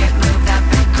 work it, move that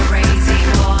bit crazy.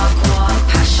 Walk, walk,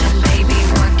 passion, baby,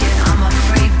 work it, I'm a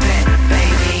free bit,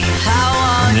 baby. I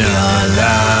want Your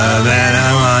love and I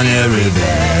want your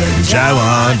revenge. I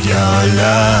want your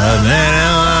love and I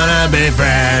wanna be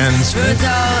friends. Je veux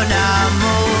ton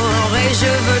amour et je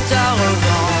veux ta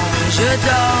revanche. Je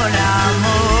donne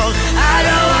l'amour. I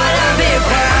don't wanna be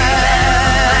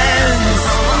friends.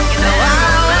 No, I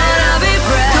don't wanna be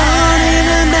friends. Caught in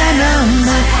a bad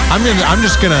romance.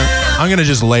 I'm gonna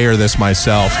just layer this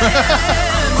myself.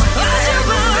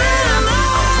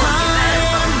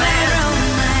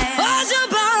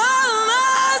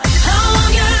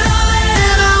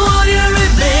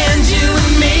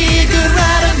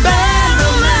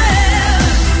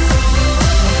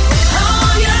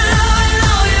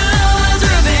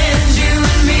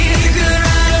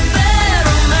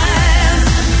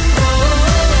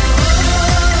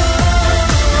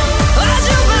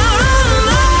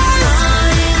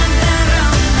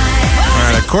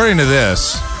 According to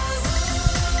this,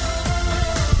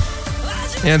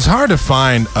 and it's hard to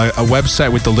find a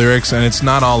website with the lyrics, and it's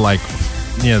not all like,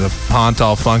 the font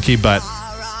all funky, but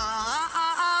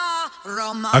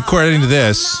according to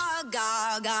this,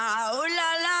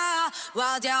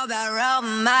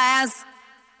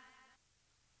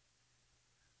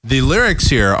 the lyrics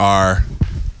here are,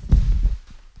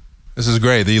 this is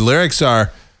great, the lyrics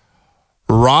are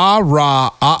ra ra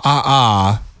ah ah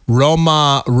ah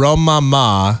Roma, Roma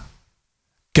ma,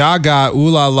 gaga, ooh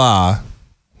la la,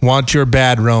 want your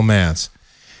bad romance.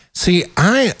 See,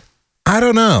 I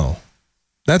don't know.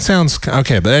 That sounds,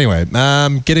 okay, but anyway,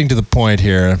 getting to the point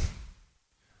here.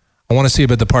 I want to see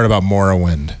about the part about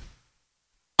Morrowind.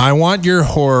 I want your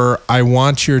horror, I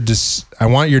want your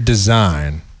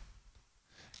design.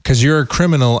 Because you're a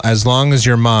criminal as long as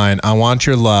you're mine. I want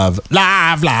your love.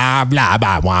 Love, love, love,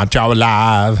 I want your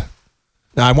love.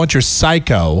 I want your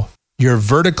psycho, your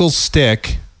vertical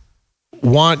stick,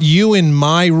 want you in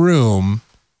my room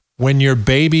when your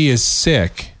baby is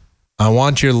sick. I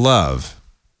want your love.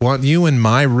 Want you in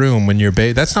my room when your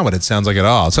baby... That's not what it sounds like at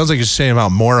all. It sounds like you're saying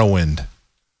about Morrowind.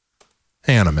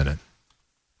 Hang on a minute.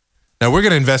 Now, we're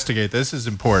going to investigate. This is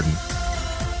important.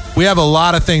 We have a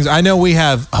lot of things. I know we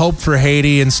have hope for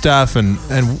Haiti and stuff,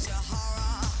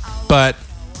 but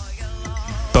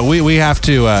we have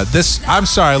to, I'm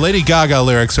sorry, Lady Gaga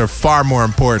lyrics are far more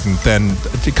important than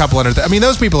a couple hundred,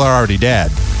 those people are already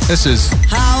dead. This is...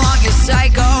 I want your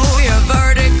psycho, your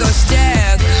vertigo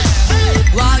stick.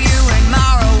 While you in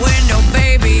Morrowind, no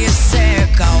baby is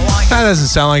sick. I want That doesn't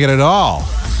sound like it at all.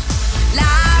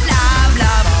 love, love,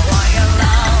 love. I want your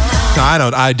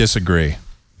love. No, I disagree.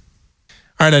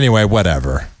 All right, anyway,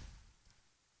 whatever.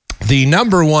 The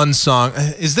number one song,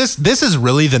 this is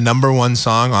really the number one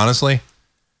song, honestly?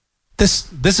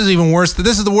 This is even worse.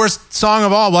 This is the worst song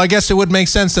of all. Well, I guess it would make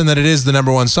sense then that it is the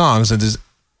number one song, since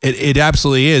it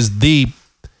absolutely is the...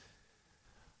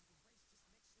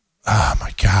 Oh,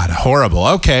 my God. Horrible.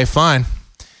 Okay, fine.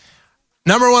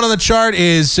 Number one on the chart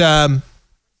is Kesha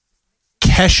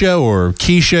or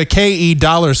Keisha, K-E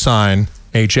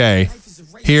 $HA.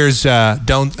 Here's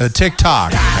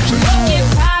TikTok, actually.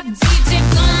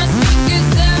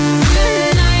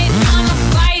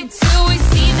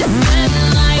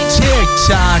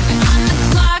 TikTok.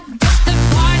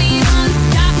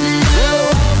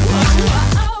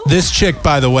 This chick,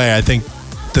 by the way, I think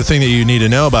the thing that you need to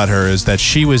know about her is that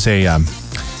she was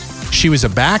a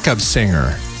backup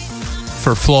singer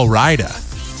for Flo Rida,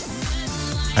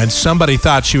 and somebody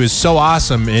thought she was so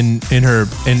awesome in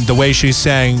the way she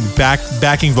sang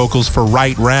backing vocals for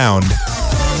Right Round.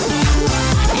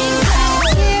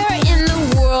 Here in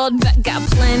the world, but got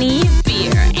plenty of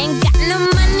beer. Ain't got no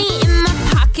money in my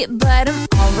pocket. it, but I'm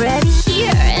already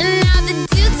here. And now the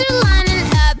dudes are lining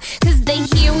up, cause they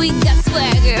hear we got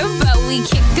swagger. But we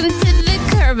kick them to the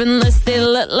curb unless they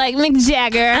look like Mick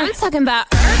Jagger. I'm talking about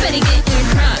everybody getting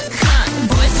crunk, crunk.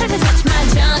 Boys try to touch my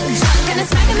junk, junk. Gonna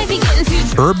smack him if he getting too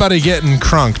drunk. Everybody getting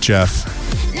crunk, Jeff.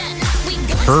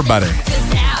 Everybody.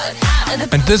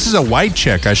 And this is a white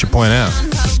chick, I should point out.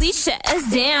 Police shut us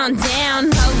down, down.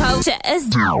 Po-po shut us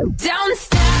down. Don't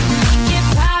stop, make it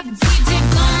pop. DJ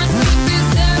blow my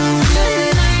speakers up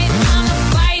tonight. I'ma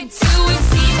fight till we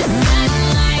see the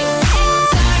sunlight.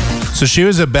 So she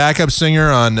was a backup singer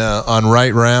on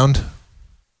Right Round.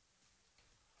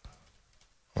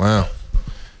 Wow.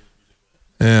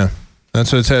 Yeah,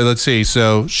 that's what it said. Let's see.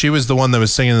 So she was the one that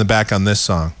was singing in the back on this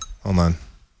song. Hold on.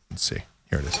 Let's see.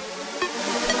 Here it is.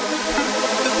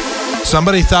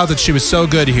 Somebody thought that she was so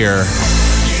good here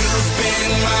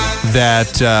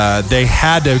that they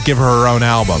had to give her own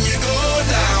album.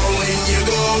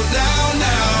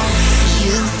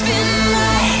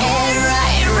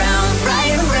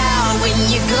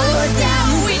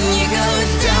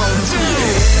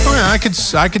 Oh yeah,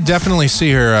 I could definitely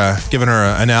see her giving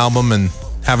her an album and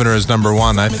having her as number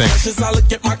one. I think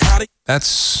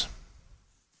that's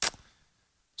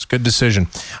a good decision.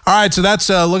 All right, so that's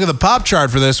a look at the pop chart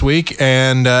for this week.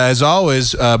 And as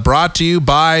always, brought to you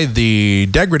by the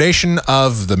degradation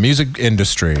of the music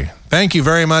industry. Thank you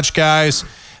very much, guys.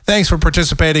 Thanks for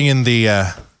participating in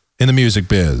the music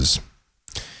biz.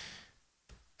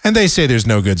 And they say there's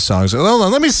no good songs. Hold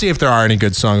on, let me see if there are any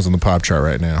good songs on the pop chart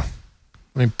right now.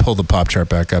 Let me pull the pop chart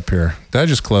back up here. Did I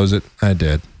just close it? I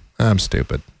did. I'm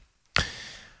stupid.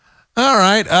 All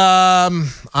right.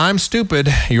 I'm stupid.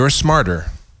 You're smarter.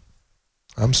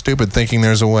 I'm stupid thinking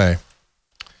there's a way.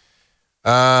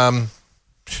 Yeah.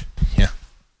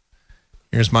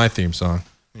 Here's my theme song.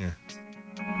 Yeah.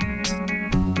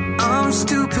 I'm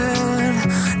stupid,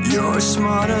 you're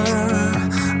smarter.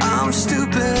 I'm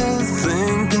stupid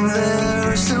thinking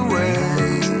there's a way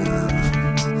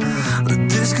that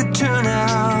this could turn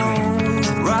out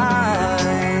right.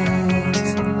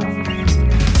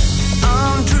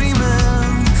 I'm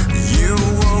dreaming you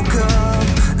woke up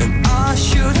and I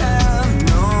should have.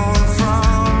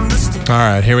 All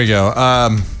right, here we go.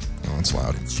 Oh, it's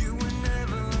loud.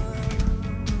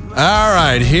 All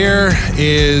right, here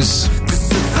is...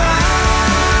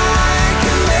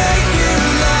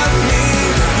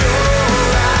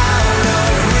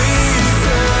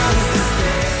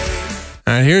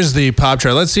 All right, here's the pop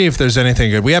chart. Let's see if there's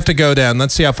anything good. We have to go down.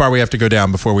 Let's see how far we have to go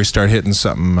down before we start hitting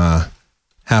something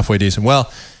halfway decent.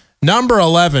 Well, number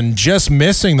 11, just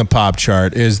missing the pop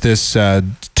chart, is this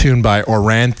tune by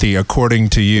Oranthe, According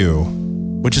to You,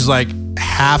 which is like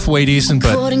halfway decent,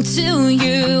 but... According to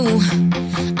you,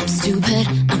 I'm stupid,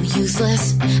 I'm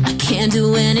useless, I can't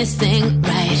do anything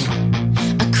right.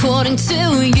 According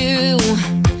to you,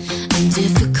 I'm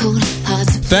difficult, hard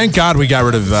to... Thank God we got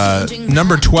rid of...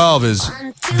 number 12 is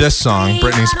this song,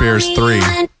 Britney Spears 3.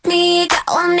 Me got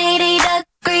 180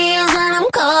 degrees and I'm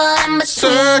caught in between.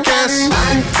 Circus.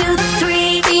 1, 2,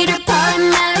 3, Peter Pan,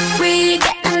 Mary,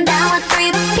 getting down with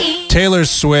 3 P. Taylor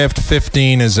Swift,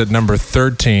 15, is at number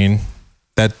 13.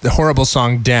 That horrible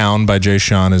song, Down, by Jay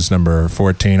Sean, is number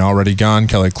 14. Already Gone,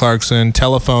 Kelly Clarkson.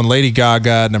 Telephone, Lady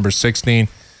Gaga, number 16.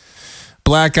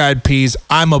 Black Eyed Peas,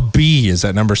 I'm a Bee, is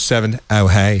at number 7. Oh,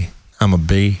 hey, I'm a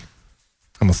bee.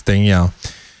 I'm a thing, yo.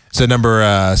 It's at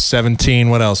number 17.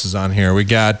 What else is on here? We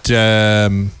got,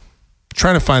 trying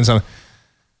to find some.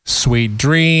 Sweet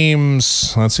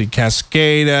Dreams. Let's see,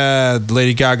 Cascada.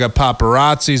 Lady Gaga,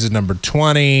 Paparazzi is at number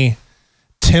 20.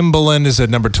 Timbaland is at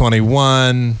number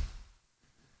 21.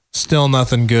 Still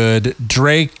nothing good.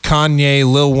 Drake, Kanye,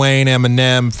 Lil Wayne,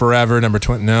 Eminem, Forever, number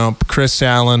 20. Nope. Chris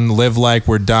Allen, Live Like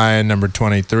We're Dying, number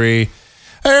 23.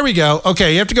 There we go.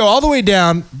 Okay, you have to go all the way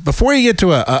down before you get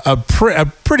to a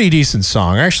pretty decent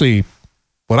song. Actually,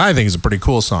 what I think is a pretty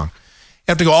cool song.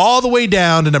 You have to go all the way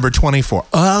down to number 24.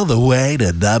 All the way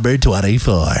to number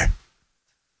 24.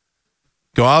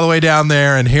 Go all the way down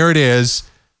there, and here it is.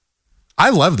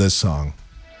 I love this song.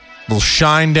 Little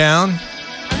Shine Down.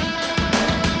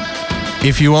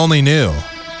 If You Only Knew.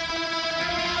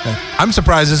 I'm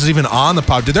surprised this is even on the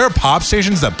pop. Are there pop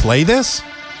stations that play this?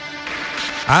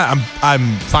 I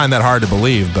find that hard to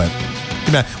believe, but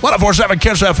 104.7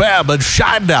 Kiss FM and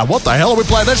Shine Down. What the hell are we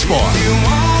playing this for?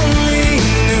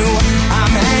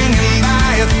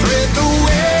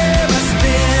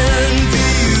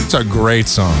 It's a great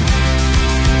song.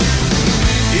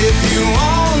 If you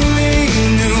only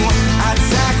knew I'd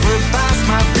sacrifice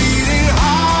my beating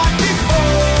heart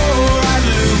before I'd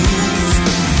lose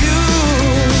you.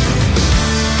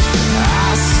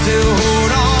 I still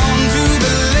hold on to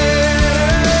the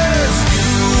letters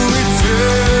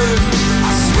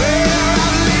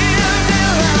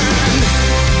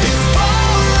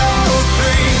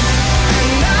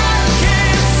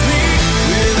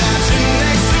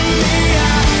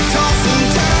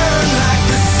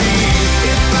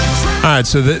right,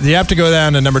 so you have to go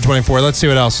down to number 24. Let's see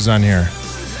what else is on here.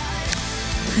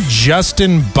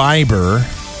 Justin Bieber,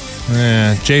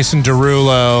 Jason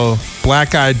Derulo,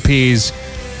 Black Eyed Peas,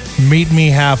 Meet Me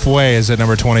Halfway is at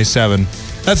number 27.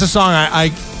 That's a song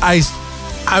I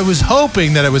was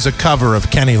hoping that it was a cover of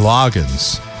Kenny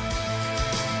Loggins.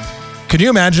 Can you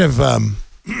imagine if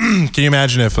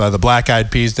the Black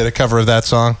Eyed Peas did a cover of that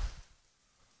song?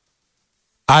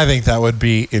 I think that would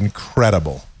be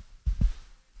incredible.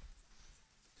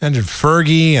 And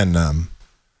Fergie and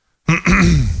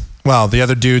well, the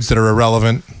other dudes that are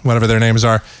irrelevant, whatever their names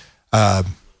are,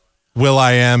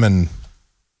 Will.i.am and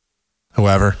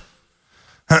whoever,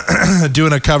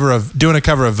 doing a cover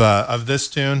of this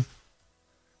tune.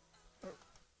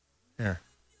 Here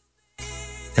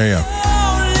you go.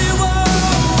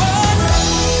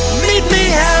 Meet me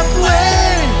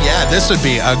halfway. Yeah,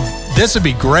 this would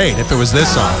be great if it was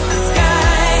this song.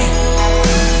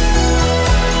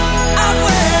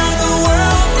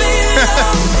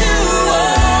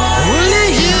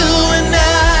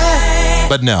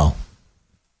 But no.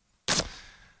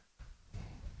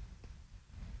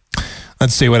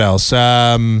 Let's see what else.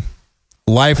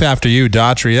 Life After You,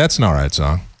 Daughtry. That's an all right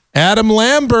song. Adam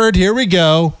Lambert, here we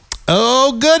go.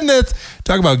 Oh, goodness.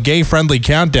 Talk about gay-friendly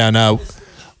countdown.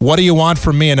 What Do You Want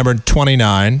From Me at number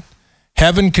 29.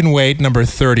 Heaven Can Wait, number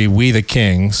 30, We the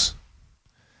Kings.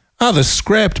 Oh, The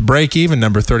Script, Break Even,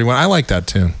 number 31. I like that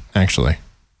tune, actually.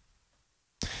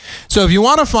 So if you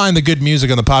want to find the good music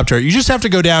on the pop chart, you just have to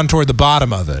go down toward the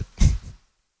bottom of it.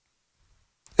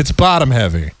 It's bottom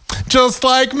heavy. Just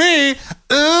like me. Ooh,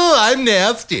 I'm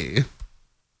nasty.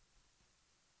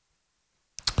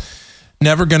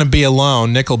 Never Gonna Be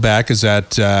Alone. Nickelback is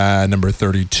at number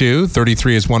 32.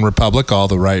 33 is One Republic, All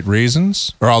the Right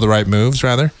Reasons. Or All the Right Moves,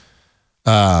 rather.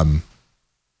 All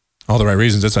the Right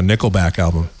Reasons. It's a Nickelback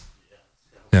album.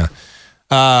 Yeah.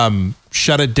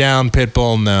 Shut It Down,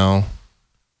 Pitbull, no.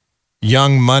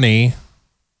 Young Money.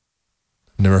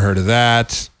 Never heard of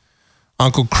that.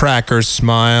 Uncle Cracker's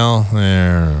Smile.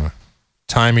 There.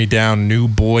 Tie Me Down, New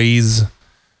Boys.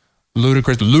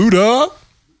 Ludacris. Luda.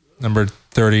 Number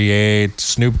 38.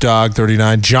 Snoop Dogg,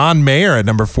 39. John Mayer at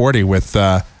number 40 with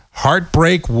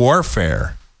Heartbreak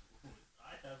Warfare.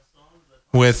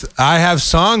 With I Have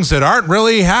Songs That Aren't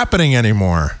Really Happening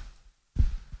Anymore.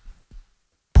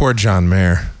 Poor John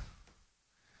Mayer.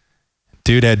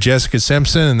 Dude had Jessica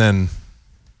Simpson, and then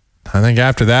I think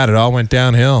after that it all went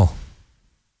downhill.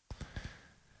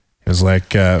 It was like,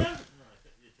 didn't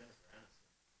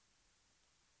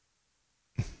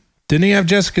he have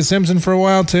Jessica Simpson for a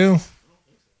while too?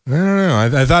 I don't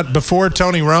know. I thought before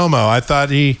Tony Romo, I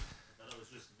thought he.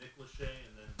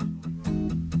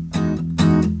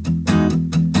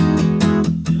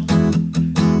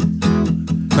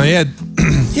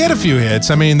 He had a few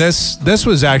hits. I mean, this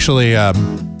was actually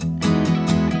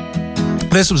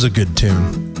this was a good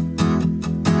tune.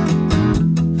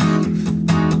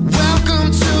 Welcome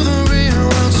to the real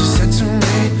world, she said to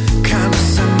me,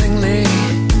 condescendingly.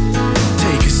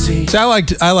 Take a seat. So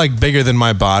I liked Bigger Than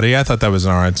My Body. I thought that was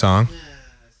an alright song.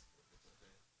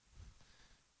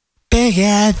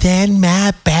 Bigger than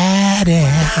my body.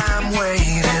 I'm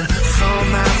waiting for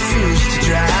my fuse to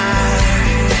dry.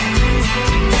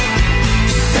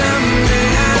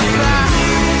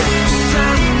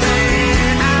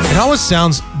 It always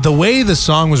sounds, the way the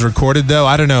song was recorded, though,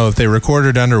 I don't know if they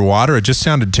recorded underwater. It just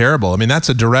sounded terrible. I mean, that's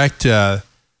a direct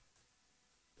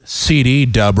CD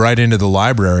dub right into the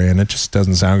library, and it just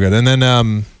doesn't sound good. And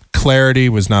then Clarity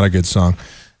was not a good song.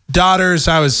 Daughters,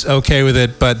 I was okay with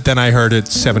it, but then I heard it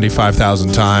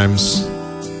 75,000 times.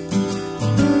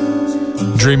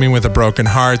 Dreaming with a Broken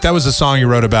Heart. That was a song you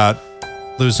wrote about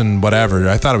losing whatever.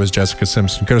 I thought it was Jessica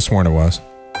Simpson. Could have sworn it was.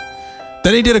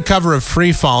 Then he did a cover of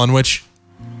Free Fallin', which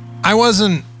I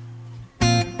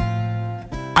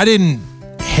didn't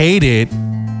hate it,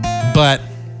 but,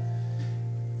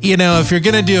 you know, if you're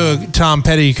going to do a Tom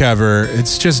Petty cover,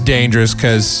 it's just dangerous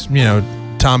because, you know,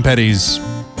 Tom Petty's,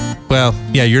 well,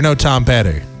 yeah, you're no Tom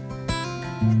Petty.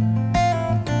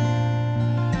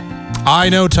 I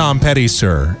know Tom Petty,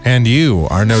 sir, and you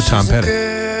are no Tom Petty.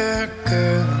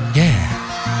 Yeah.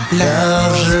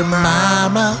 Loves her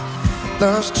mama,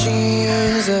 loves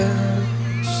Jesus.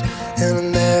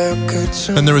 And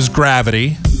there was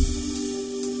Gravity,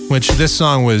 which this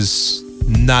song was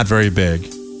not very big.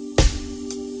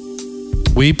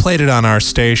 We played it on our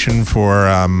station for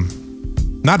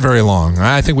not very long.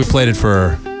 I think we played it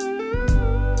for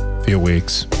a few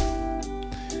weeks.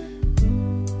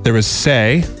 There was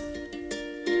Say.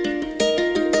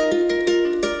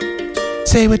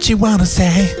 Say what you want to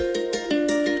say.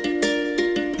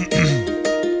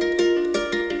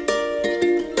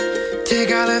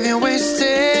 Take all of your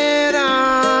wasted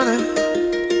honor,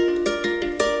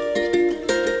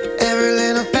 every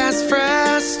little past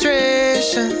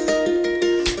frustration.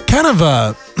 Kind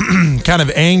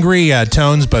of angry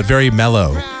tones, but very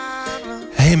mellow.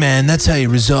 Hey man, that's how you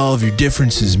resolve your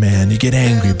differences, man. You get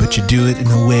angry, but you do it in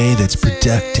a way that's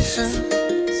productive.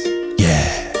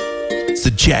 Yeah. It's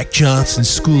the Jack Johnson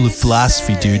School of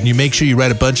Philosophy, dude. And you make sure you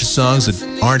write a bunch of songs that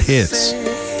aren't hits.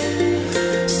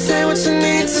 Say what you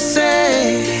need to say.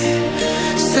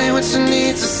 Say what you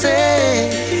need to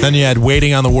say. Then you had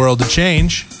Waiting on the World to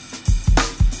Change.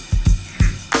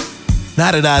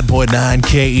 99.9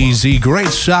 KEZ, great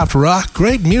soft rock,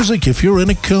 great music if you're in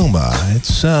a coma.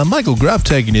 It's Michael Gruff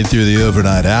taking you through the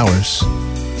overnight hours.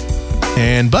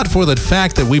 And but for the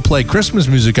fact that we play Christmas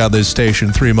music on this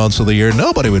station 3 months of the year,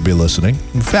 nobody would be listening.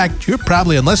 In fact, you're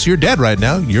probably, unless you're dead right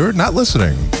now, you're not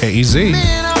listening. KEZ. Me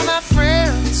and all my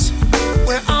friends,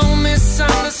 we're all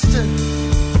misunderstood.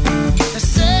 They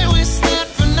say we stand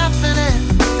for nothing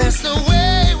and there's no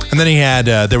way we... And then he had,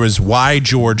 there was Why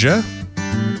Georgia.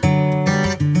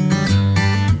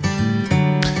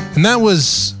 And that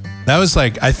was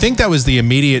like, I think that was the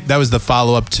immediate, that was the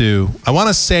follow-up to, I want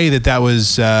to say that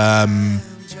was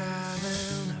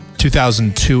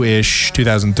 2002-ish,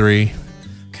 2003.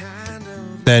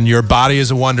 Then Your Body is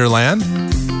a Wonderland.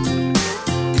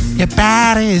 Your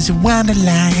body is a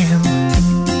wonderland.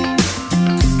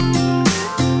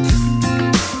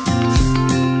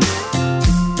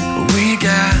 We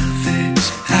got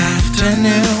this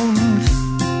afternoon.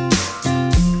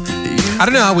 I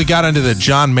don't know how we got into the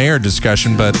John Mayer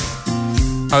discussion, but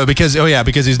because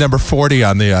he's number 40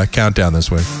 on the countdown this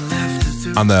week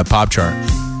on the pop chart.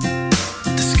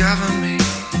 Discover me.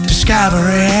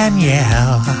 Discovering you.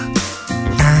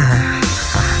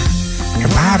 Your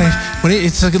body,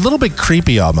 it's like a little bit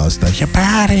creepy almost. Like, your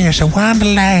body is a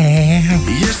wonderland.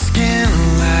 Your skin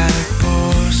like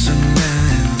porcelain.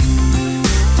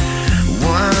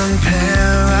 One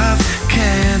pair of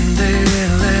candy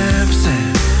lips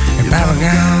and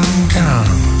bubblegum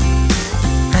tongue.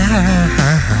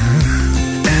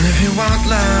 And if you want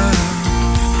love,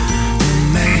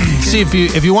 see,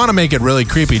 if you want to make it really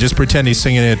creepy, just pretend he's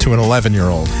singing it to an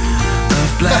 11-year-old.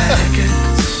 Of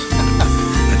blankets,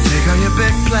 take all your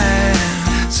big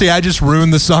plans. See, I just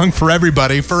ruined the song for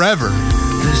everybody forever.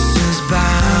 This is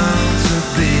bound to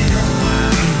be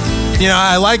wild. You know,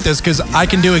 I like this because I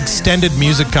can do extended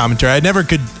music commentary. I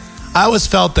always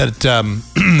felt that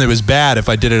it was bad if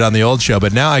I did it on the old show,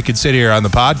 but now I could sit here on the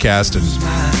podcast and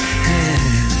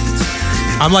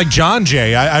I'm like John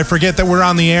Jay. I forget that we're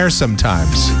on the air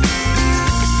sometimes.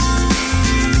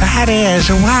 That is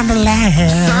a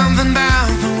wonderland. Something about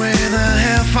the way the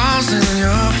hair falls in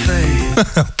your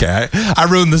face. Okay. I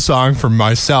ruined the song for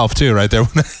myself too, right there.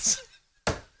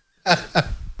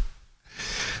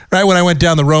 Right when I went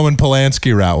down the Roman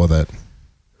Polanski route with it.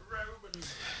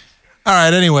 All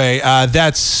right, anyway, I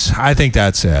think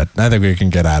that's it. I think we can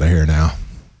get out of here now.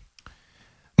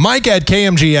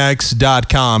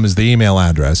 Mike@kmgx.com is the email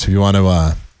address if you want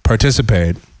to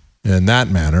participate in that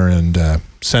manner and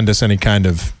send us any kind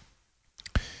of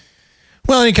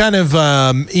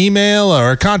email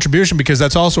or contribution, because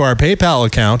that's also our PayPal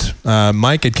account,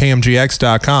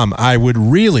 Mike@kmgx.com. I would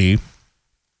really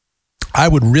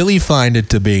find it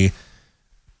to be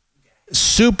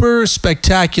super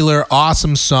spectacular,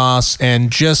 awesome sauce,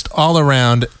 and just all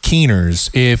around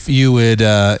keeners if you would,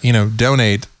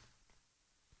 donate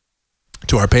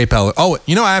to our PayPal. Oh,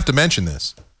 I have to mention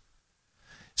this.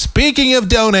 Speaking of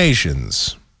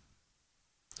donations,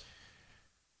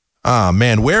 oh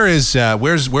man, where's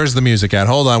the music at?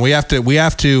 Hold on, we have to.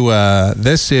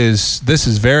 This is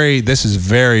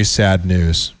very sad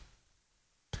news.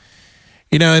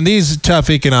 In these tough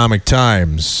economic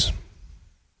times,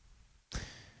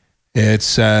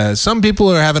 it's some people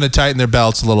are having to tighten their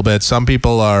belts a little bit. Some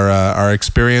people are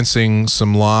experiencing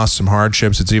some loss, some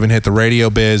hardships. It's even hit the radio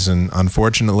biz, and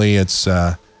unfortunately, it's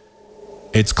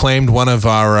claimed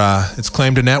it's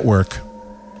claimed a network.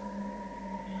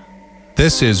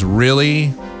 This is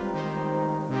really,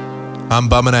 I'm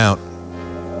bumming out,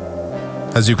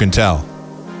 as you can tell.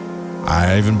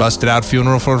 I even busted out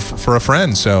funeral for a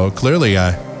friend, so clearly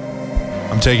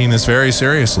I'm taking this very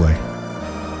seriously.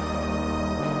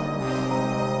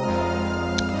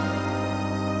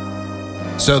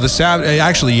 So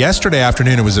yesterday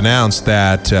afternoon it was announced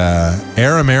that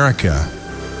Air America,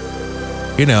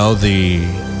 the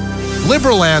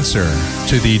liberal answer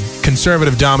to the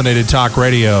conservative-dominated talk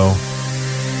radio,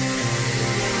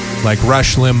 like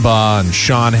Rush Limbaugh and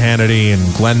Sean Hannity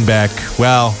and Glenn Beck,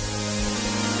 well,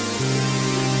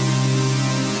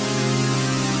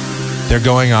 they're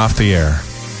going off the air.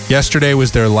 Yesterday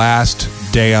was their last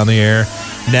day on the air.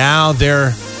 Now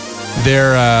they're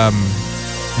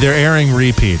airing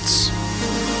repeats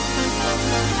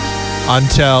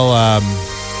until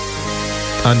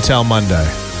Monday,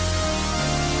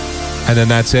 and then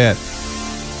that's it.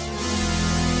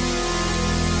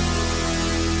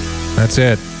 That's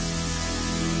it.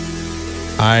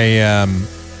 I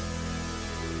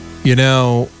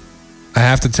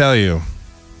have to tell you,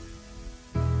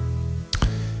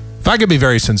 if I could be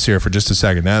very sincere for just a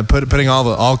second, now putting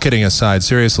all kidding aside,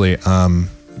 seriously,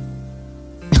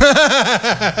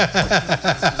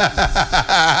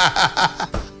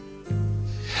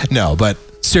 no, but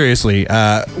seriously,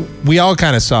 we all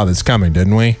kind of saw this coming,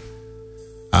 didn't we?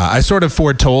 I sort of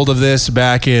foretold of this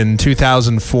back in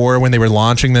 2004 when they were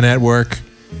launching the network,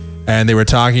 and they were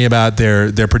talking about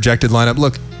their projected lineup.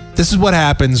 Look, this is what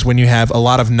happens when you have a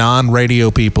lot of non-radio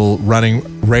people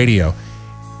running radio.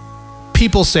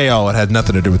 People say, oh, it had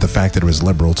nothing to do with the fact that it was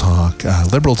liberal talk.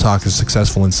 Liberal talk is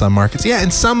successful in some markets. Yeah,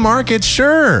 in some markets,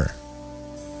 sure.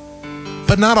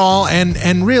 But not all,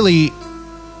 and really,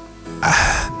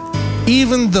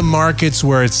 even the markets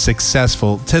where it's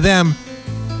successful, to them,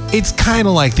 it's kind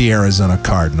of like the Arizona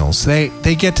Cardinals.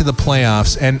 They get to the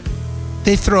playoffs, and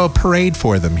they throw a parade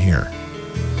for them here.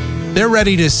 They're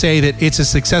ready to say that it's a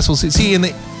successful season.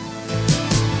 See,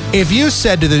 if you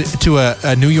said to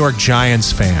a New York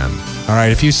Giants fan, all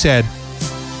right, if you said,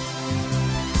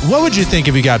 what would you think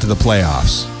if you got to the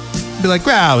playoffs? You'd be like,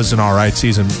 well, it was an all right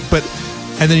season.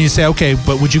 And then you say, okay,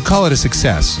 but would you call it a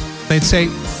success? They'd say,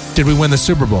 did we win the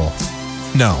Super Bowl?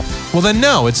 No. Well, then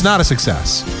no, it's not a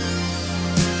success.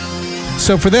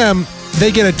 So for them,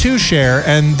 they get a 2 share,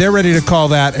 and they're ready to call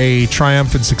that a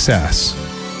triumphant success.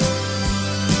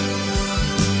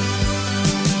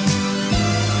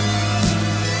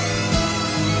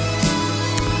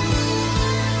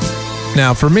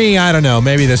 Now, for me, I don't know.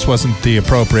 Maybe this wasn't the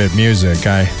appropriate music.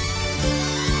 I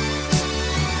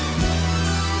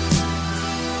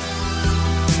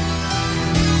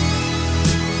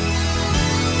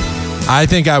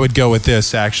think I would go with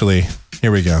this, actually.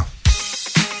 Here we go.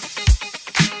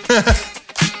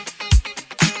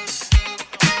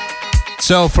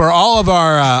 So, for all of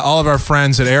our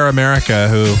friends at Air America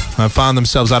who have found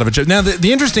themselves out of a job. Now,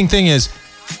 the interesting thing is,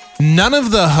 none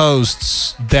of the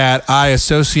hosts that I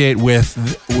associate with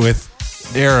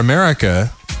Air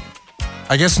America,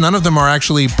 I guess none of them are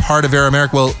actually part of Air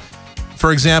America. Well,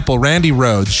 for example, Randy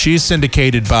Rhodes, she's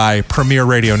syndicated by Premier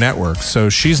Radio Network, so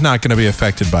she's not going to be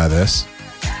affected by this.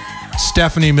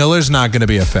 Stephanie Miller's not going to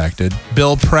be affected.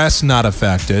 Bill Press, not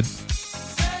affected.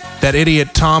 That idiot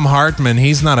Tom Hartman,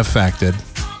 he's not affected.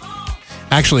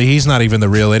 Actually, he's not even the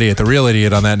real idiot. The real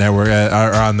idiot on that network,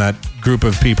 or on that group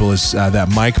of people, is that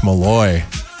Mike Malloy.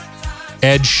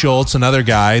 Ed Schultz, another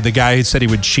guy, the guy who said he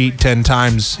would cheat 10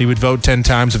 times, he would vote 10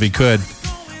 times if he could.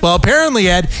 Well, apparently,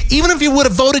 Ed, even if you would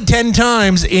have voted 10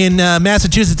 times in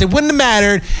Massachusetts, it wouldn't have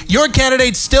mattered. Your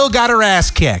candidate still got her ass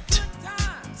kicked.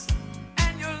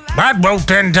 I'd vote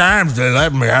 10 times. They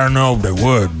let me. I don't know if they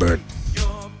would, but...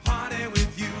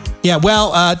 Yeah,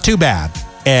 well, too bad,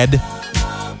 Ed.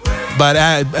 But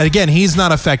again, he's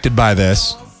not affected by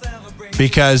this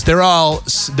because they're all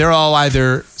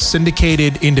either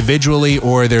syndicated individually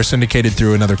or they're syndicated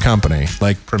through another company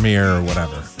like Premier or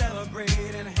whatever.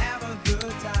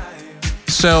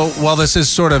 So while this is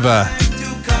sort of a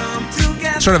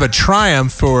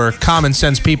triumph for common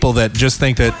sense people that just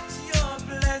think that,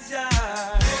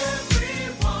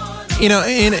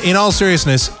 in all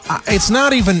seriousness, it's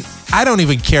not even. I don't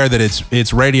even care that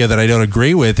it's radio that I don't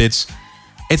agree with. It's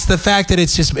the fact that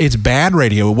it's bad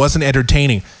radio. It wasn't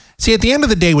entertaining. See, at the end of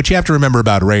the day, what you have to remember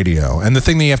about radio, and the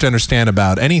thing that you have to understand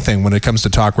about anything when it comes to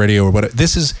talk radio or what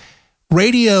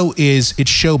radio is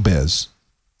showbiz.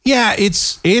 Yeah,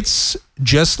 it's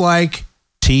just like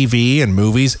TV and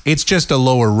movies. It's just a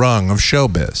lower rung of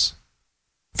showbiz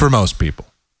for most people.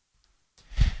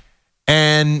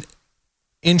 And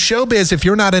in showbiz, if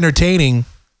you're not entertaining,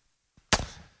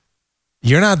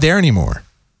 you're not there anymore.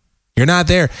 You're not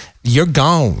there. You're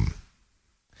gone.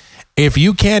 If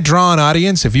you can't draw an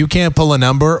audience, if you can't pull a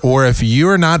number, or if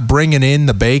you're not bringing in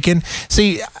the bacon.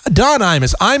 See, Don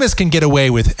Imus can get away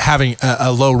with having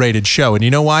a low-rated show. And you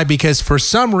know why? Because for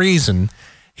some reason,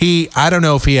 I don't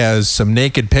know if he has some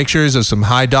naked pictures of some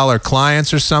high-dollar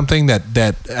clients or something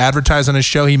that advertise on his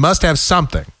show. He must have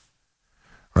something.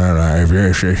 Well,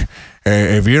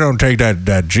 if you don't take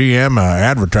that GM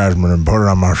advertisement and put it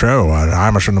on my show,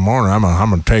 Imus in the morning, I'm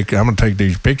gonna take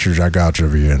these pictures I got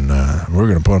of you, and we're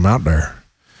gonna put them out there.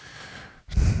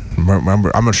 I'm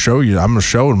gonna show you. I'm gonna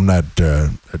show them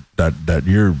that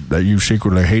you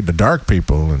secretly hate the dark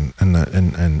people, and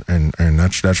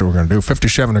that's what we're gonna do.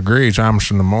 57 degrees,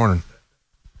 almost in the morning.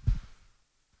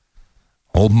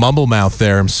 Old mumble mouth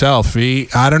there himself.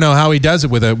 I don't know how he does it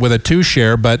with a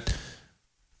 2-share, but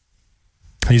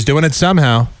he's doing it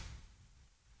somehow.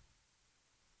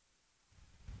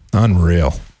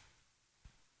 Unreal.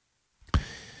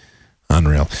 All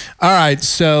right,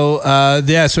 so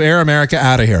so Air America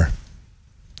out of here.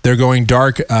 They're going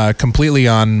dark completely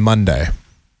on Monday.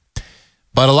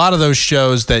 But a lot of those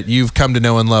shows that you've come to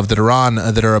know and love that are on,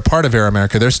 that are a part of Air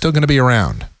America, they're still going to be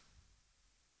around.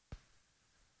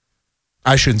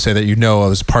 I shouldn't say that you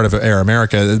know as part of Air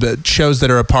America, but shows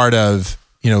that are a part of,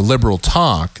 liberal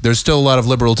talk. There's still a lot of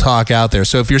liberal talk out there.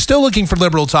 So if you're still looking for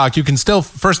liberal talk, you can still,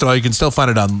 first of all, you can still find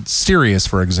it on Sirius,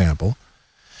 for example.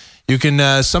 You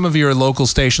can, some of your local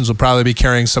stations will probably be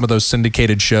carrying some of those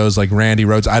syndicated shows like Randy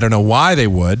Rhoads. I don't know why they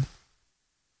would.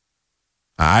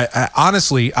 I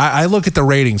honestly look at the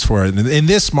ratings for it in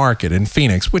this market in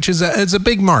Phoenix, which is it's a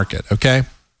big market, okay?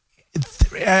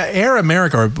 Air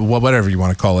America, or whatever you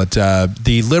want to call it,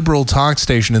 the liberal talk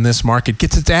station in this market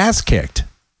gets its ass kicked.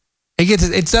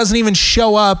 It doesn't even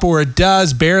show up, or it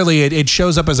does barely. It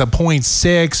shows up as a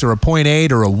 0.6 or a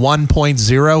 0.8 or a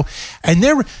 1.0. And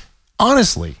they're,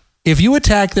 honestly, if you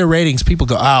attack their ratings, people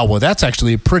go, oh, well, that's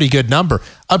actually a pretty good number.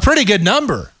 A pretty good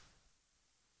number.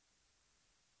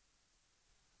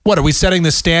 What, are we setting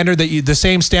the standard the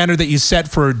same standard that you set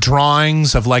for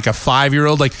drawings of like a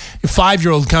 5-year-old? Like a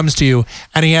 5-year-old comes to you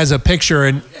and he has a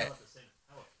picture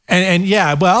and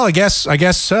yeah, well, I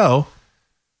guess so.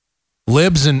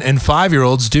 Libs and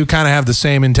 5-year-olds do kind of have the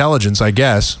same intelligence, I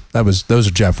guess. Those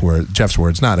are Jeff's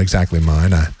words, not exactly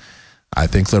mine. I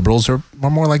think liberals are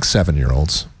more like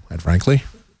 7-year-olds, quite frankly.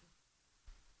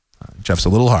 Jeff's a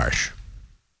little harsh.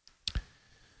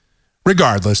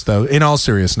 Regardless, though, in all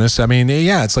seriousness, I mean,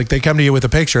 yeah, it's like they come to you with a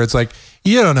picture. It's like,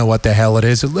 you don't know what the hell it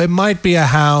is. It might be a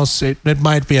house. It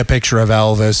might be a picture of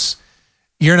Elvis.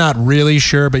 You're not really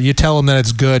sure, but you tell them that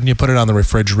it's good, and you put it on the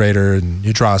refrigerator, and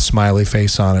you draw a smiley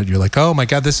face on it. You're like, oh, my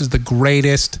God, this is the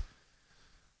greatest.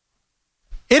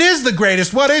 It is the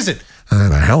greatest. What is it?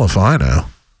 The hell if I know.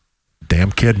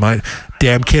 Damn kid might be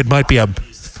a...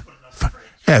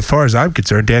 Yeah, as far as I'm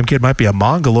concerned, damn kid might be a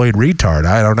mongoloid retard.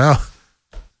 I don't know.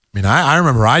 I mean, I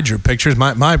remember I drew pictures.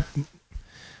 It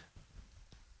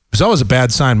was always a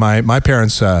bad sign. My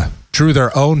parents drew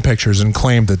their own pictures and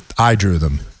claimed that I drew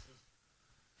them.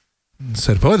 And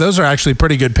said, boy, those are actually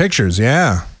pretty good pictures.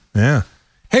 Yeah.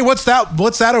 Hey, what's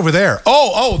that over there?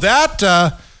 Oh, that,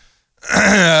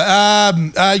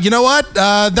 you know what?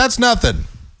 That's nothing.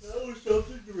 That was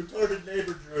something the retarded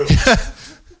neighbor drew.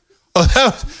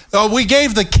 We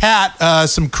gave the cat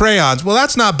some crayons. Well,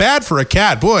 that's not bad for a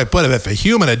cat. Boy, but if a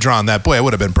human had drawn that, boy, it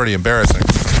would have been pretty embarrassing.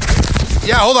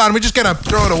 Yeah, hold on. We're just going to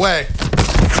throw it away.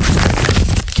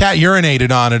 Cat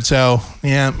urinated on it, so,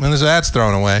 yeah, that's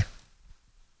thrown away.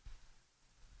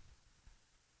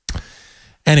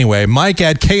 Anyway,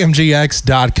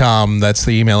 mike@kmgx.com. That's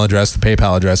the email address, the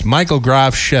PayPal address. Michael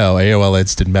Groff Show, AOL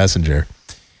Instant Messenger.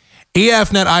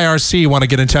 EFNet IRC, want to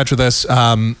get in touch with us?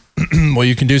 Well,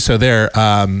 you can do so there.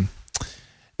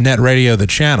 Net Radio, the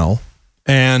channel.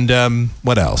 And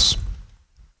what else?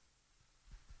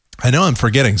 I know I'm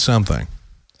forgetting something.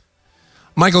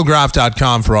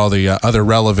 MichaelGroff.com for all the other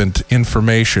relevant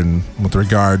information with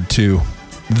regard to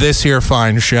this here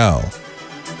fine show.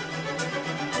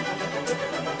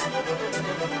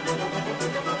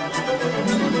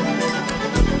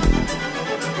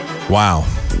 Wow.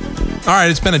 All right,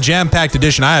 it's been a jam-packed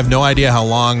edition. I have no idea how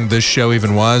long this show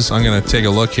even was. I'm going to take a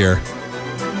look here.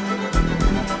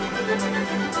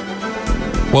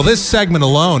 Well, this segment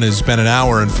alone has been an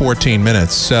hour and 14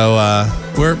 minutes. So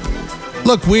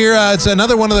it's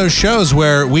another one of those shows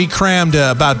where we crammed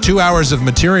about 2 hours of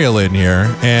material in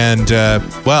here. And,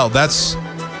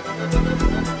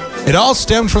 it all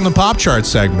stemmed from the Pop Chart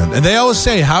segment. And they always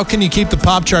say, how can you keep the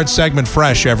Pop Chart segment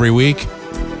fresh every week?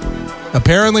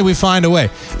 Apparently, we find a way.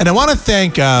 And I want to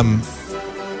thank, I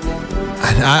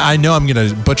know I'm going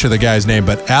to butcher the guy's name,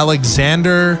 but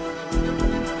Alexander,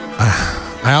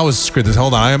 I always screw this.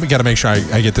 Hold on. I got to make sure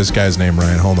I get this guy's name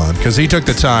right. Hold on. Because he took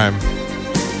the time.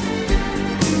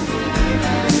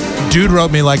 Dude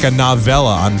wrote me like a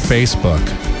novella on Facebook.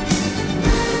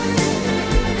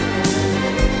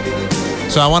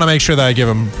 So I want to make sure that I give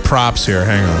him props here.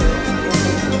 Hang on.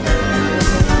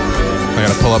 I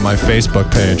got to pull up my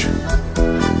Facebook page.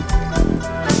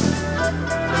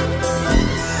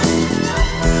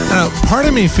 Now, part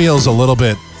of me feels a little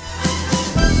bit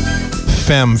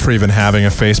femme for even having a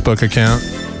Facebook account.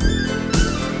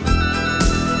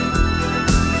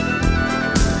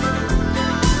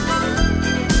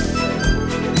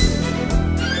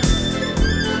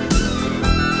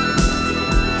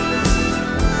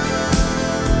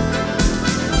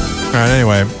 right,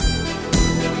 anyway.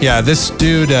 Yeah, this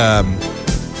dude,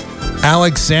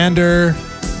 Alexander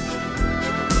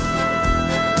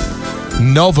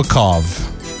Novikov.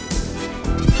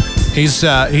 He's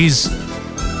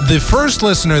the first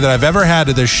listener that I've ever had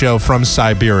to this show from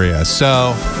Siberia.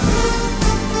 So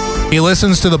he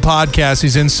listens to the podcast.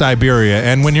 He's in Siberia.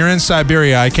 And when you're in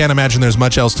Siberia, I can't imagine there's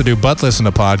much else to do but listen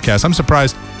to podcasts. I'm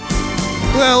surprised.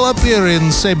 Well, up here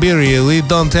in Siberia, we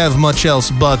don't have much else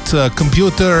but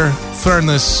computer,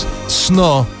 furnace,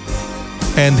 snow,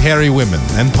 and hairy women,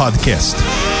 and podcast.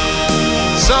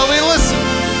 So we listen.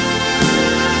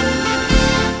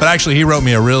 But actually, he wrote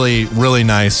me a really, really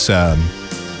nice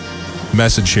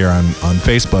message here on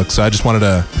Facebook, so I just wanted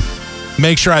to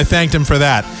make sure I thanked him for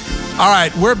that. All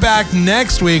right, we're back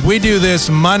next week. We do this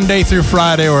Monday through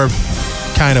Friday, or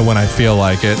kind of when I feel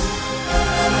like it.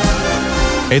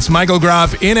 It's Michael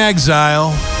Groff in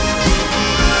exile,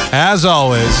 as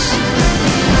always.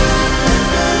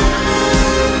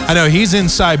 I know he's in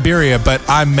Siberia, but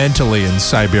I'm mentally in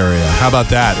Siberia. How about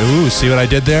that? Ooh, see what I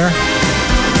did there?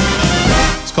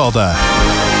 It's called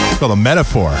a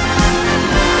metaphor.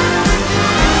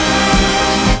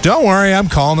 Don't worry, I'm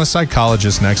calling a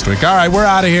psychologist next week. All right, we're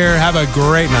out of here. Have a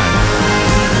great night.